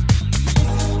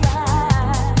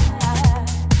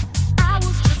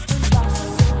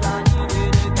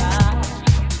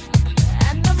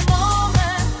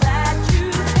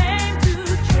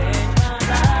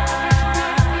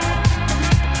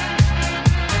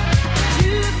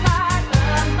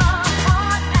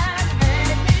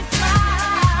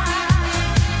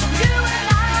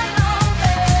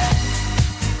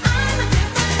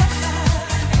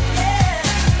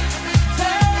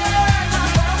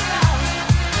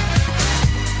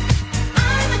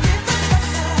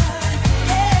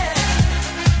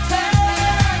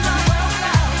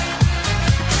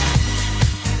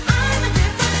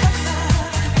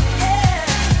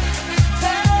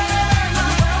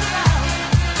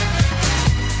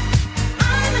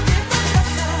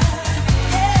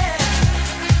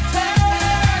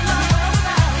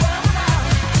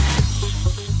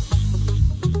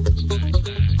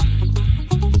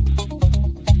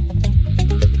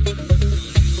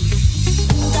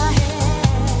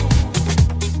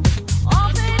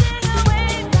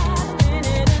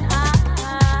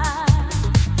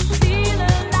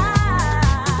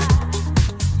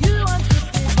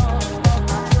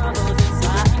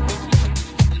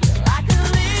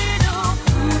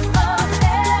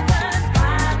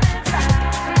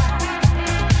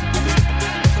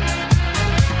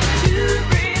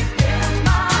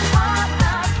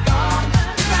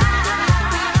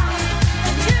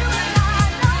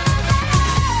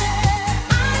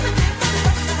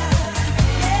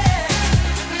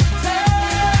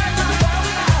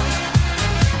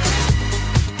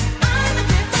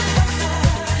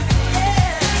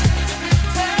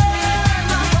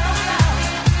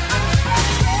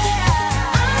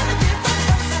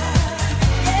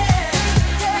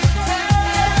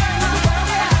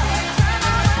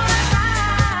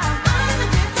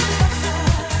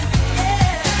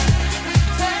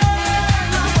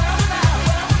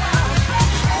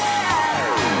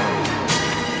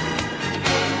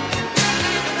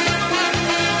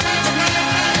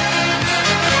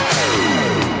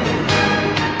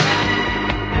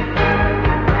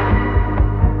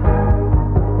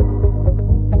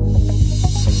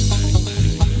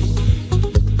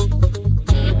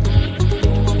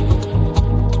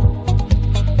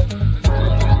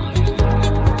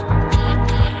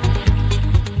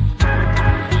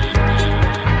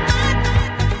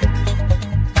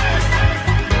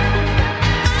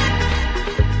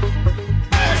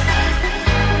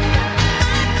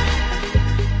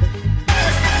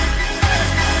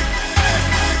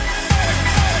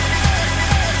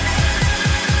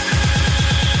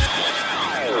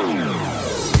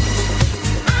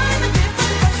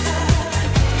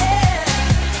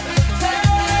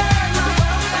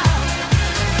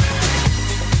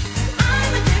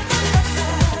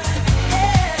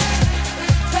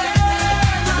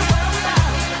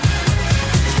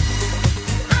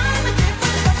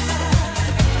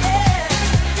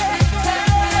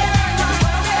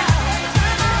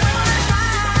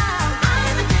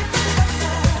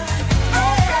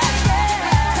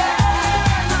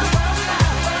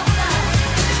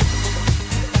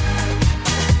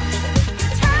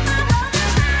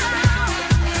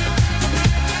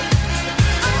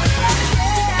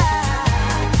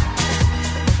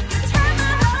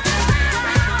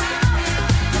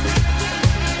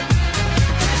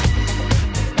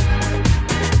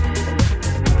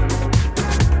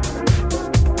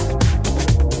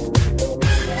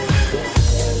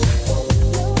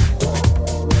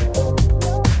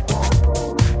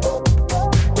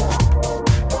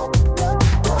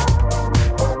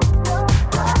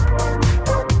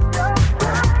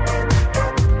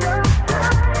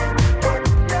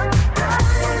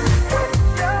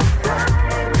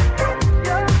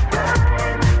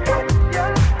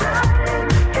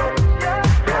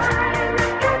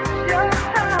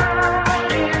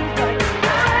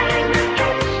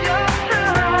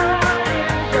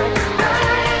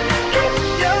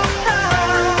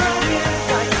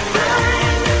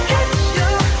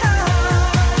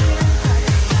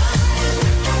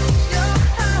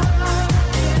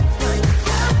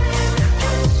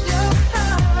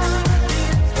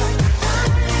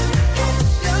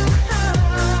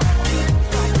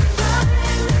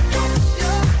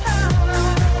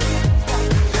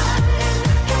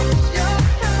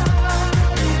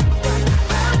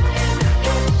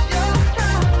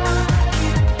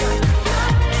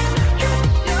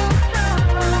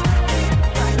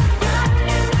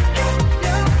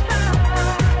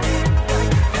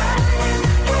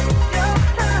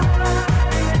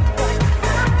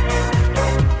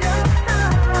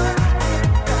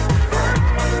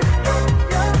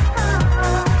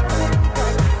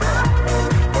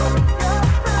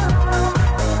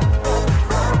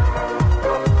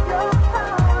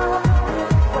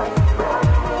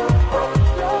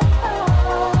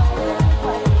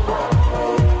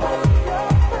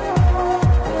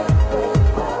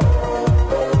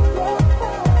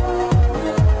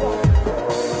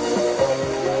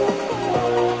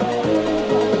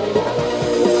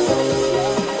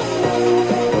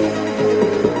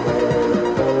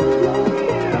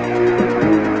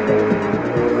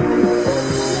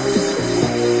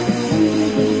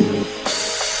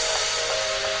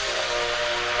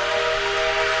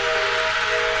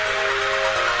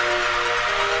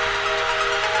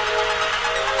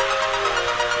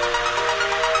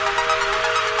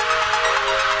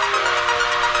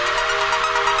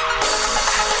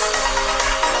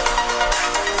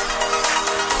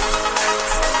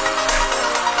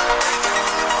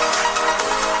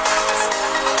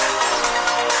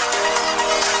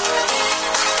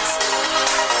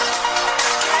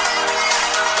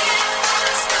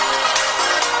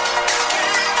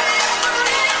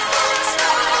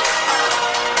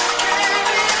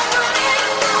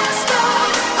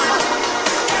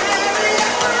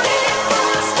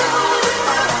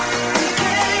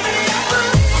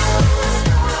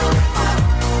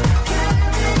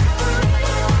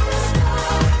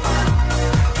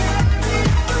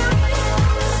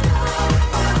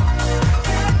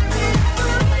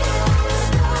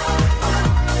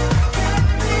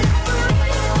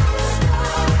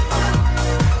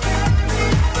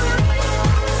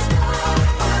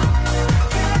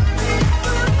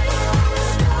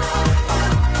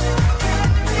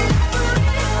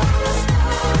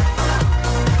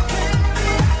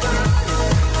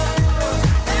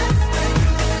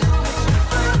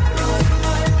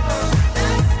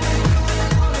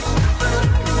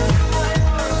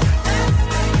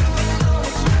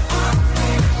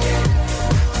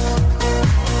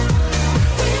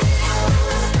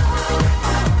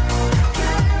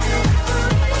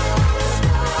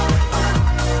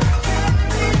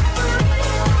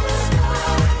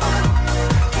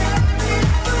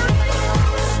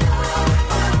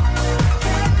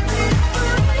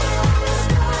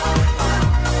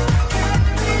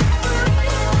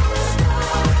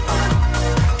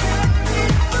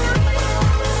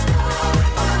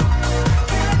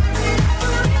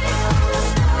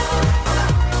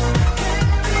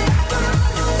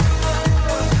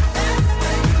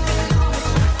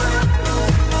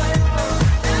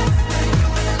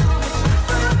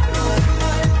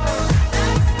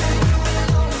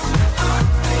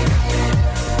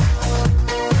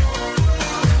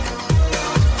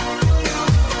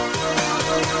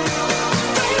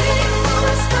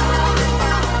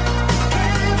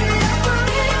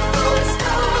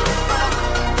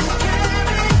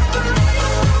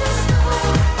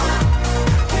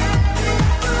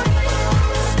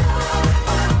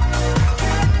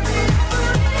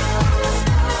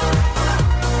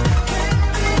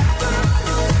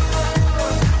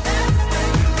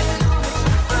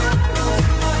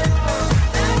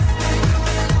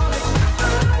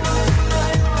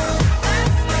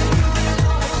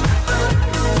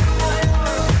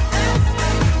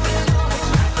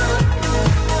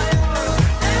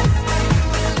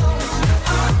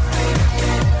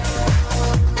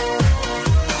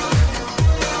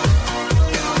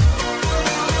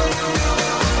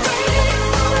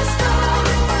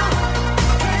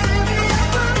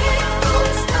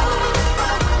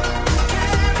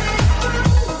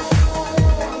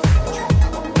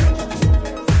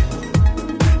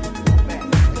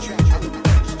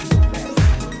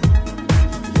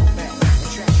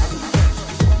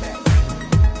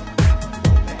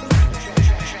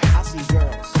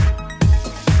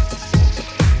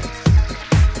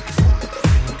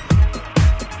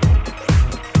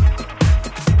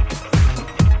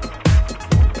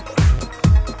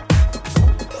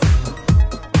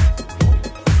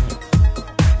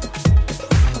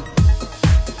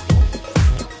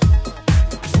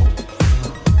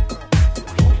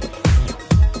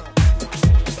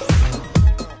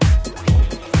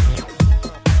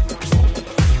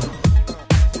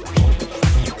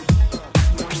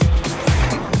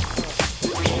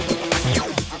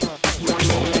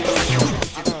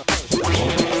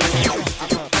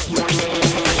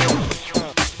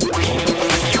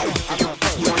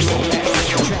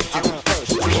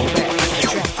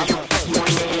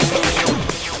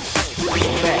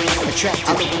 attracted.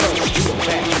 I look first, you look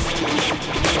back.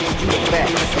 You look back,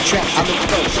 attracted. I look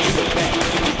first, you look back.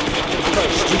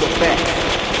 First, you look back.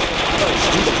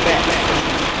 First, you look back.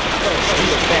 First, you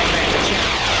look back.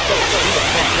 First, you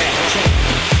look back.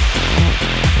 Attracted.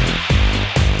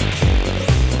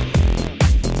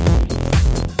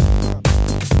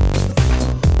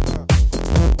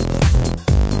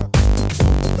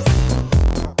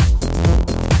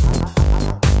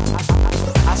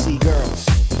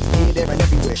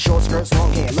 Short skirts,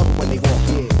 long hair, love it when they walk,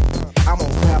 yeah. I'm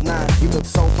on cloud 9, you look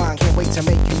so fine, can't wait to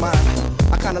make you mine.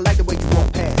 I kinda like the way you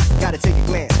walk past, gotta take a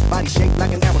glance. Body shaped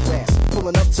like an hourglass,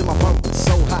 pulling up to my bumper,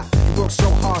 so hot. You work so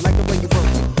hard, like the way you work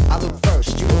it. I look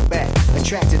first, you look back,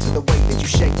 attracted to the way that you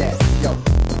shake that. Yo,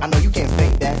 I know you can't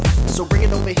fake that, so bring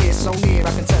it over here so near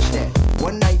I can touch that.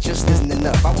 One night just isn't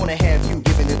enough, I wanna have you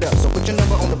giving it up. So put your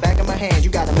number on the back of my hand,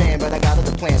 you got a man, but I got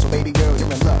other plans. So baby girl,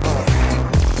 you're in love.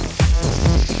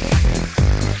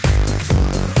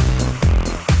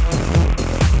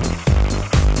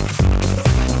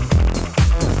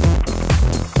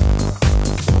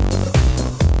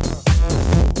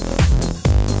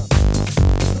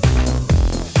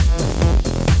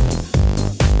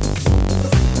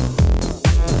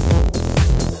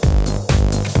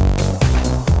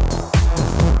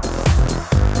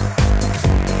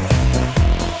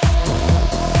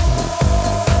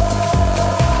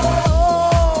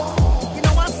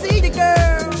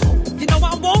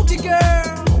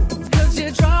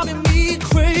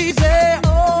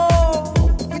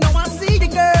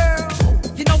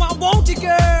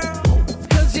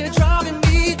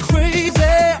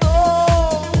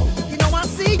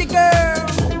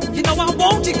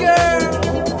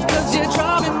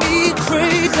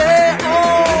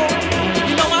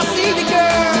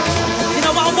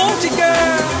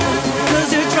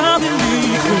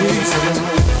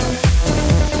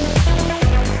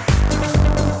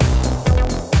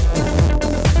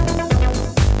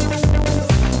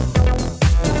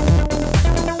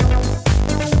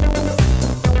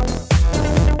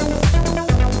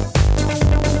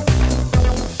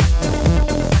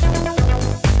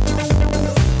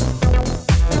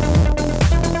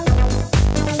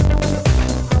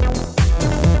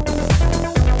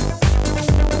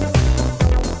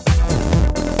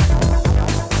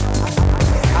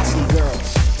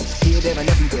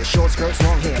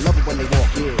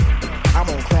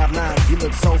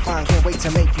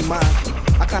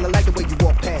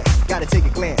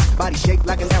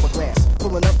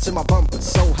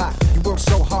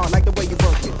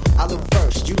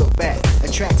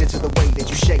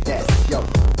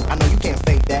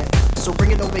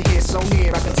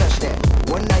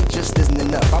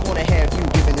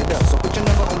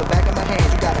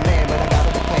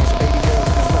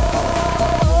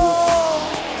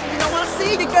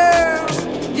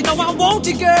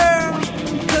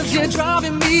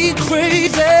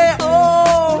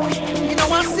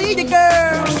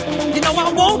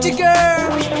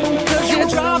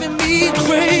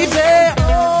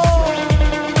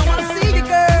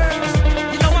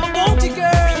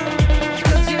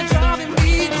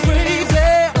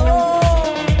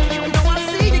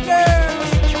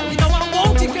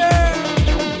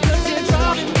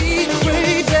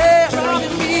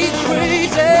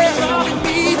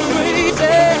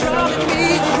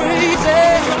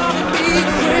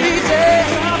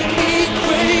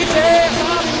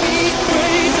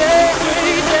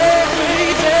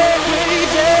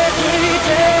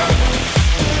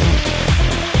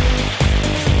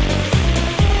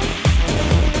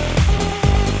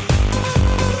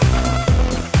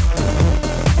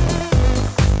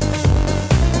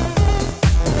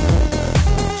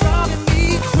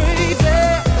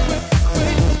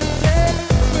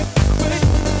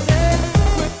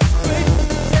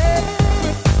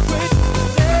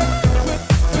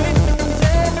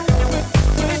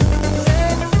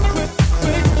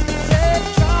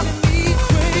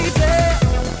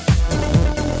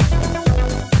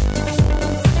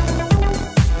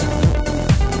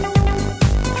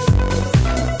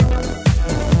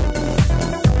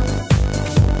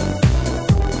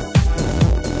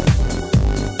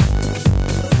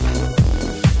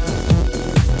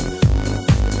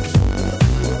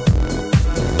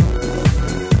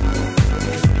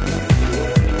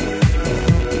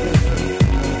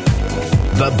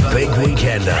 Big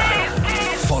Weekender.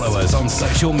 Follow us on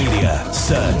social media.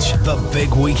 Search The Big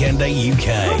Weekender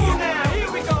UK.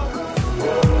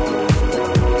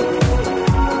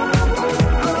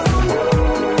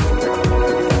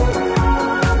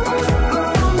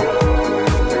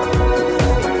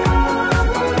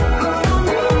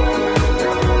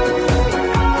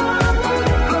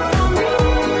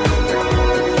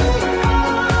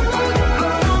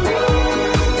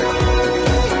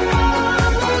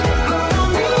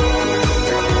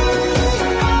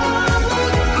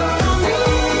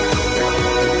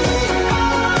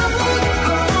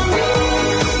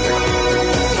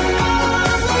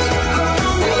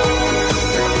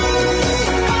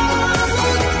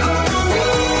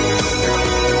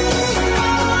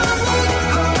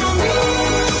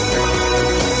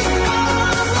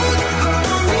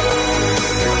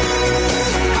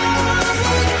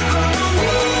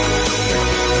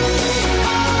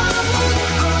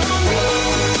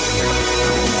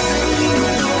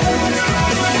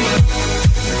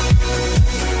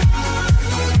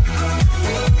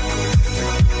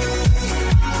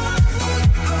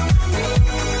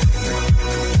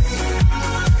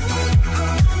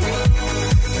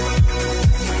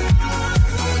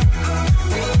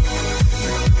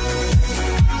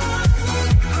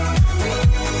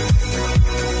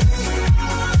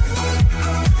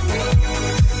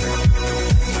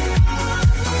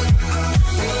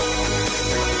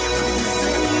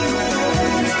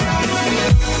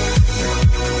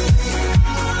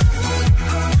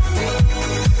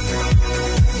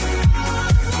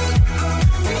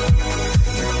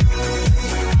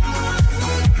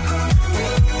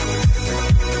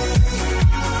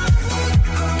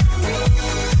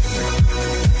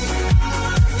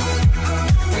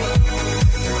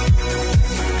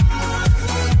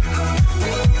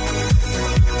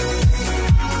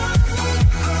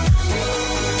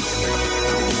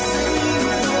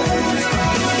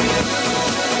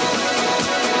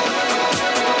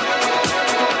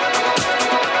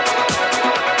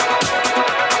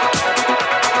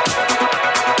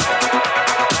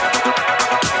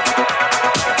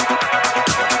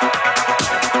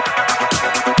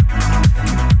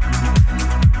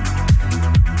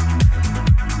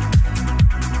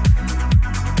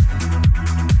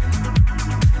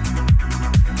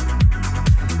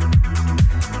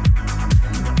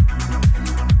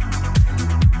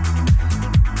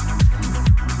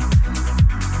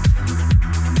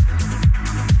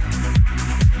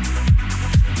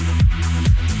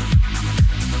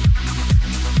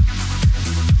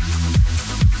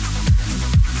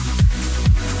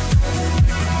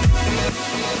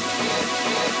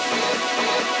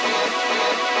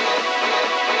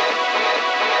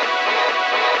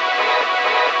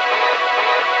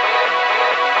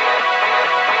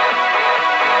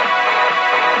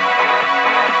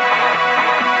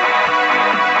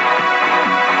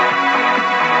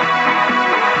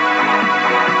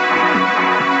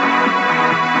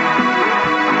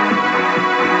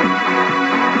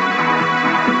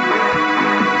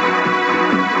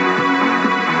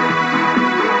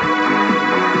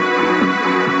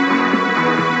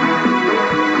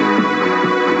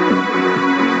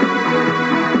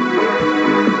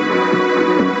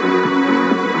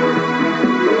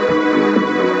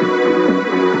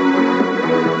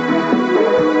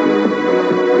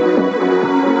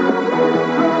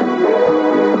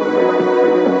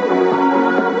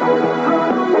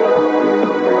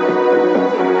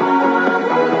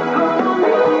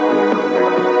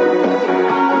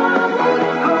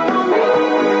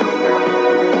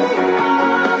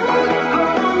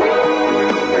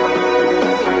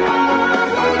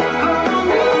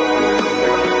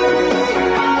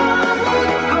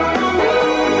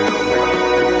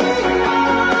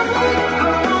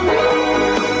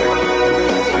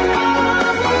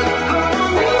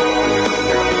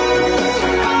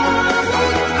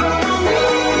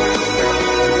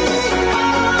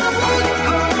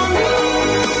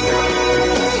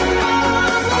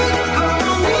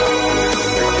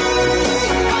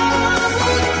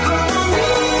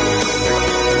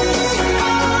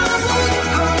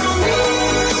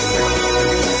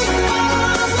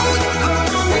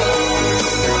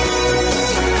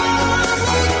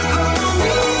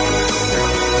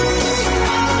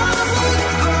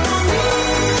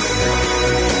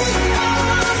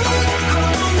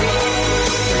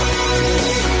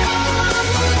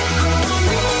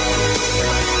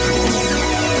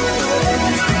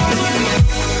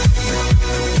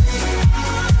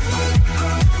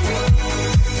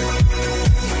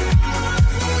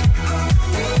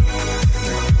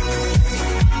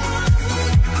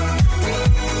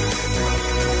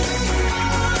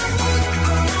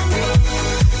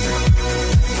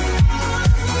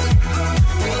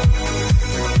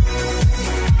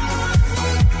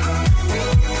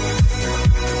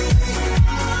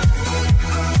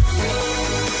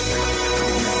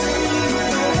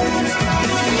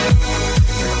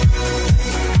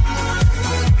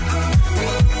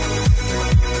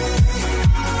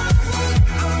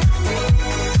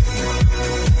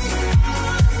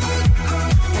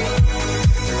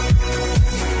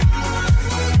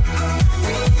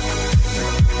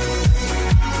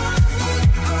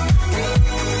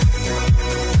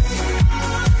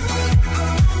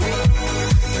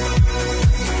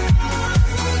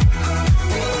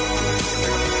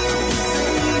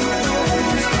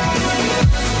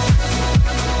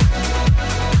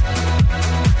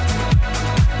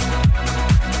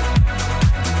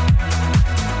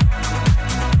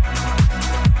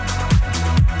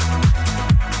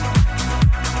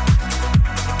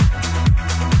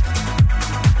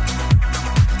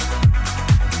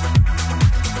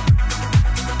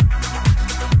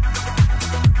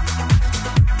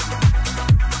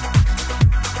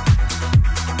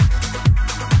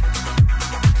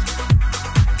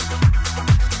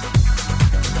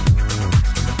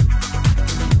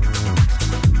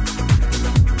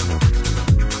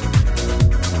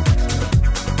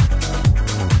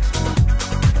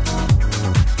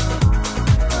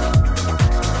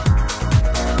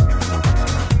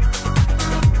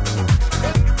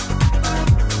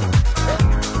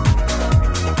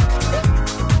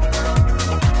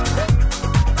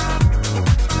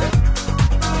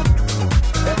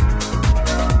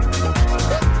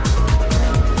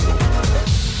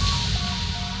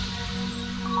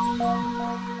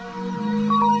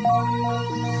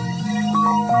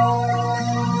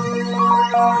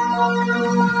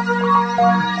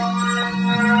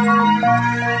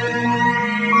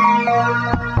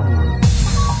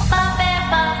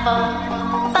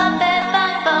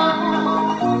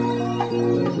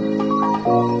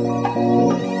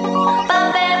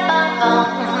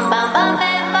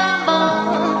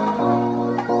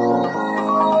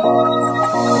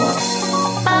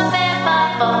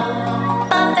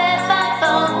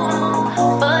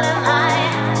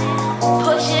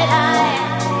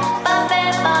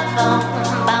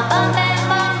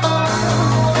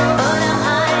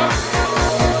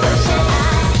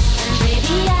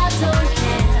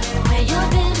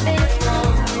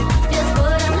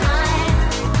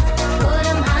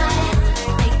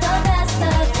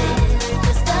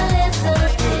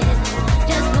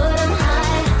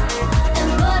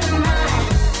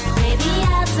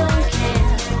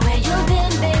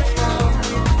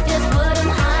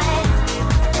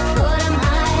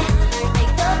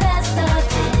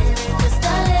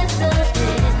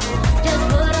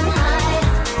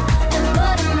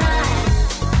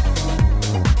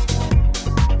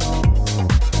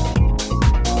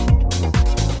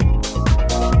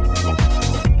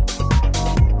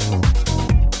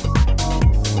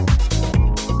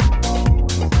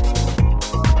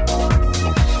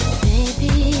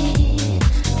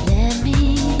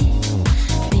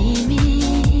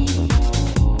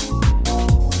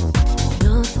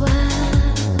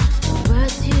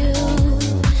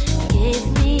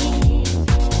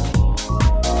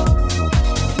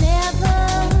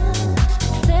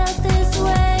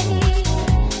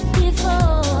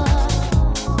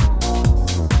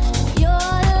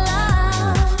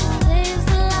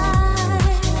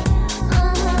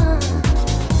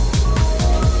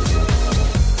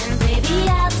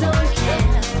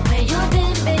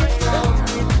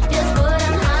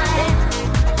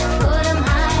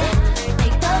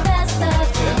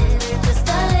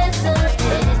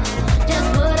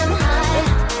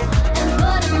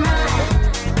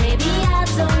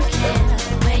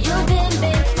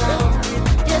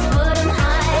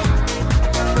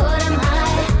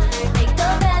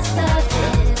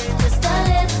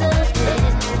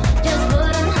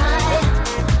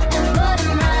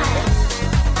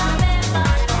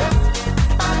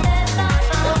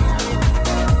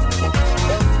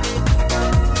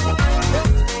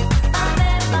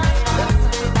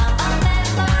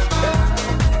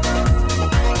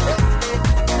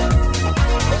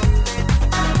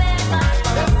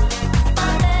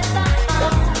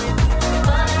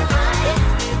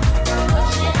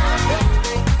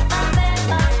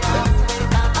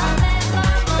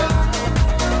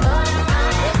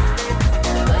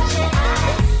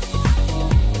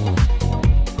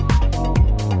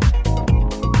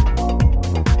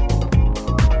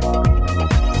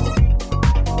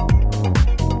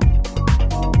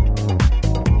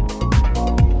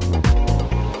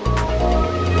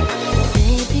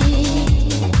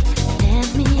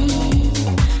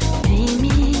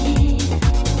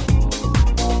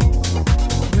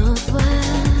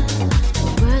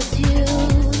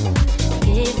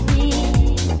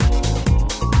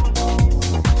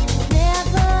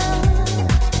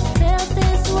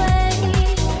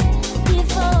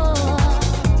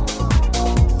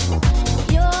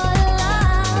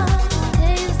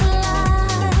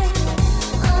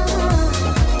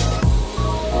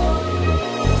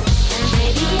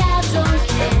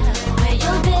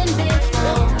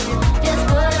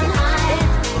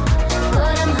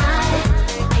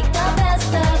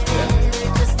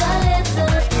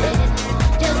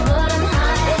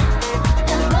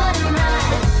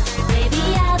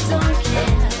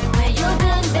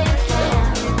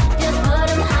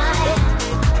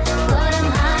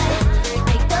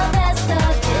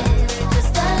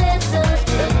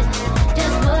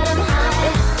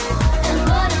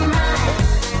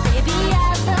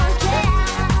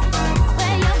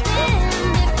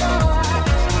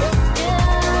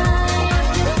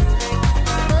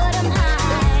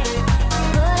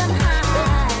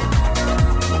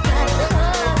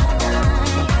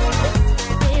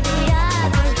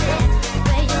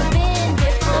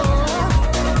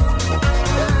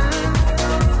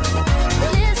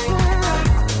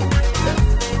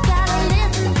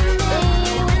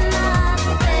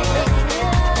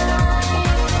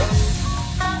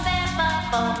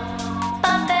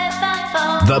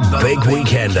 The Big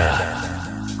Weekender.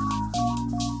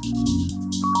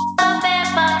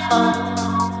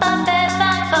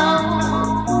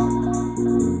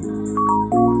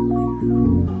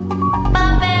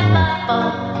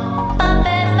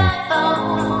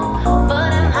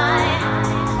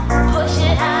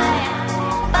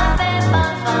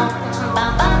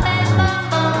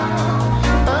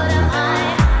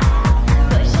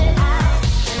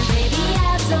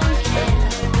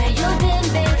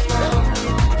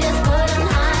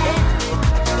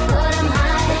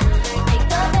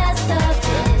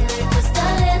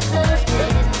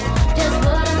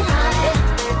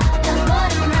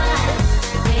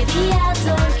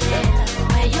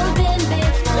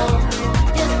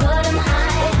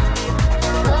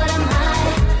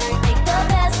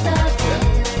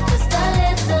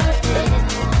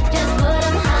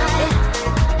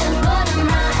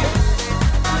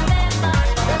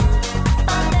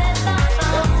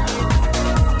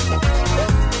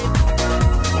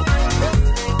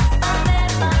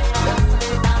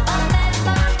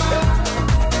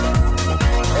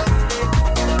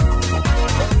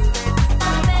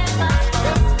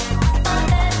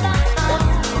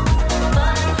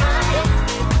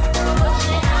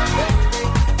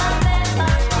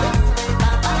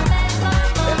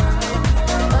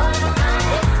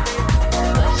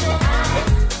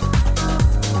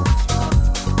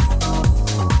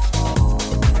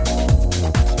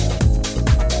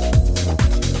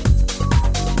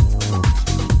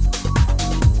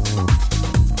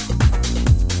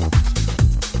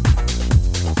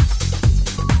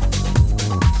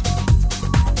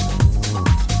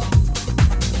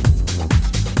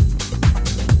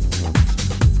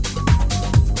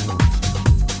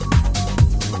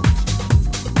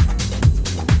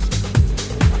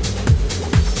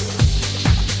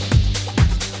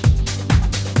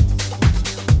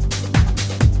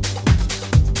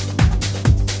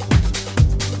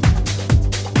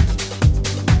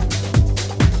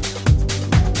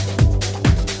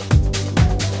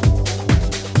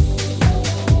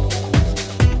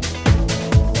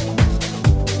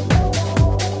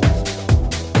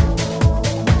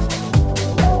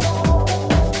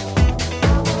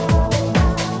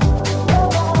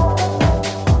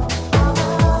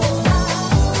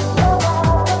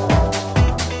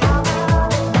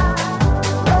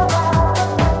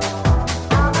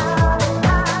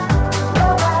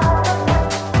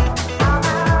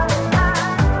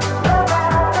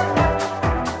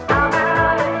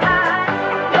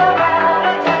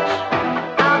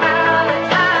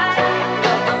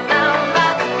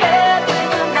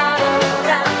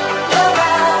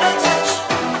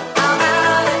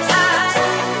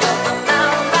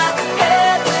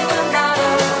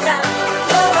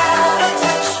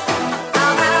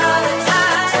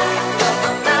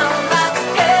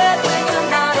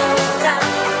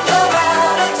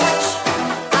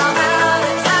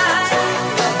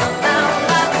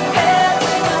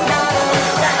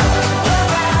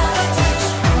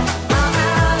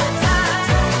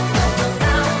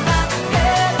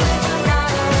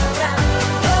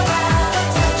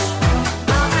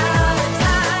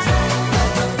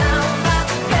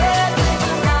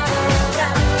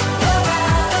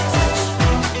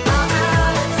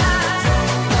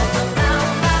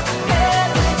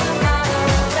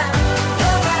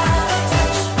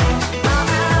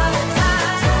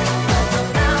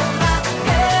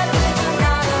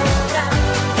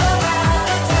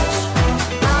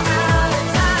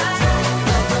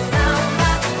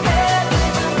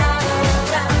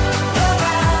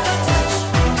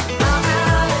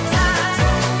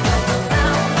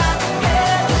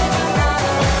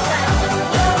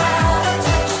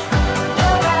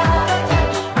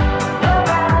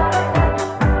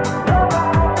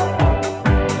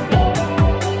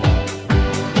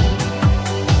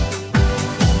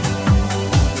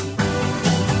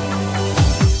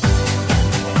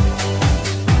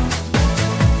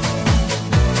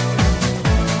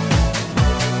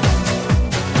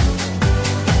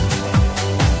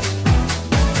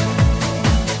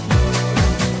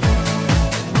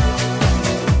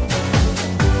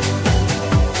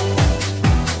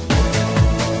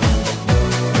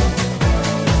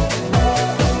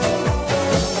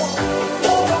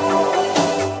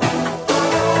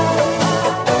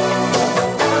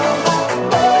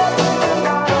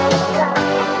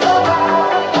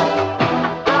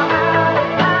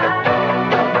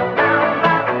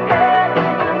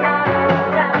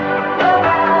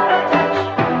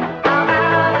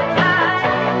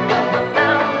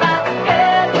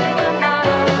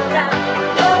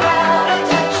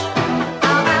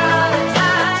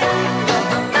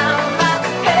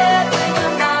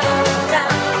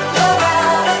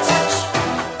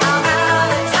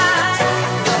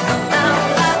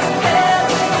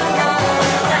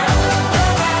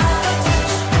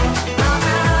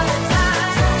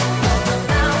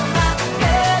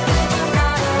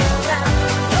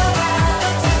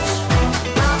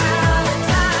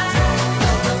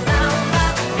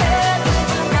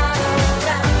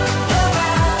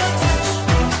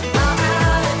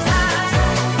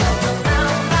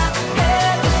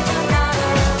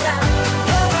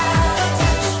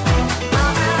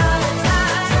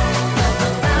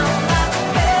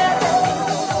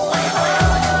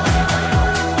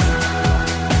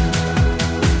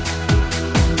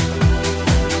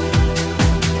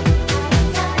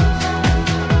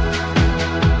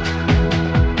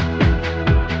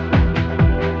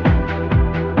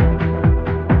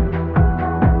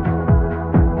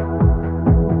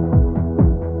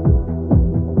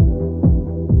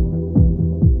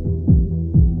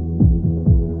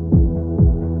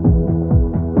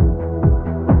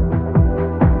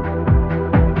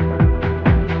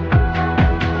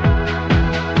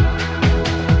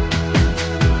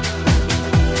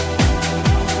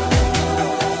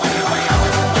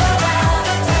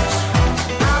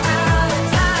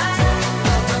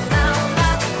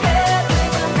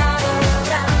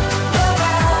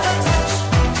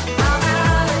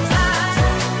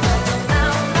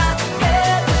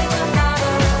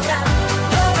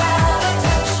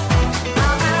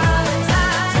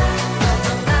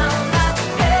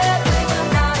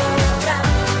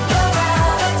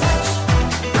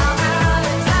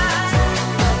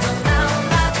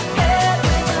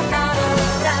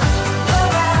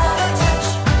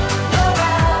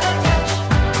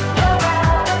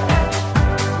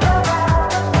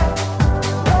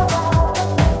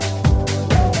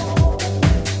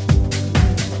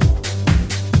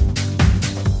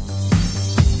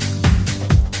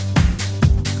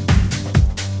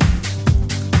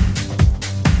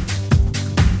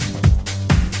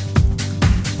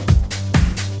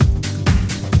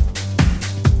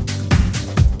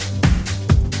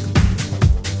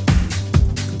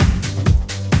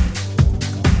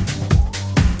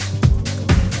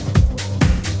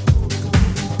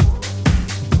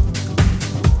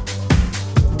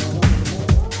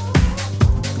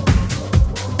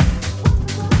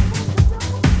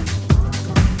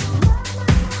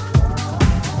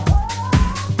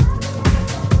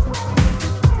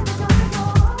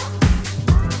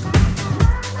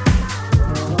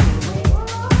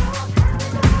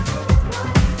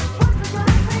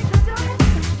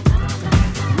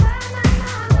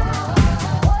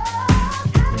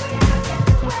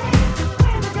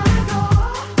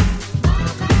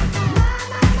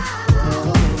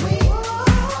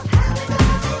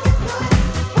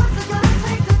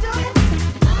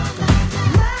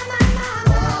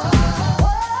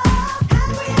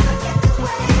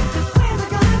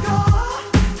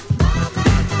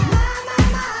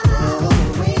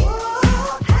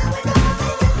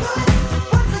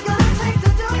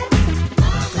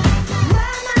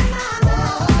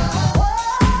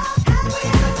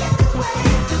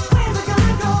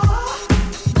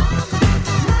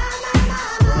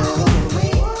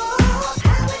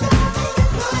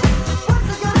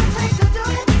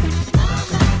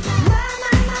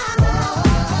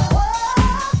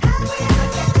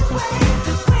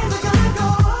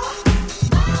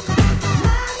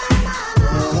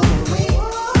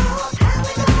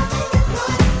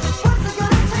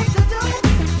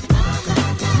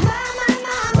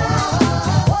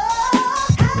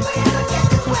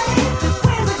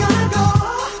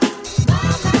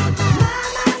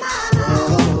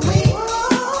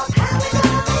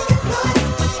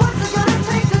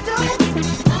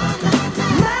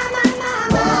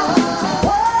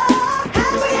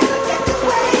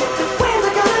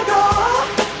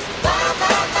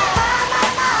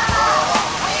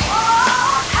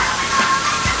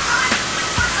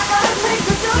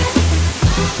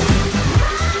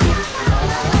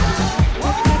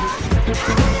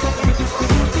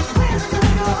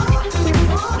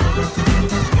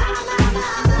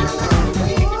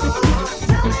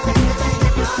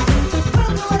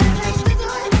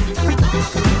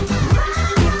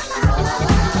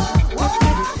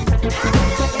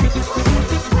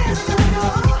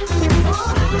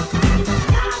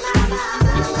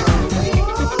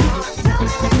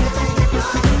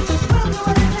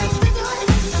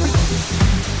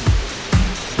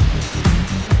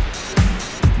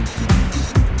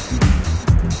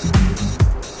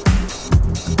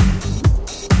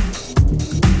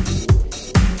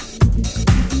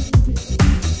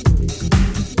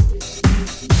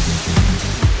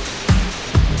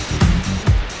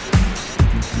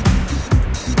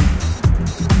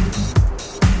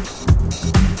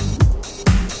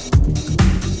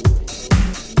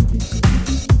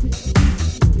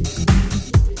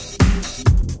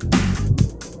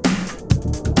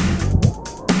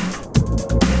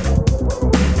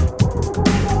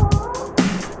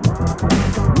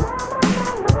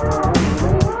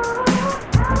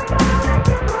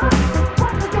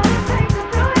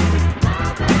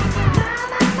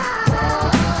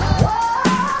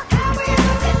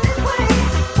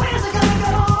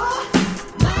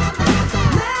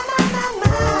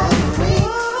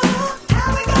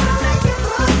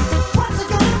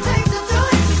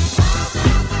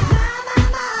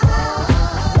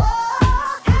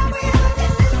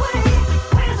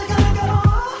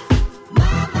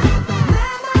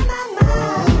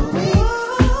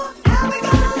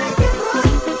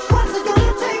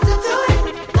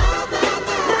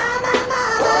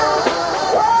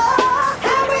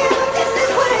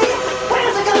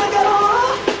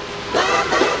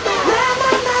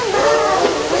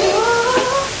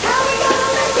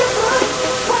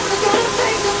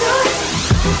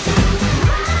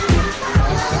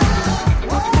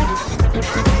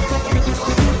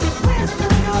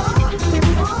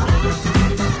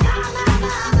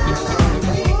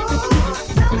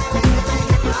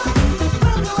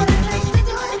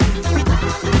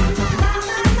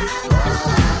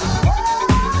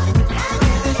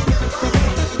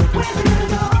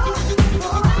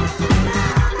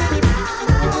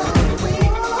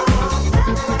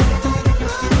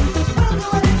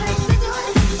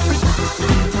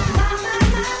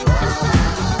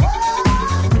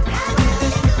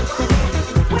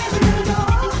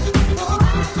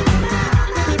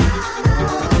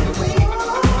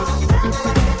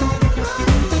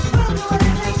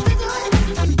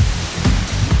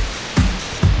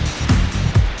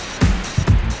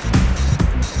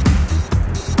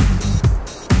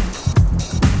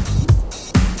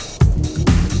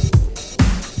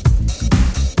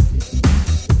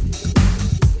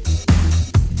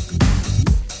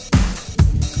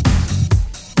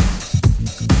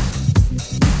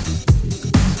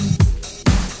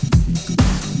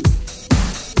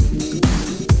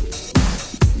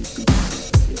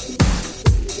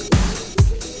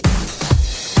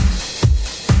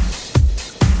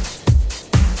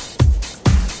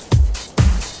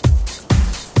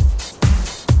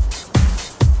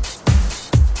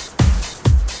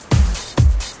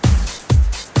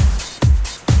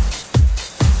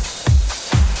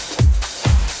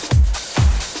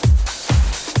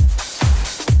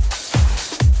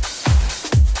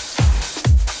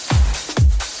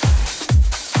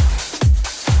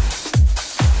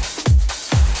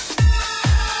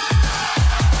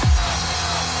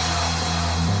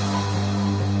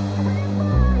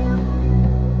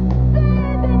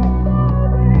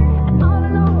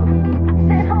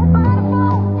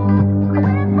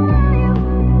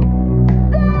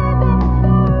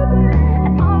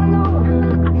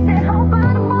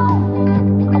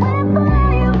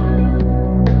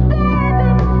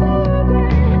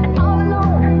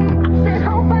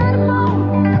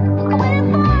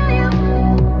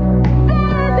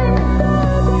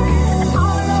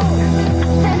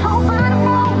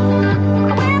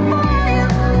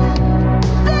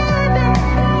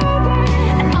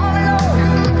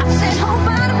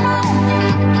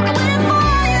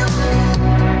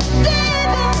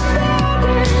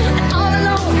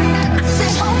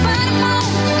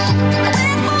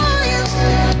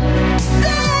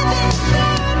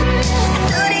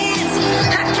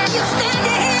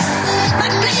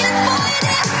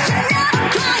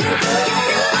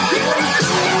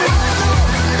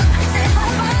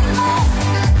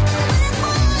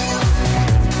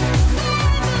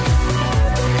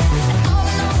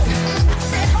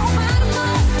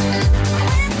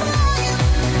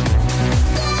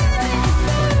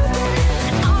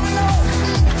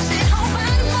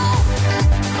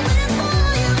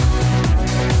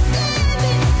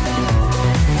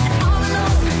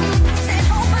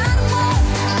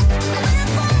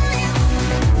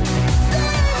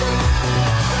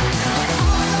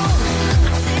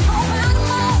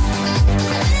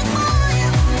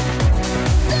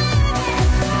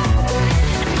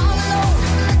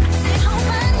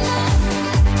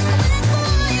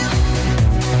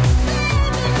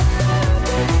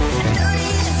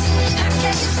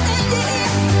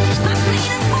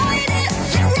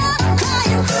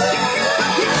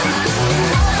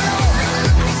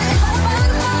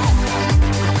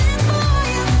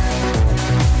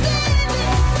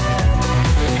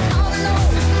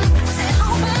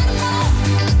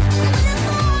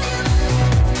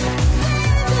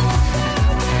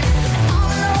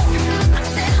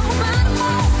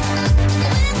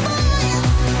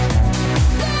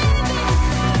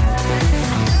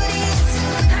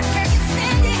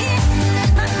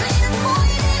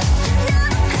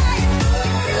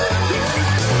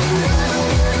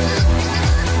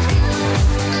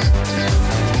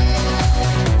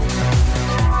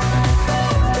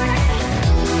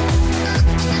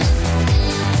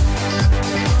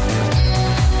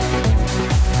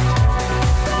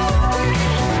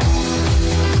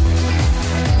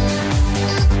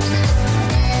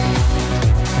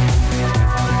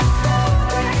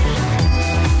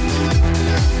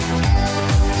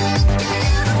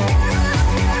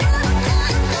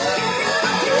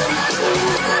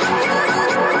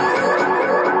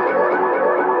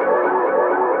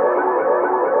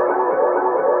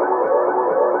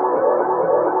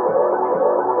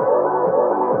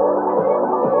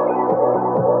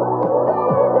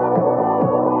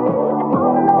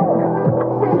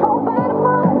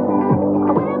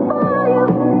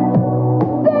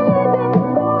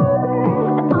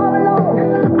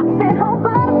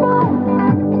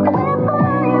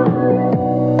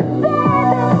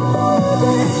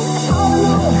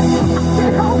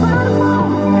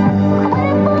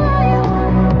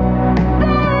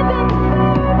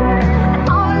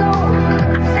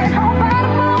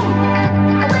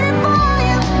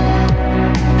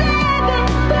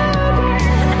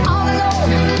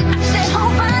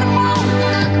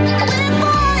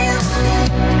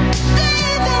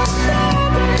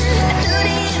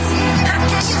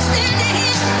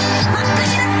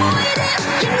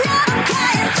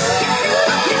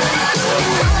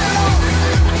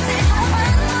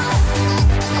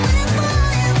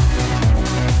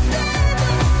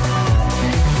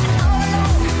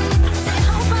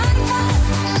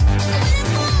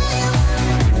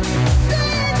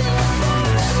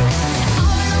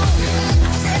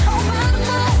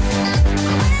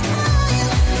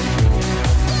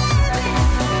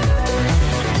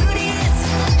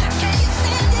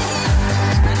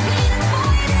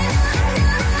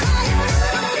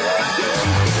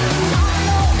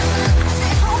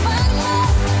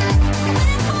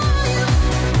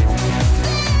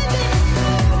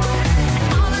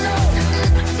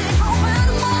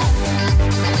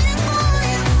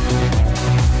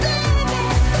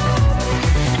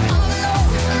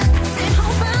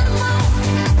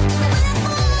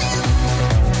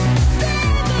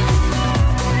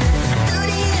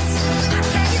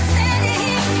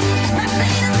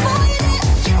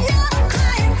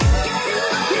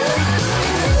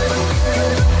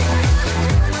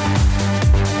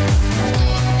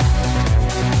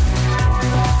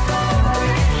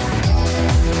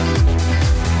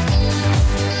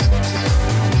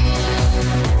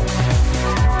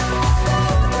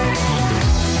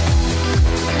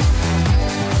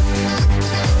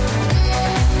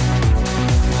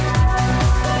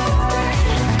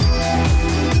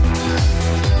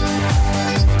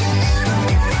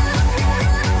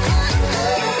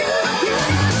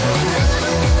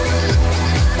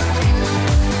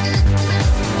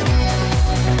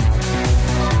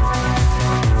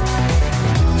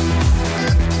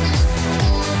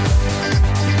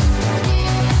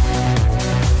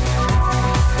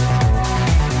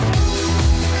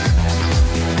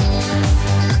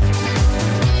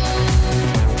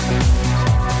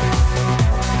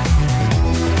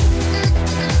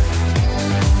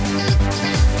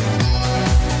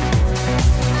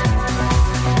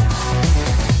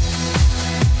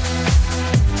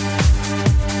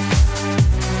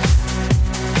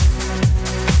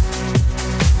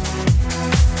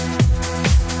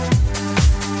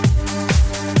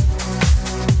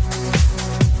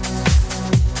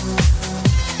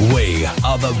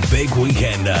 Big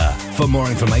Weekender. For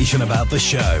more information about the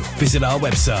show, visit our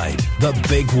website,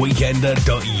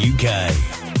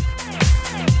 thebigweekender.uk.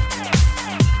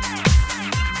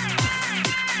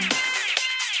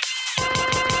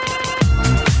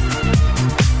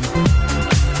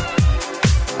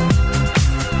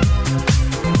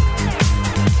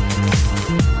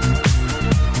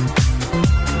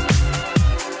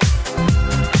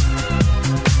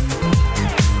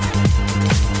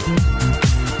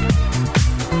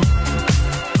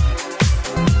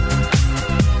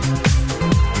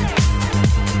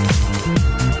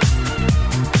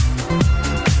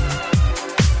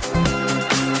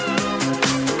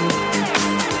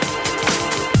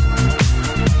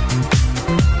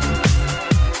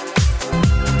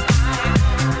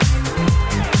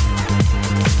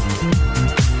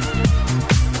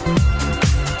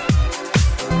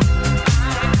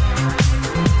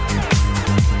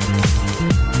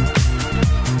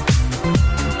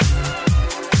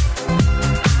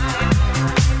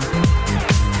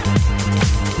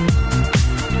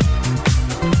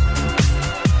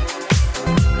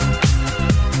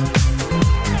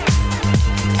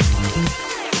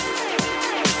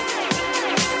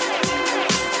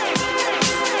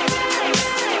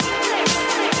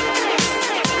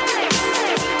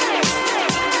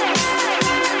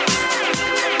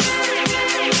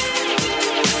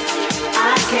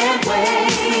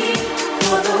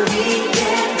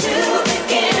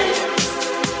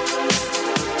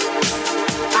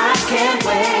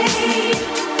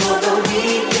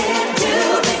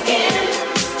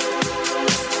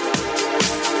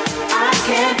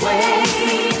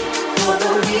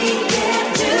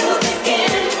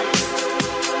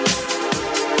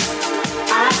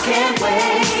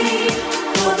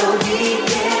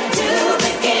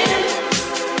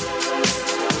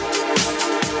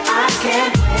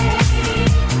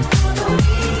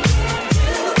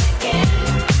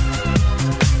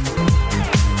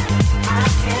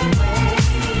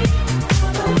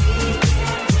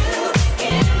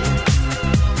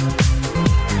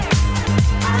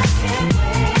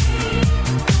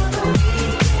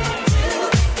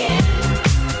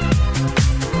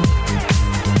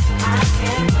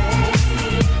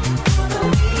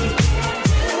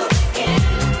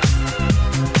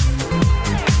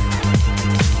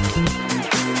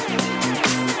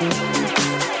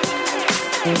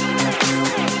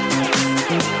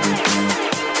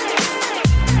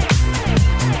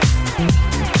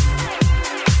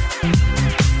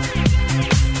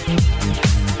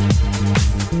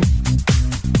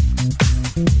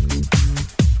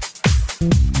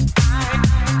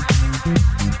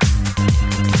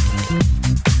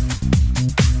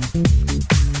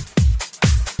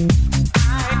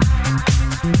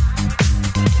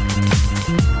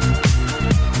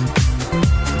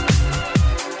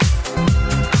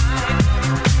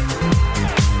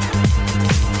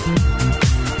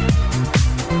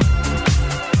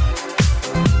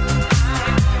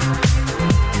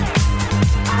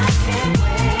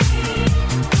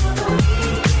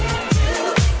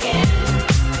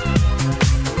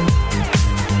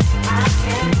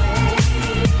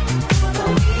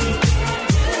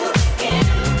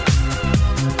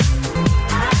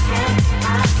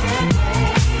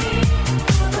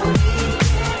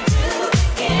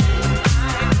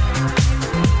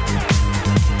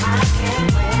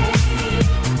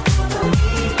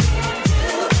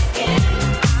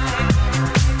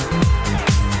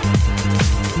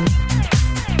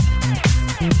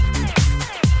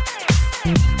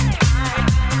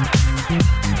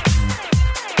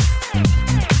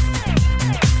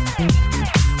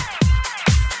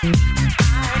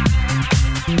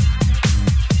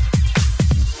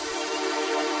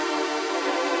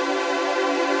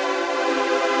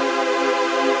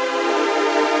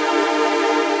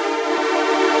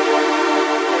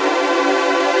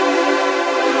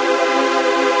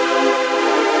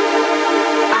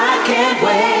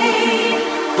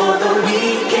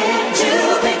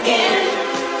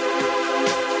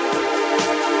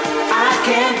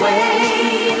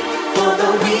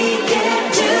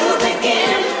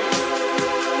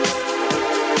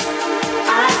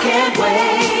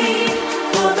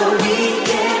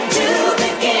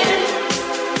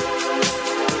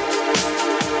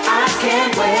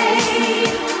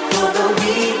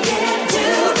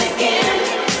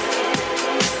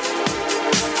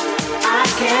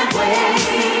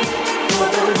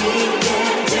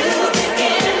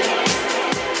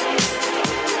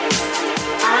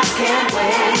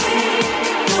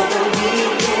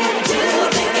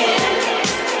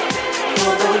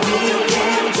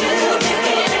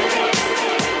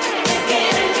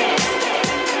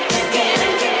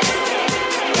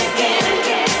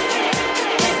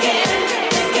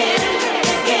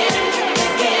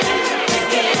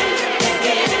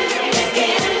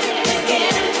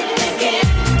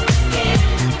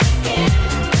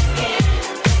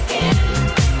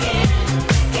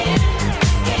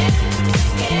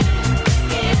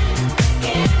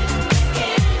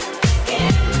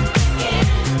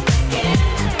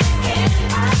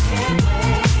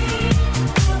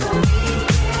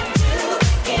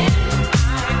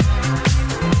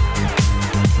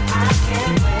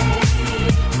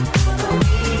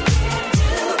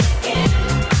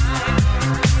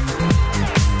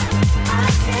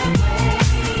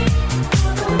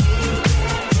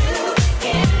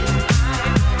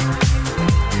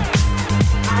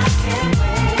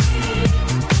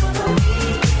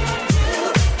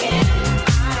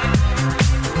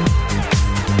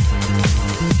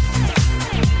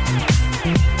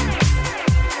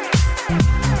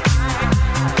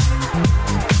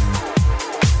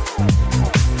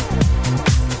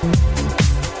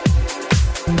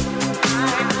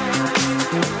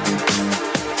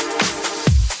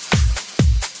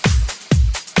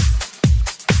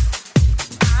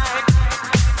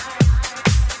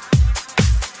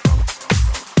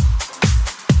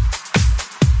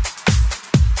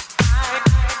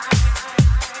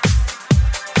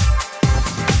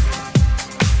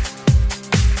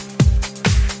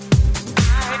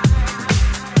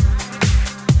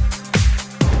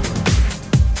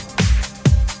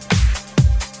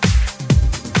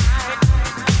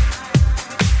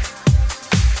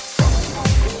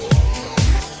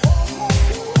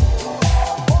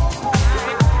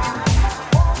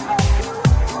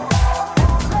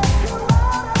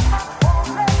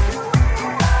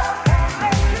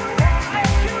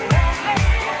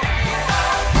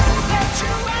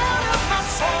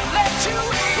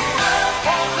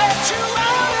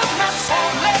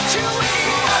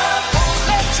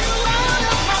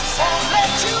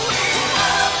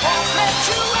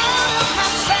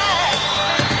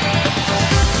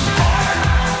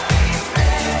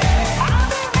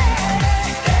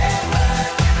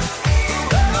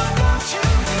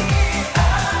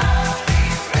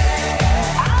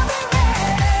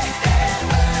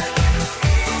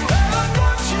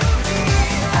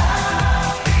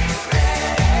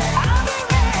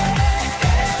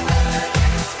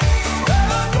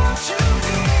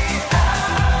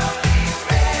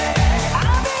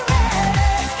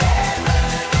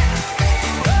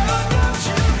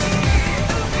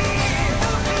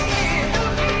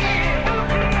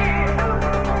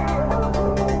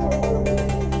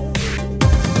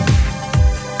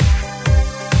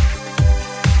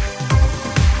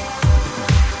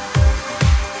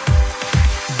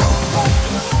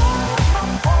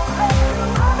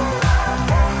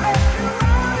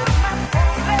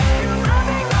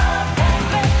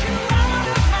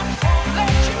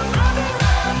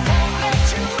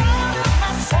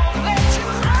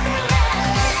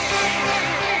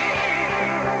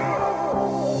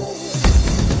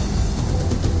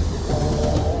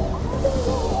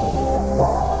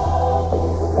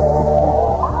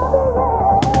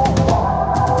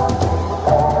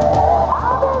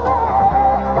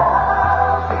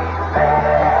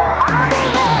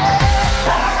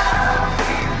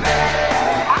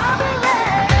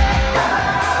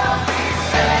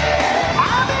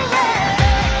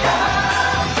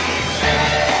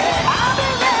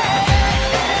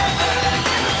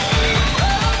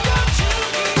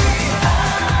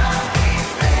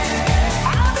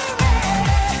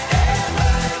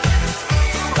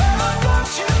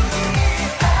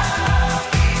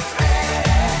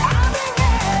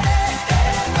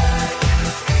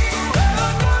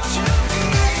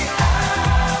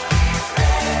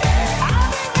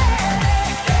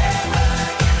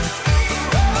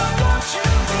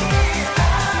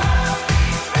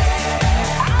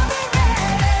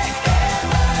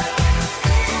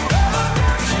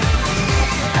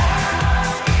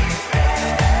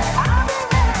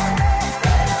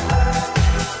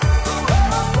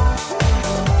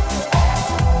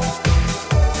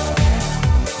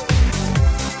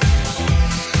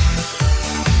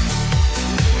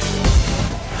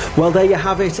 Well, there you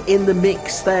have it, in the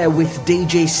mix there with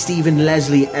DJ Stephen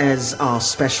Leslie as our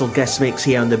special guest mix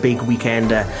here on the Big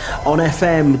Weekender on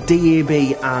FM,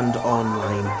 DAB and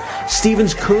online.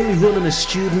 Stephen's currently running a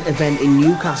student event in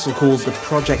Newcastle called the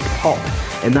Project Pop,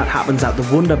 and that happens at the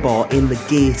Wonder Bar in the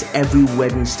Gate every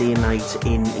Wednesday night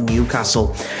in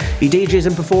Newcastle. He DJs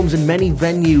and performs in many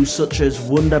venues such as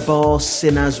Wonder Bar,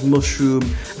 Sinners, Mushroom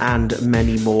and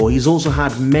many more. He's also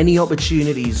had many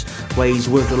opportunities where he's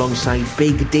worked alongside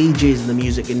big DJs in the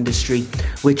music industry,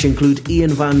 which include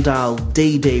Ian Vandal,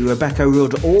 Day, Rebecca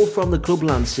Rudd, all from the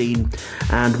Clubland scene,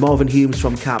 and Marvin Humes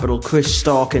from Capital, Chris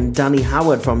Stark and Danny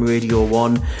Howard from Radio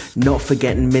 1, not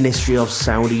forgetting Ministry of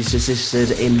Sound. He's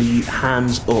assisted in the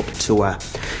Hands Up tour.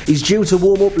 He's due to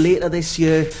warm up later this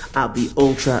year at the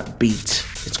Ultra Beat.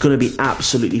 It's going to be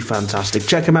absolutely fantastic.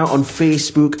 Check him out on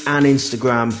Facebook and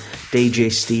Instagram,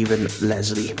 DJ Stephen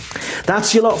Leslie.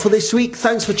 That's your lot for this week.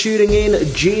 Thanks for tuning in.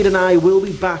 Jade and I will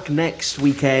be back next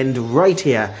weekend right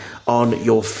here on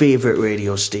your favourite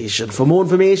radio station. For more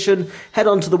information, head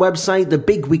on to the website,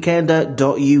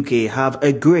 thebigweekender.uk. Have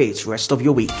a great rest of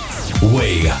your week.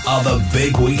 We are the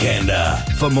Big Weekender.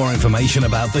 For more information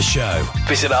about the show,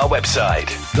 visit our website,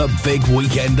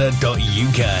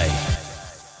 thebigweekender.uk.